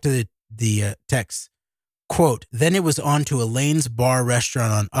right, back to the text. Quote, then it was on to Elaine's bar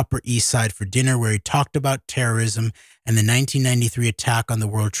restaurant on Upper East Side for dinner where he talked about terrorism and the 1993 attack on the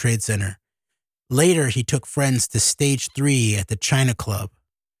World Trade Center. Later, he took friends to Stage 3 at the China Club.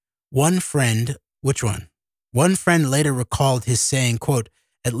 Which one? One friend later recalled his saying, quote,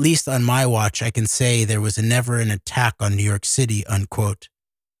 at least on my watch, I can say there was never an attack on New York City, unquote.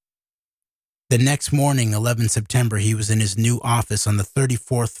 The next morning, 11 September, he was in his new office on the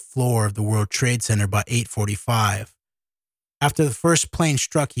 34th floor of the World Trade Center by 8:45. After the first plane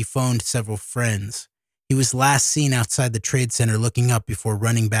struck, he phoned several friends. He was last seen outside the Trade Center looking up before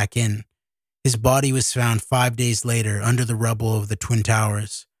running back in. His body was found 5 days later under the rubble of the Twin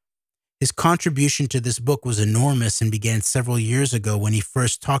Towers. His contribution to this book was enormous and began several years ago when he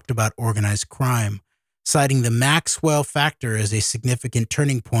first talked about organized crime, citing the Maxwell factor as a significant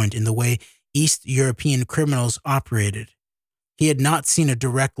turning point in the way East European criminals operated. He had not seen a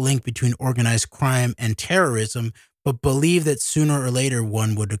direct link between organized crime and terrorism, but believed that sooner or later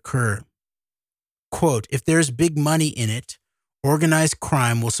one would occur. Quote, if there's big money in it, organized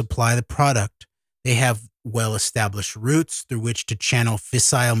crime will supply the product. They have well-established routes through which to channel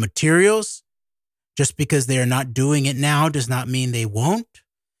fissile materials. Just because they are not doing it now does not mean they won't.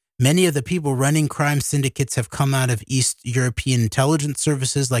 Many of the people running crime syndicates have come out of East European intelligence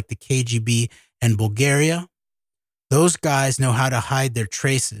services like the KGB and Bulgaria. Those guys know how to hide their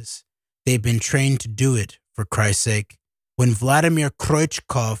traces. They've been trained to do it, for Christ's sake. When Vladimir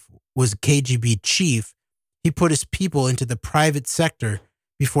Kroichkov was KGB chief, he put his people into the private sector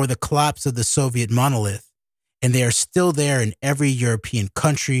before the collapse of the Soviet monolith, and they are still there in every European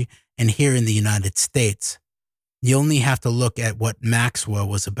country and here in the United States. You only have to look at what Maxwell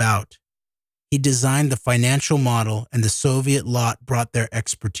was about. He designed the financial model and the Soviet lot brought their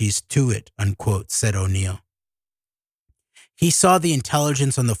expertise to it, unquote, said O'Neill. He saw the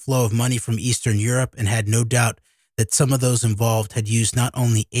intelligence on the flow of money from Eastern Europe and had no doubt that some of those involved had used not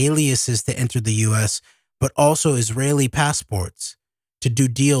only aliases to enter the U.S., but also Israeli passports to do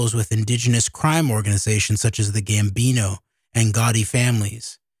deals with indigenous crime organizations such as the Gambino and Gotti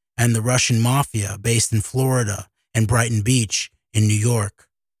families, and the Russian mafia based in Florida and Brighton Beach in New York.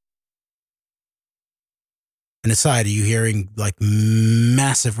 And aside, are you hearing like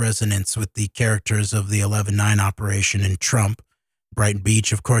massive resonance with the characters of the 11/9 operation in Trump? Brighton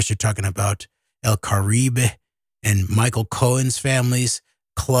Beach, of course, you're talking about El Caribe and Michael Cohen's family's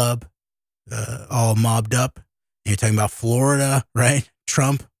club, all mobbed up. And you're talking about Florida, right?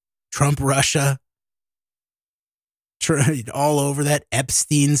 Trump, Russia, all over that.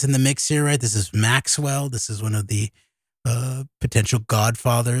 Epstein's in the mix here, right? This is Maxwell. This is one of the potential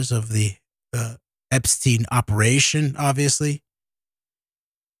godfathers of the Epstein operation, obviously.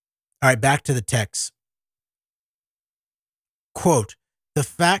 All right, back to the text. Quote, the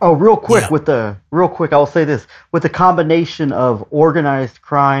fact... Oh, real quick, I will say this. With the combination of organized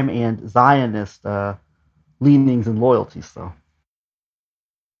crime and Zionist leanings and loyalties, though.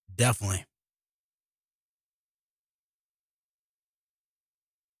 Definitely.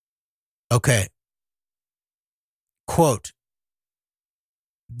 Okay. Quote,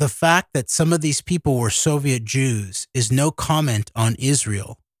 the fact that some of these people were Soviet Jews is no comment on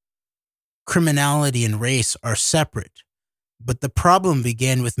Israel. Criminality and race are separate, but the problem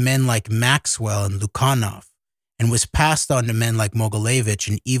began with men like Maxwell and Lukhanov and was passed on to men like Mogilevich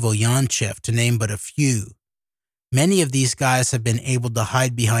and Ivo Yanchev, to name but a few. Many of these guys have been able to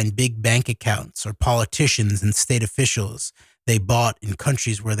hide behind big bank accounts or politicians and state officials they bought in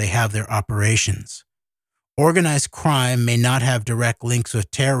countries where they have their operations. Organized crime may not have direct links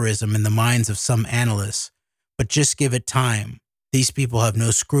with terrorism in the minds of some analysts, but just give it time. These people have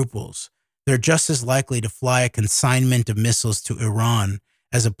no scruples. They're just as likely to fly a consignment of missiles to Iran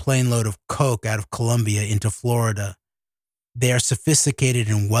as a plane load of coke out of Colombia into Florida. They are sophisticated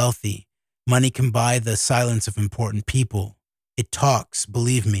and wealthy. Money can buy the silence of important people. It talks,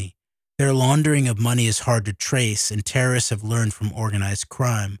 believe me. Their laundering of money is hard to trace, and terrorists have learned from organized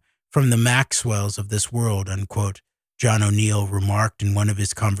crime, from the Maxwells of this world, unquote, John O'Neill remarked in one of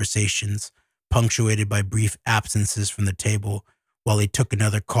his conversations, punctuated by brief absences from the table while he took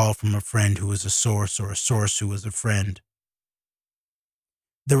another call from a friend who was a source or a source who was a friend.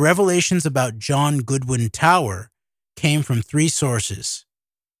 The revelations about John Goodwin Tower came from three sources: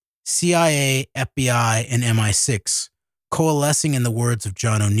 CIA, FBI, and MI6, coalescing in the words of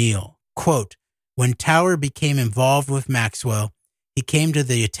John O'Neill. Quote, When Tower became involved with Maxwell, he came to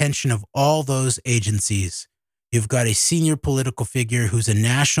the attention of all those agencies. You've got a senior political figure who's a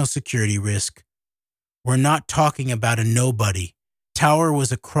national security risk. We're not talking about a nobody. Tower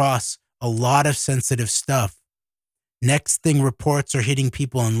was across a lot of sensitive stuff. Next thing, reports are hitting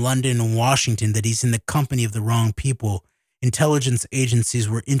people in London and Washington that he's in the company of the wrong people. Intelligence agencies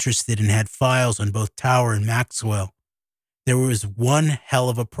were interested and had files on both Tower and Maxwell. There was one hell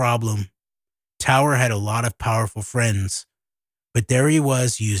of a problem. Tower had a lot of powerful friends, but there he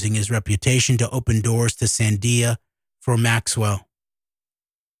was using his reputation to open doors to Sandia for Maxwell.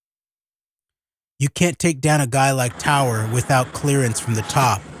 You can't take down a guy like Tower without clearance from the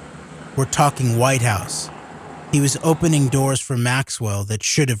top. We're talking White House. He was opening doors for Maxwell that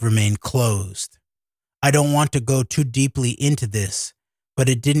should have remained closed. I don't want to go too deeply into this, but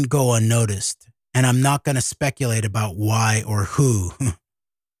it didn't go unnoticed, and I'm not going to speculate about why or who.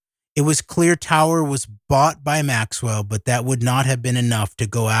 It was clear Tower was bought by Maxwell, but that would not have been enough to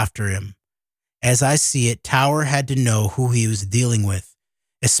go after him. As I see it, Tower had to know who he was dealing with,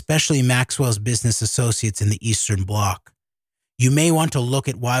 especially Maxwell's business associates in the Eastern Bloc. You may want to look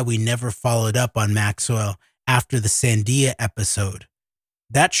at why we never followed up on Maxwell after the Sandia episode.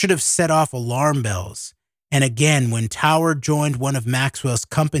 That should have set off alarm bells. And again, when Tower joined one of Maxwell's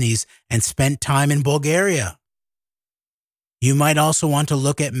companies and spent time in Bulgaria. You might also want to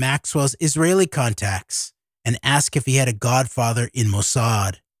look at Maxwell's Israeli contacts and ask if he had a godfather in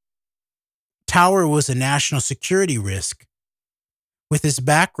Mossad. Tower was a national security risk. With his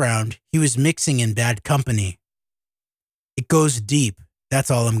background, he was mixing in bad company. It goes deep. That's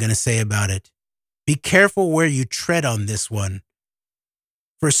all I'm going to say about it. Be careful where you tread on this one.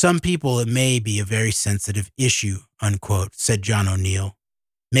 For some people, it may be a very sensitive issue, unquote, said John O'Neill,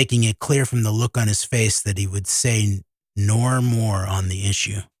 making it clear from the look on his face that he would say nor more on the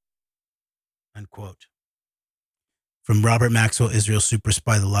issue, unquote. From Robert Maxwell, Israel Super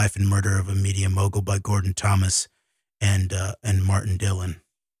Spy, The Life and Murder of a Media Mogul by Gordon Thomas and Martin Dillon.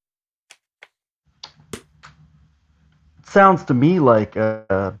 Sounds to me like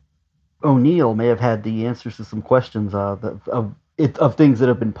O'Neill may have had the answers to some questions of things that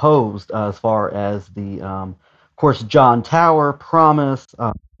have been posed as far as the, of course, John Tower promise,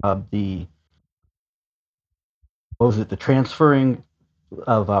 the transferring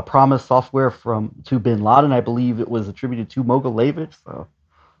of promise software to Bin Laden. I believe it was attributed to Mogilevich. So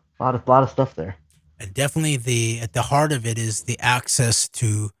a lot of stuff there. And definitely at the heart of it is the access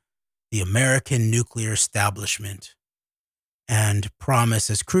to the American nuclear establishment. And promise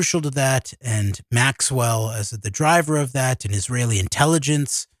is crucial to that, and Maxwell as the driver of that, and Israeli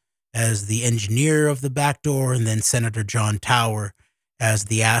intelligence as the engineer of the back door, and then Senator John Tower as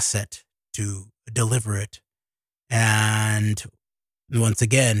the asset to deliver it. And once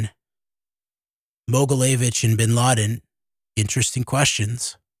again, Mogilevich and Bin Laden, interesting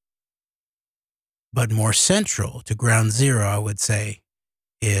questions, but more central to ground zero, I would say,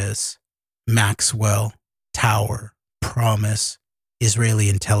 is Maxwell, Tower, promise, Israeli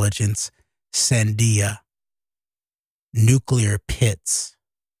intelligence, Sandia, nuclear pits,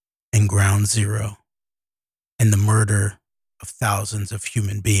 and ground zero, and the murder of thousands of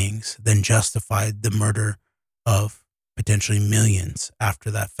human beings, then justified the murder of potentially millions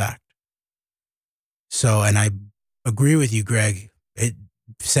after that fact. So, and I agree with you, Greg, it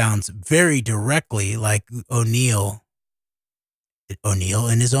sounds very directly like O'Neill,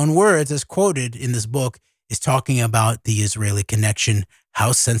 in his own words, as quoted in this book, is talking about the Israeli connection,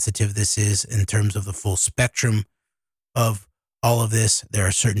 how sensitive this is in terms of the full spectrum of all of this. There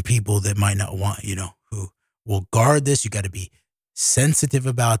are certain people that might not want, who will guard this. You got to be sensitive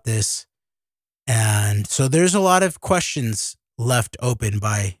about this. And so there's a lot of questions left open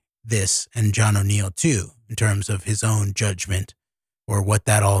by this and John O'Neill too, in terms of his own judgment or what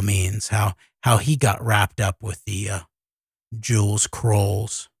that all means, how he got wrapped up with the Jules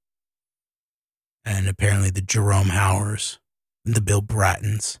Krolls and apparently the Jerome Howers and the Bill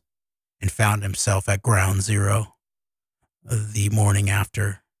Brattons, and found himself at ground zero the morning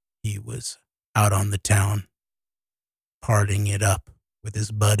after he was out on the town partying it up with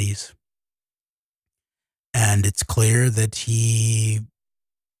his buddies. And it's clear that he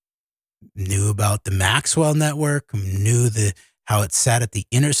knew about the Maxwell network, knew how it sat at the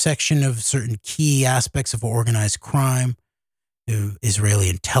intersection of certain key aspects of organized crime, Israeli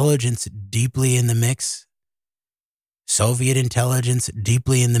intelligence deeply in the mix, Soviet intelligence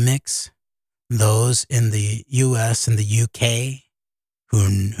deeply in the mix, those in the US and the UK who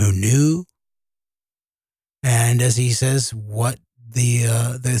knew. And as he says, what the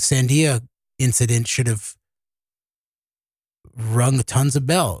Sandia incident should have rung tons of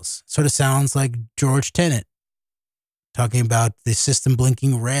bells. Sort of sounds like George Tenet talking about the system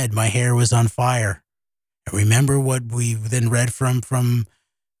blinking red. My hair was on fire. And remember what we then read from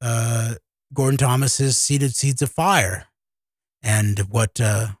Gordon Thomas's Seeds of Fire, and what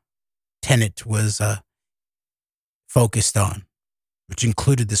Tenet was focused on, which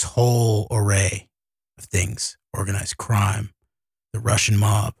included this whole array of things: organized crime, the Russian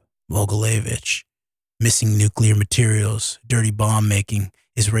mob, Mogilevich, missing nuclear materials, dirty bomb making,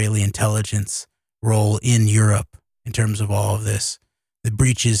 Israeli intelligence role in Europe in terms of all of this, the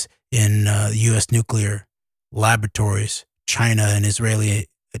breaches in U.S. nuclear laboratories, Chinese and Israeli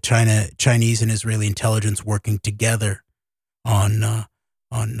intelligence working together on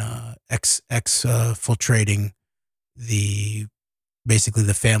exfiltrating basically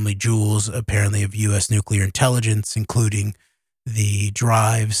the family jewels, apparently, of U.S. nuclear intelligence, including the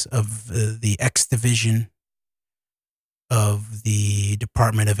drives of the X division of the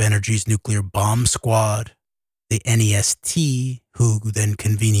Department of Energy's nuclear bomb squad, the NEST, who then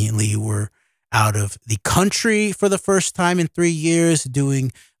conveniently were out of the country for the first time in 3 years,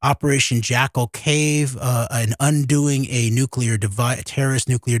 doing Operation Jackal Cave, and undoing a terrorist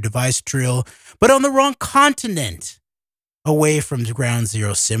nuclear device drill, but on the wrong continent, away from ground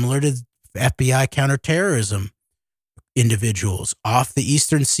zero, similar to FBI counterterrorism individuals off the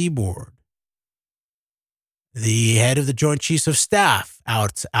eastern seaboard. The head of the Joint Chiefs of Staff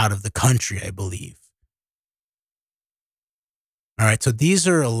out of the country, I believe. All right, so these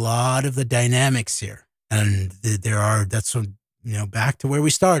are a lot of the dynamics here, and back to where we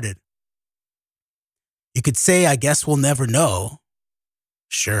started. You could say, I guess we'll never know.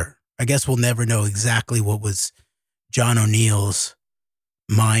 Sure, I guess we'll never know exactly what was John O'Neill's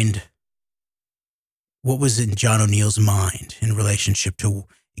mind. What was in John O'Neill's mind in relationship to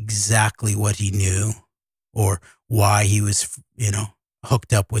exactly what he knew, or why he was,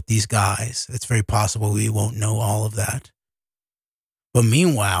 hooked up with these guys. It's very possible we won't know all of that. But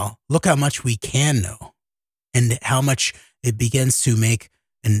meanwhile, look how much we can know, and how much it begins to make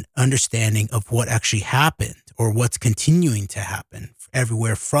an understanding of what actually happened, or what's continuing to happen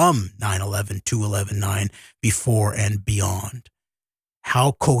everywhere from 9/11 to 11/9, before and beyond.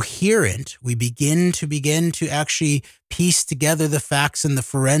 How coherent we begin to actually piece together the facts and the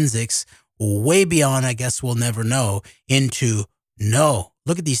forensics way beyond, I guess we'll never know, into no.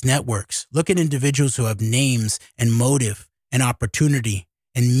 Look at these networks. Look at individuals who have names and motive and opportunity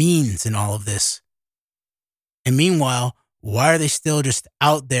and means in all of this. And meanwhile, why are they still just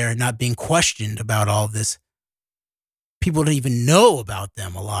out there not being questioned about all of this? People don't even know about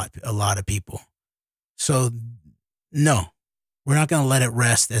them, a lot of people. So, no, we're not going to let it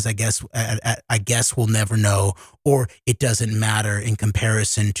rest as I guess we'll never know, or it doesn't matter in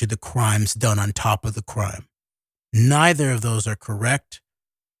comparison to the crimes done on top of the crime. Neither of those are correct.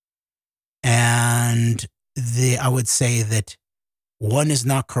 And I would say that one is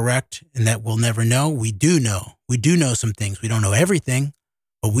not correct, and that we'll never know. We do know. We do know some things. We don't know everything,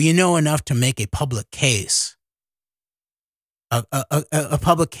 but we know enough to make a public case. A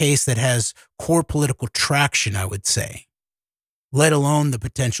public case that has core political traction, I would say, let alone the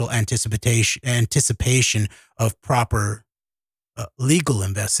potential anticipation of proper legal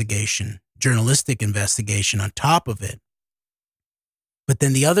investigation, journalistic investigation on top of it. But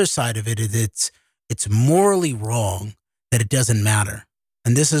then the other side of it is it's morally wrong that it doesn't matter.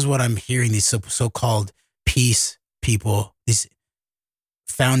 And this is what I'm hearing these so-called peace people, these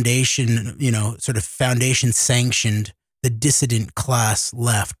foundation, sort of foundation sanctioned, the dissident class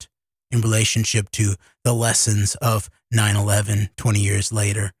left in relationship to the lessons of 9/11 20 years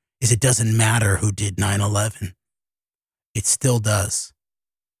later, is it doesn't matter who did 9/11. It still does.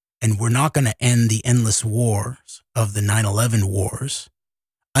 And we're not going to end the endless wars of the 9/11 wars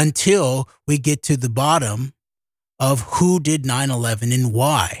until we get to the bottom of who did 9/11 and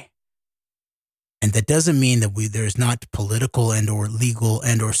why. And that doesn't mean that there's not political and or legal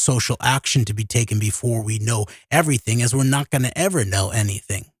and or social action to be taken before we know everything, as we're not going to ever know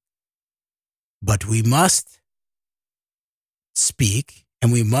anything. But we must speak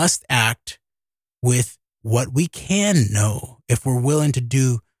and we must act with what we can know if we're willing to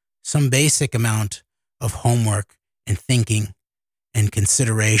do some basic amount of homework and thinking and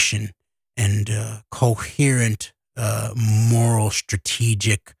consideration and coherent moral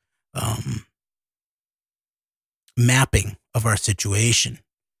strategic mapping of our situation.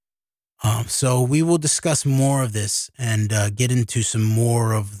 So we will discuss more of this and get into some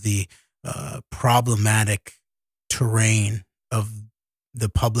more of the problematic terrain of the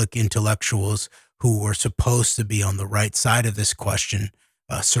public intellectuals who were supposed to be on the right side of this question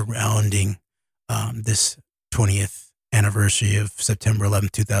surrounding this 20th anniversary of September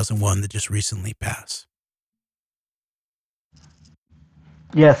 11th, 2001 that just recently passed.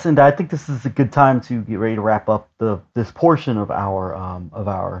 Yes, and I think this is a good time to get ready to wrap up this portion of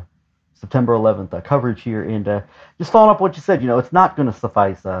our September 11th coverage here. And just following up what you said, it's not going to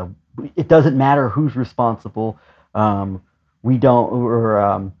suffice. It doesn't matter who's responsible. We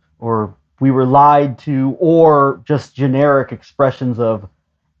don't, or we were lied to, or just generic expressions of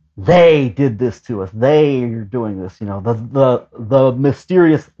they did this to us. They are doing this. The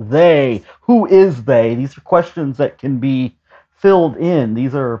mysterious they. Who is they? These are questions that can be filled in.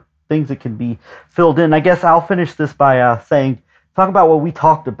 These are things that can be filled in. I guess I'll finish this by talk about what we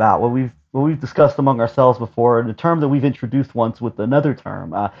talked about, what we've discussed among ourselves before, and a term that we've introduced once with another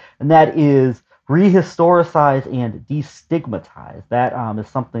term, and that is re-historicize and de-stigmatize. That is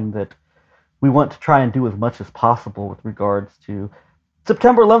something that we want to try and do as much as possible with regards to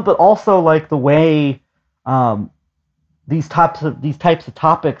September 11th, but also like the way these types of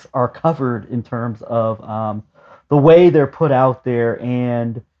topics are covered in terms of the way they're put out there,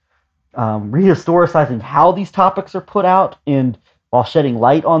 and rehistoricizing how these topics are put out, and while shedding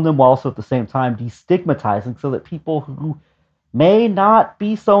light on them, while also at the same time destigmatizing, so that people who may not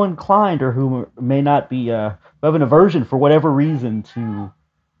be so inclined, or who may not be who have an aversion for whatever reason to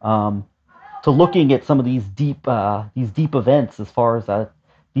looking at some of these deep events, as far as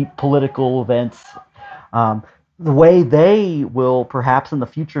deep political events, the way they will perhaps in the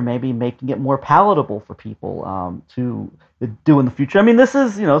future maybe making it more palatable for people to do in the future. I mean, this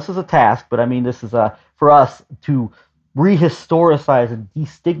is a task, but I mean, this is for us to rehistoricize and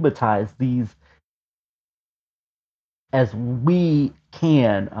destigmatize these as we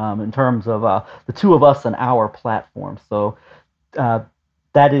can, in terms of the two of us and our platform. So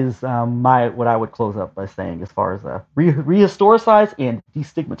that is what I would close up by saying, as far as rehistoricize and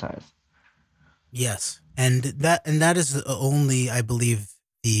destigmatize. Yes, and that is only, I believe,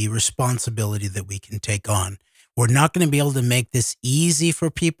 the responsibility that we can take on. We're not going to be able to make this easy for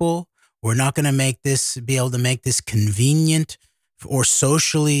people. We're not going to be able to make this convenient or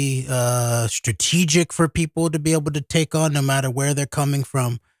socially strategic for people to be able to take on, no matter where they're coming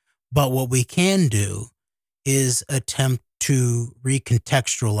from. But what we can do is attempt to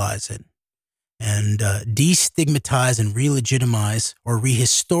recontextualize it and destigmatize and relegitimize or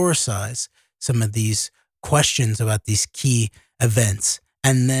rehistoricize some of these questions about these key events.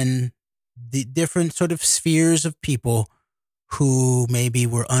 And then the different sort of spheres of people who maybe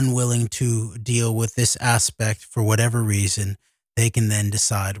were unwilling to deal with this aspect for whatever reason, they can then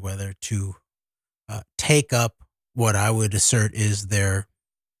decide whether to take up what I would assert is their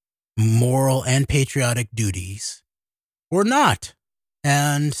moral and patriotic duties or not.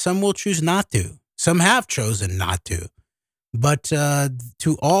 And some will choose not to. Some have chosen not to. But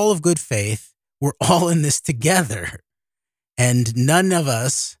to all of good faith, we're all in this together. And none of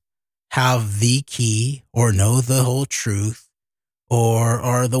us have the key or know the whole truth or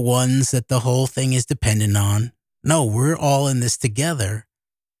are the ones that the whole thing is dependent on. No, we're all in this together.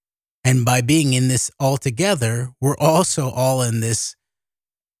 And by being in this all together, we're also all in this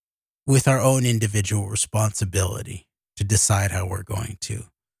with our own individual responsibility to decide how we're going to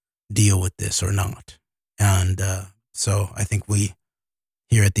deal with this or not. And so I think we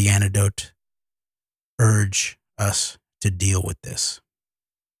here at The Antidote urge us to deal with this.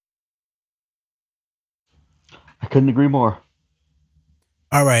 I couldn't agree more.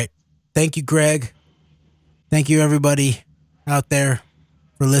 All right. Thank you, Greg. Thank you, everybody out there,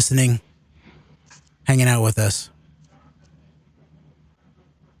 for listening, hanging out with us.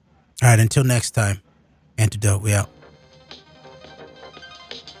 All right. Until next time, Antidote, we out.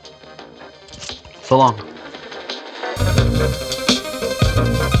 So long.